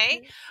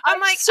okay. I'm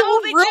I've like, so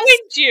oh, they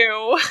ruined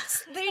you.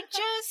 they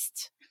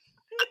just.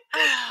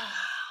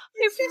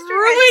 You've ruined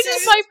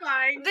ruined my.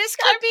 fine. This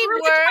could be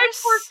ruined my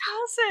worse. poor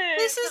cousin.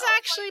 This is Oh my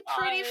actually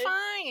pretty God.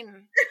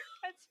 fine.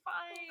 That's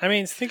fine. I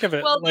mean, think of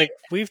it. Well,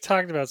 We've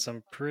talked about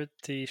some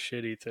pretty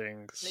shitty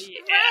things. Yeah.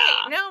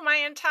 Right. No, my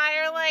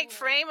entire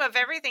frame of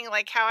everything,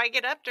 how I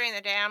get up during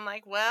the day, I'm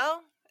like,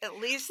 well, at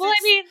least Well, I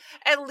it's- mean,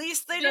 at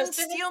least they didn't Just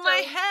the steal my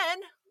headstone. head.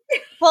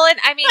 well, and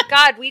I mean,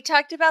 God, we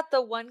talked about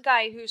the one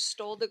guy who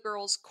stole the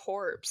girl's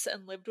corpse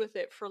and lived with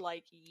it for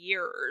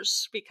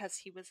years because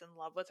he was in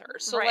love with her.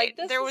 So right.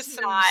 this there was is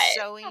some not,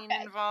 sewing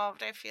okay.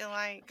 involved, I feel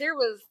like. there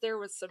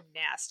was some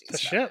nasty The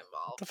stuff shit. What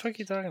involved. the fuck are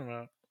you talking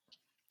about?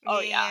 Oh,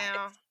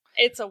 yeah.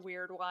 It's a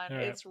weird one. Yeah.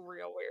 It's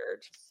real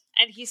weird.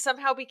 And he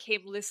somehow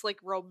became this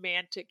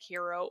romantic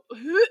hero.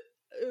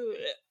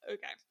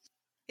 Okay.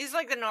 He's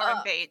like the Norman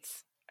Uh,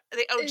 Bates.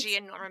 The OG it's-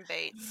 in Norman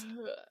Bates.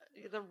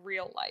 The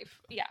real life.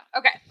 Yeah.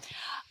 Okay.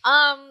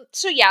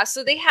 So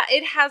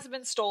it has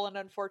been stolen,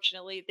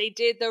 unfortunately. They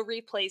did though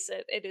replace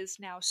it. It is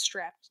now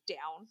strapped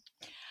down.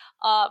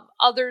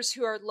 Others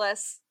who are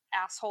less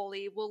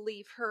assholey will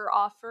leave her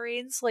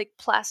offerings like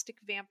plastic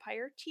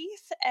vampire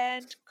teeth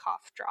and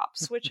cough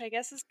drops, which I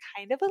guess is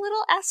kind of a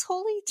little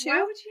assholey too.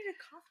 Why would you get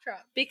a cough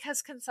drop?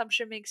 Because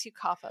consumption makes you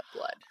cough up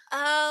blood.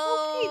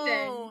 Oh.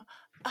 then.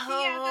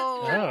 Yeah,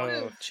 Oh. that's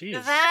Oh, move.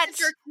 jeez. That's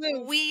jerk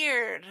move.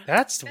 weird.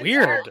 That's That's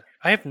weird.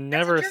 I have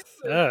never. jerk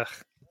move. Ugh.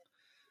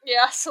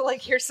 Yeah, so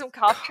here's some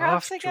cough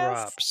drops, I guess.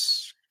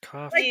 drops.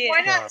 Cough Like,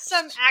 why not drops.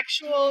 some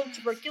actual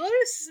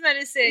tuberculosis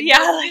medicine? Yeah,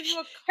 Don't like, give you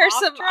a Here's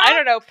cough some, drop? I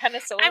don't know,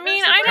 penicillin. I or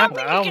mean, something. I don't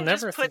think I'll you can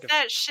never just think put of-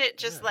 that shit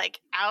just Yeah.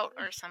 out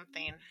or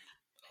something.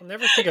 I'll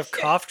never think of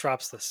cough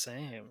drops the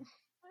same.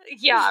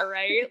 Yeah,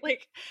 right.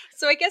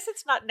 So I guess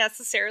it's not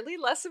necessarily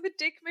less of a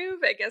dick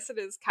move. I guess it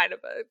is kind of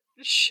a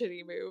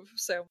shitty move.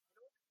 So,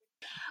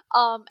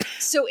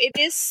 so it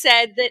is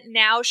said that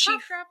now she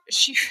Cough drop.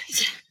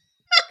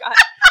 God.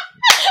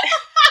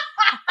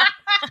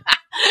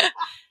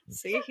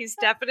 See, he's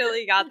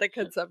definitely got the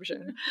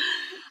consumption.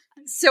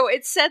 So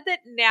it's said that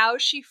now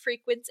she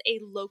frequents a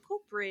local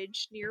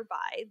bridge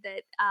nearby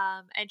that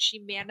and she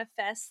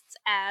manifests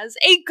as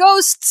a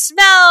ghost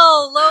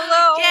smell.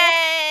 Lolo.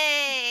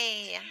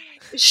 Yay!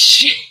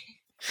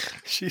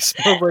 She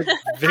smelled like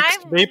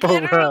Vicks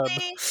Maple Rub.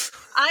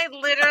 I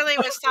literally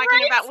was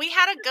talking about, we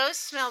had a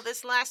ghost smell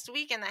this last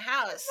week in the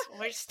house.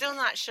 We're still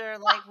not sure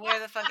like where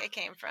the fuck it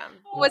came from.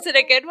 Was it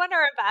a good one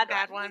or a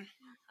bad one?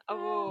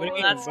 Oh, What do you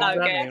mean? that's What does not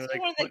that good. mean? Like,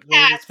 One of the what does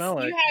it cats. smell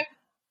like? You have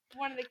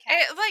one of the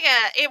cats.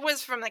 It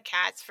was from the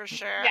cats for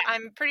sure. Yeah.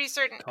 I'm pretty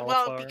certain.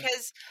 Cauliflower? Well,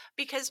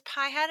 because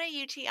Pi had a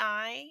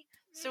UTI,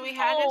 so we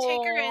had to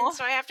take her in. Aw.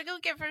 So I have to go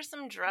give her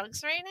some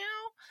drugs right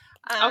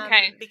now.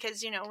 Okay.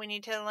 Because we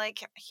need to like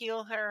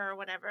heal her or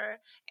whatever,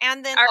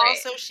 and then All right.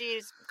 also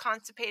she's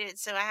constipated,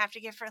 so I have to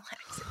give her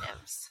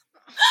laxatives.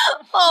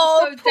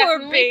 Oh, So poor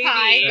definitely baby.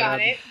 pie. Got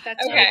it.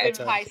 That's Okay. a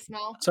good pie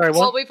smell. Sorry,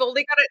 Well, we've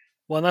only got it.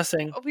 one last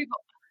thing.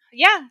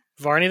 Yeah.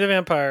 Varney the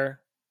Vampire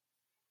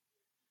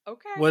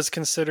Okay. was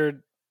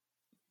considered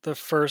the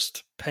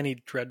first Penny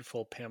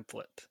Dreadful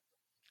pamphlet.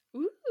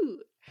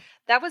 Ooh,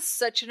 that was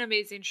such an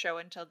amazing show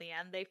until the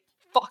end. They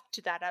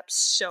fucked that up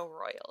so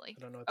royally.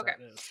 I don't know what Okay.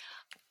 that is.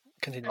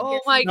 Continue. Oh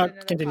my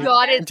Continue.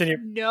 God, it's Continue.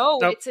 no,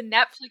 Nope. it's a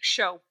Netflix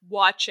show.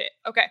 Watch it.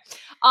 Okay.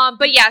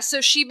 But yeah,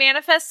 so she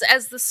manifests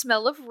as the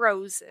smell of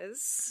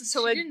roses.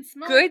 So she a didn't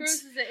smell good. like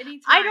roses at any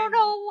time. I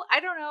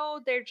don't know.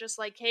 They're just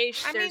like, hey,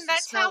 I there's mean, a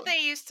that's smell. how they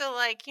used to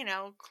like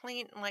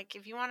clean. Like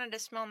if you wanted to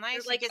smell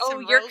nice, like, you get oh,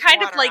 some you're rose kind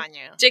of water like on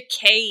you.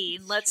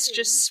 decaying. It's Let's true.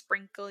 just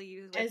sprinkle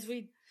you. With... As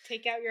we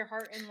take out your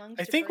heart and lungs.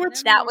 I to think burn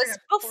what's- them, that we're was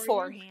gonna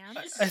pour you- beforehand.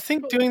 I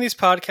think doing these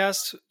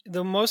podcasts,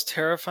 the most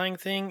terrifying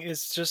thing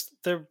is just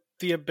the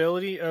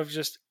ability of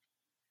just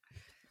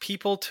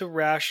people to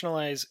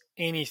rationalize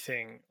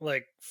anything.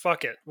 Like,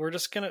 fuck it. We're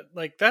just gonna,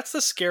 like, that's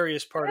the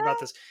scariest part about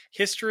this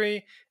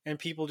history and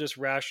people just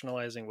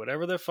rationalizing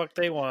whatever the fuck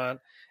they want.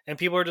 And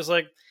people are just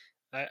like,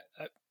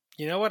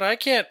 you know what? I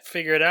can't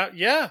figure it out.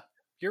 Yeah,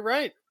 you're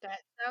right. That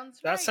sounds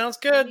That right. sounds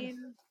good. I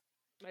mean,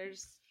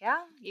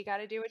 you got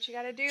to do what you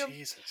got to do.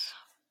 Jesus.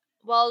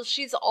 Well,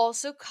 she's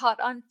also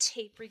caught on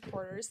tape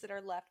recorders that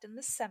are left in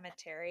the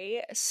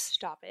cemetery.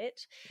 Stop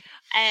it.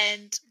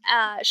 And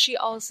she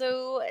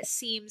also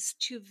seems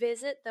to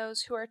visit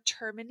those who are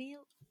terminally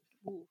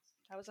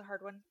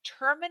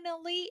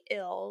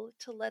ill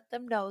to let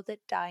them know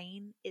that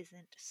dying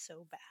isn't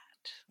so bad.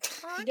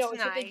 Oh, You that's know,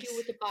 it's what they nice. do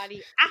with the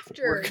body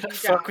after We're you gonna die.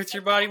 fuck with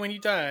your body when you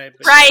die.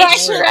 But Right,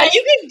 don't worry. right.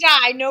 You can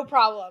die, no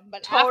problem.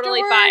 But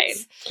Totally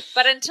afterwards, fine.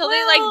 But until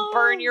they like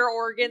burn well, your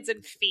organs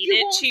and feed you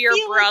it won't to your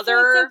feel it, so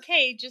brother, it's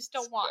okay. Just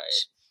don't watch.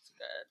 It's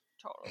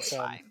good. Totally So,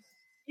 fine.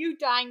 You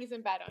dying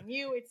isn't bad on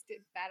you. It's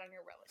bad on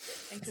your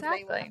relatives. And 'cause they will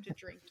Exactly. have to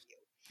drink you.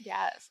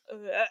 Yes. I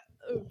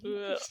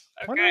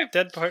wonder Okay. what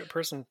a dead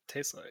person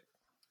tastes like.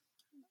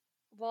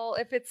 Well,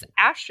 if it's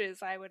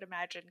ashes, I would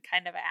imagine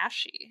kind of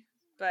ashy.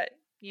 But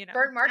you know,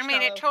 Burnt I marshmallow.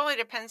 mean, it totally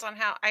depends on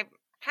how.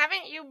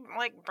 Haven't you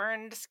like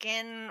burned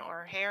skin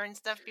or hair and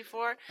stuff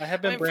before? I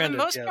have I been mean, branded. for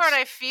the most yes. part,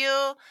 I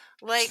feel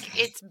like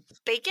it's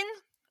bacon.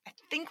 I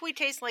think we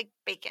taste like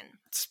bacon.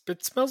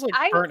 It smells like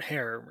I- burnt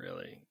hair,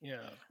 really.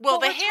 Yeah. Well, Well,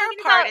 the we're hair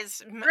talking part about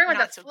is Burn with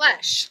not the so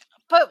flesh.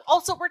 but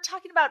also we're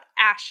talking about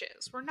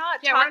ashes. We're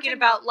not Yeah, we're not talking talking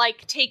about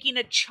like taking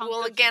a good. chunk.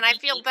 Well, of again, I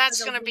meat. feel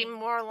that's like a going to be wing.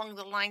 more along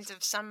the lines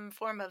of some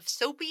form of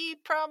soapy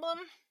problem.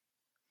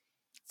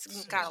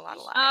 It's got a lot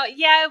of lye.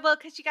 Yeah, well,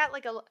 because you got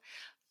like a.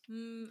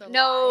 The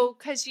No,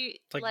 because you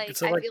Like,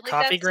 it's I like feel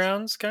coffee that's-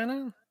 grounds, kind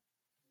of.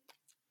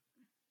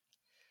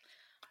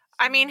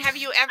 I mean, have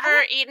you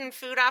ever eaten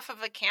food off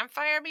of a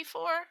campfire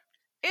before?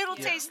 It'll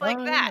Yeah. taste like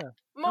Oh, that. yeah.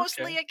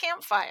 Mostly a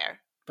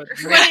campfire. But, But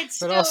it but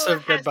still also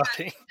has dead that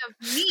body.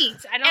 of meat.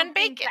 I don't And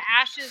think bacon. the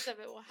ashes of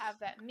it will have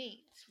that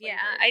meat. Yeah,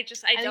 flavor. I I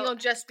think it'll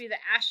don't just be the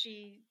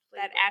ashy.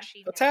 that flavor.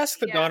 ashy. Let's ask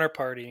the Yeah. Donner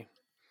Party.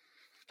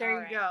 There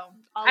Alright. you go.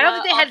 I'll, I don't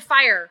think they had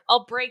fire.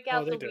 I'll break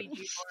out they the did.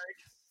 Ouija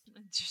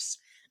board. Just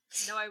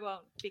no, I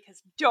won't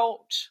because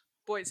don't,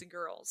 boys and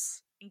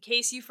girls. In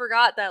case you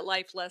forgot that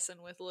life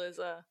lesson with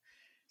Liza,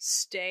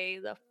 stay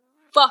the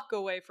fuck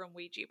away from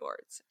Ouija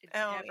boards. It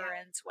Oh, never yeah.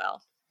 ends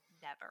well.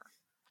 Never,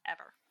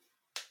 ever.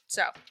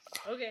 So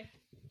Okay.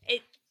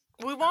 it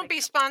We won't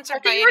be sponsored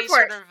I'll by take your any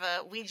word sort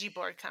of Ouija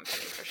board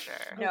company for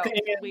sure. no, Okay.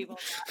 we will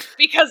not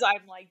because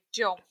I'm like,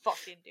 don't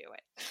fucking do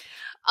it.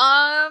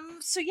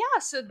 So yeah,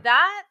 so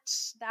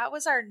that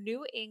was our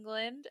New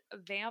England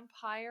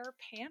vampire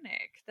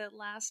panic that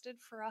lasted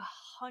for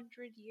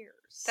 100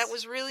 years. That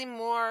was really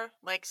more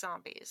like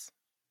zombies.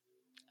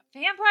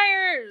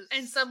 vampires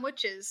And some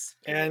witches.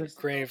 And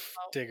grave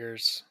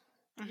diggers.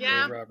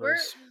 Yeah, Grave we're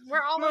robbers.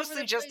 all over Mostly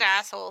the just place.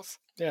 assholes.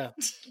 Yeah.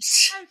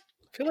 I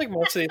feel like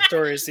most of these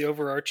stories, the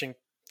overarching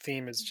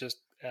theme is just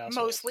assholes.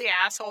 Mostly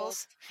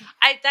assholes.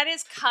 that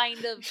is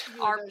kind of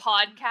our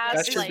podcast.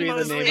 That should like, be the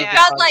mostly name of the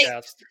got, like-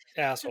 podcast.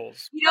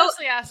 Assholes. you know,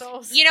 Mostly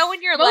assholes. you know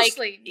when you're like,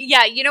 Mostly.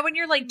 yeah, you know when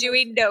you're like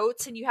doing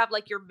notes and you have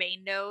like your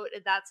main note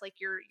and that's like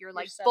your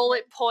like sub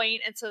bullet note.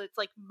 point, and so it's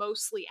like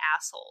mostly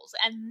assholes,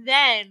 and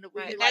then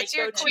we Right. like That's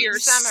your go to quick your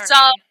summary.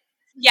 sub.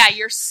 Yeah,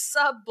 your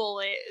sub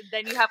bullet.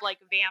 Then you have like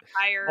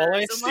vampires. All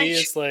I and, see like,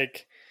 is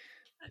like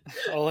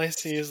All I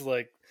see is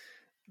like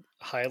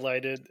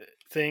highlighted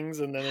things,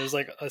 and then there's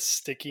like a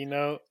sticky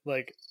note,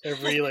 like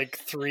every like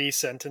 3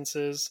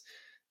 sentences.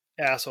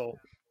 Asshole.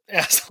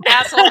 Asshole.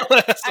 Asshole.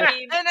 I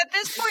mean, And at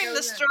this point in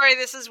the story,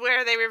 this is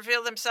where they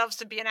reveal themselves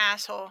to be an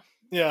asshole.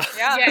 Yeah.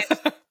 yeah. Yes.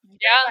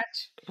 Yeah.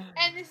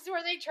 And this is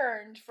where they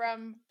turned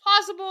from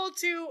plausible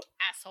to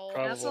asshole.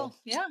 Probable. Asshole.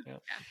 Yeah.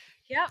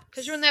 Yeah.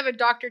 Because when they have a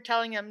doctor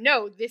telling them,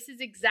 no, this is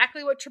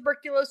exactly what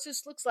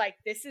tuberculosis looks like.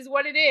 This is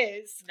what it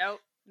is.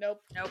 Nope.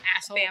 Nope.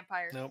 Asshole.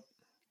 Vampire. Nope.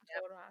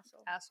 Total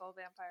asshole. Asshole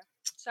vampire.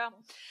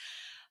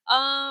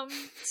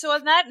 So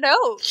on that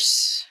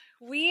note,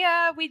 we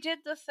did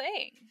the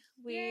thing.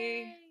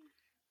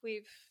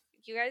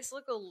 You guys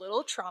look a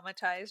little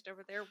traumatized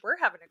over there. We're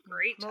having a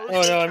great time.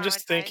 Oh no, I'm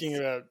just thinking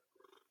about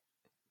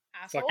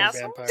Asshole. fucking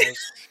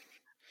vampires.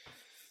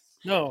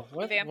 No,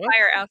 what?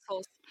 Vampire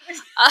assholes.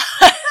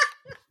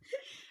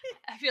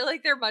 I feel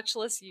like they're much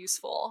less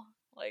useful.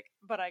 Like,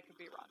 but I could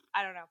be wrong.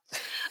 I don't know.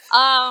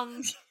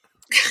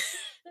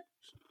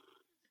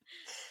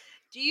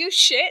 Do you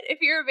shit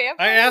if you're a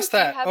vampire? I asked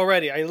that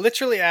already. I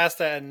literally asked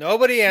that, and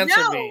nobody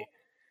answered me.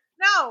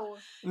 No.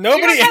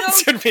 Nobody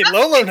answered me.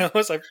 Lolo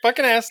knows. I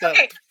fucking asked that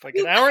like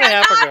an hour and a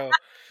half ago.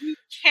 You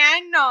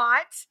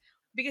cannot,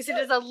 because it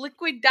is a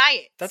liquid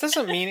diet. That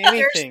doesn't mean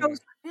anything. There's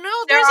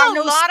a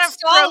no lot of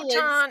solids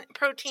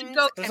proteins.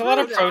 There's a lot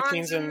of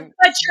proteins in.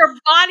 But your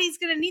body's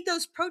going to need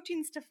those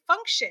proteins to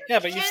function. Yeah,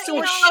 but you still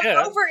What's shit.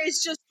 left over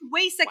is just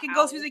waste that can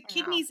go through the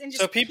kidneys and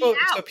just So people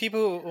pee out.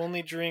 who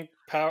only drink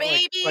power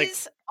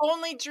Babies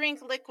only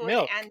drink liquid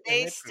milk, and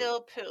they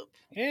still poop.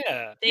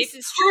 Yeah. This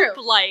is poop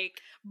true.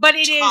 like But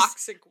it is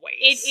toxic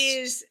waste. It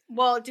is,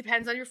 well, it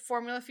depends on your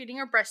formula feeding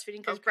or breastfeeding,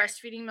 because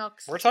breastfeeding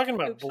milk. We're talking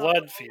about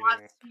blood feeding.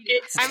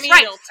 It's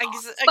right.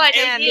 But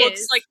Again, it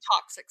looks like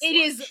toxic sludge. It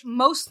is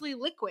mostly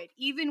liquid.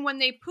 Even when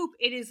they poop,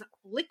 it is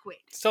liquid.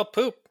 Still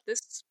poop.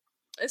 This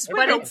But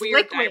went a it's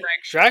weird liquid.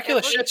 direction.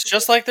 Dracula shits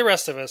just like the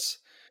rest of us.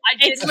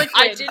 It's liquid.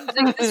 I didn't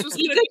think this was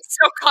going to be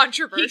so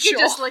controversial. He could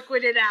just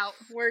liquid it out.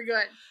 We're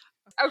good.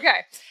 Okay,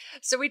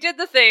 so we did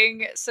the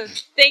thing. So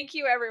thank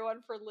you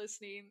everyone for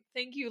listening.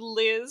 Thank you,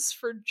 Liz,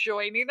 for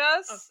joining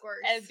us. Of course.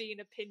 And being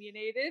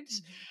opinionated.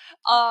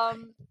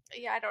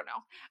 Yeah, I don't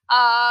know.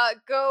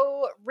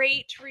 Go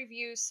rate,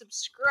 review,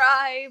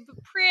 subscribe,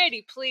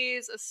 pretty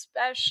please,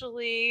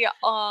 especially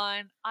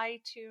on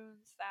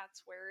iTunes.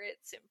 That's where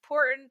it's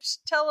important.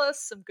 Tell us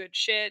some good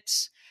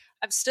shit.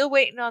 I'm still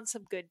waiting on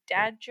some good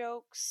dad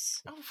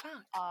jokes. Oh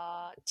fuck.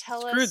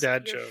 Screw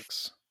dad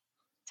jokes.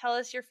 Tell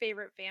us your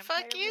favorite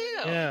vampire. Fuck you.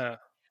 movie. Yeah.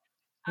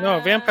 No,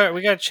 vampire.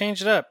 We gotta change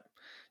it up.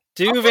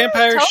 Do Okay,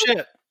 vampire tell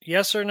shit?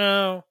 Yes or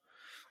no?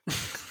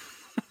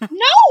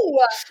 No!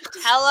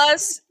 Tell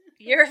us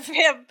your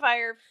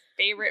vampire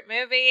favorite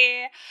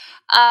movie.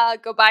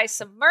 Go buy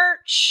some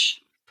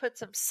merch. Put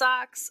some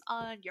socks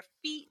on your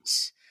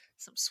feet.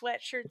 Some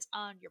sweatshirts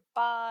on your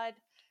bod.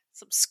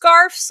 Some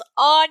scarves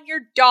on your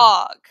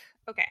dog.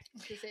 Okay.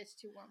 Because it's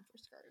too warm for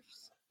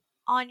scarves.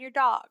 On your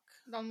dog.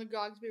 On the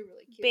dogs be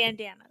really cute.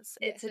 Bandanas.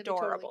 Yes, It's it'd be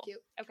totally adorable.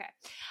 cute. Okay.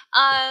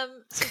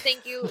 So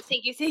thank you.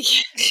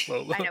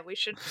 Lolo. I know we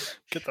should.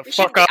 Get the we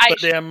fuck should- off I the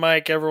damn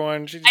mic,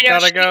 everyone. She's I know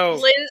gotta go.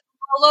 Liz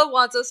Lola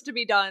wants us to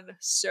be done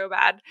so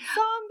bad.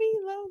 Zombie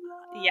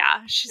Lola.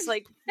 Yeah, she's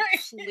like,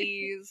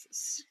 please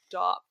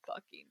stop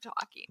fucking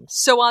talking.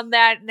 So on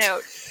that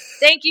note,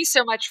 thank you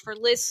so much for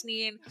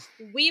listening.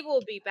 We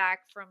will be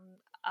back for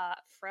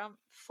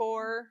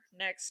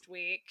next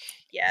week.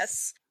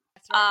 Yes.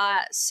 That's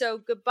right. So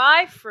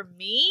goodbye from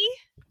me.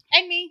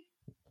 And me.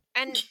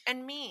 And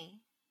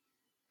me.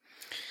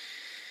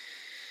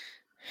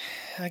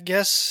 I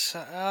guess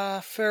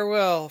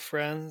farewell,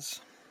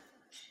 friends.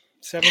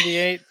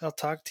 78. I'll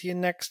talk to you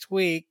next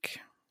week.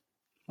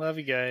 Love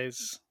you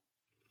guys.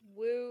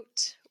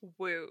 Woot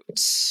woot.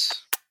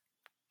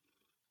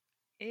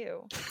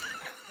 Ew.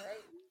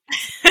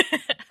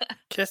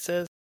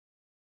 Kisses.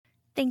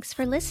 Thanks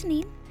for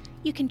listening.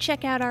 You can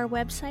check out our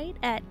website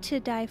at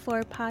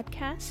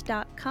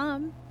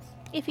todieforpodcast.com.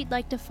 If you'd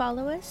like to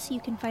follow us, you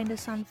can find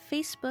us on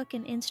Facebook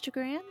and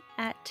Instagram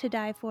at To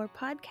Die For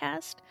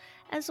Podcast,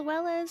 as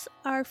well as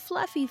our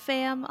fluffy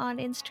fam on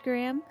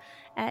Instagram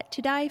at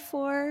To Die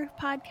For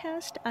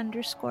Podcast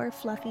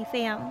 _fluffy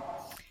fam.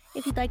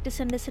 If you'd like to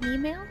send us an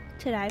email,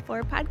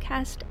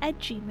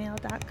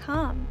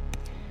 todieforpodcast@gmail.com.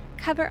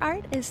 Cover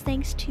art is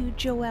thanks to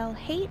Joelle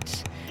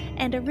Haight,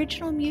 and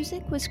original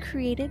music was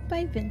created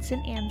by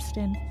Vincent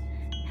Amston.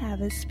 Have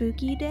a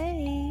spooky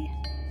day.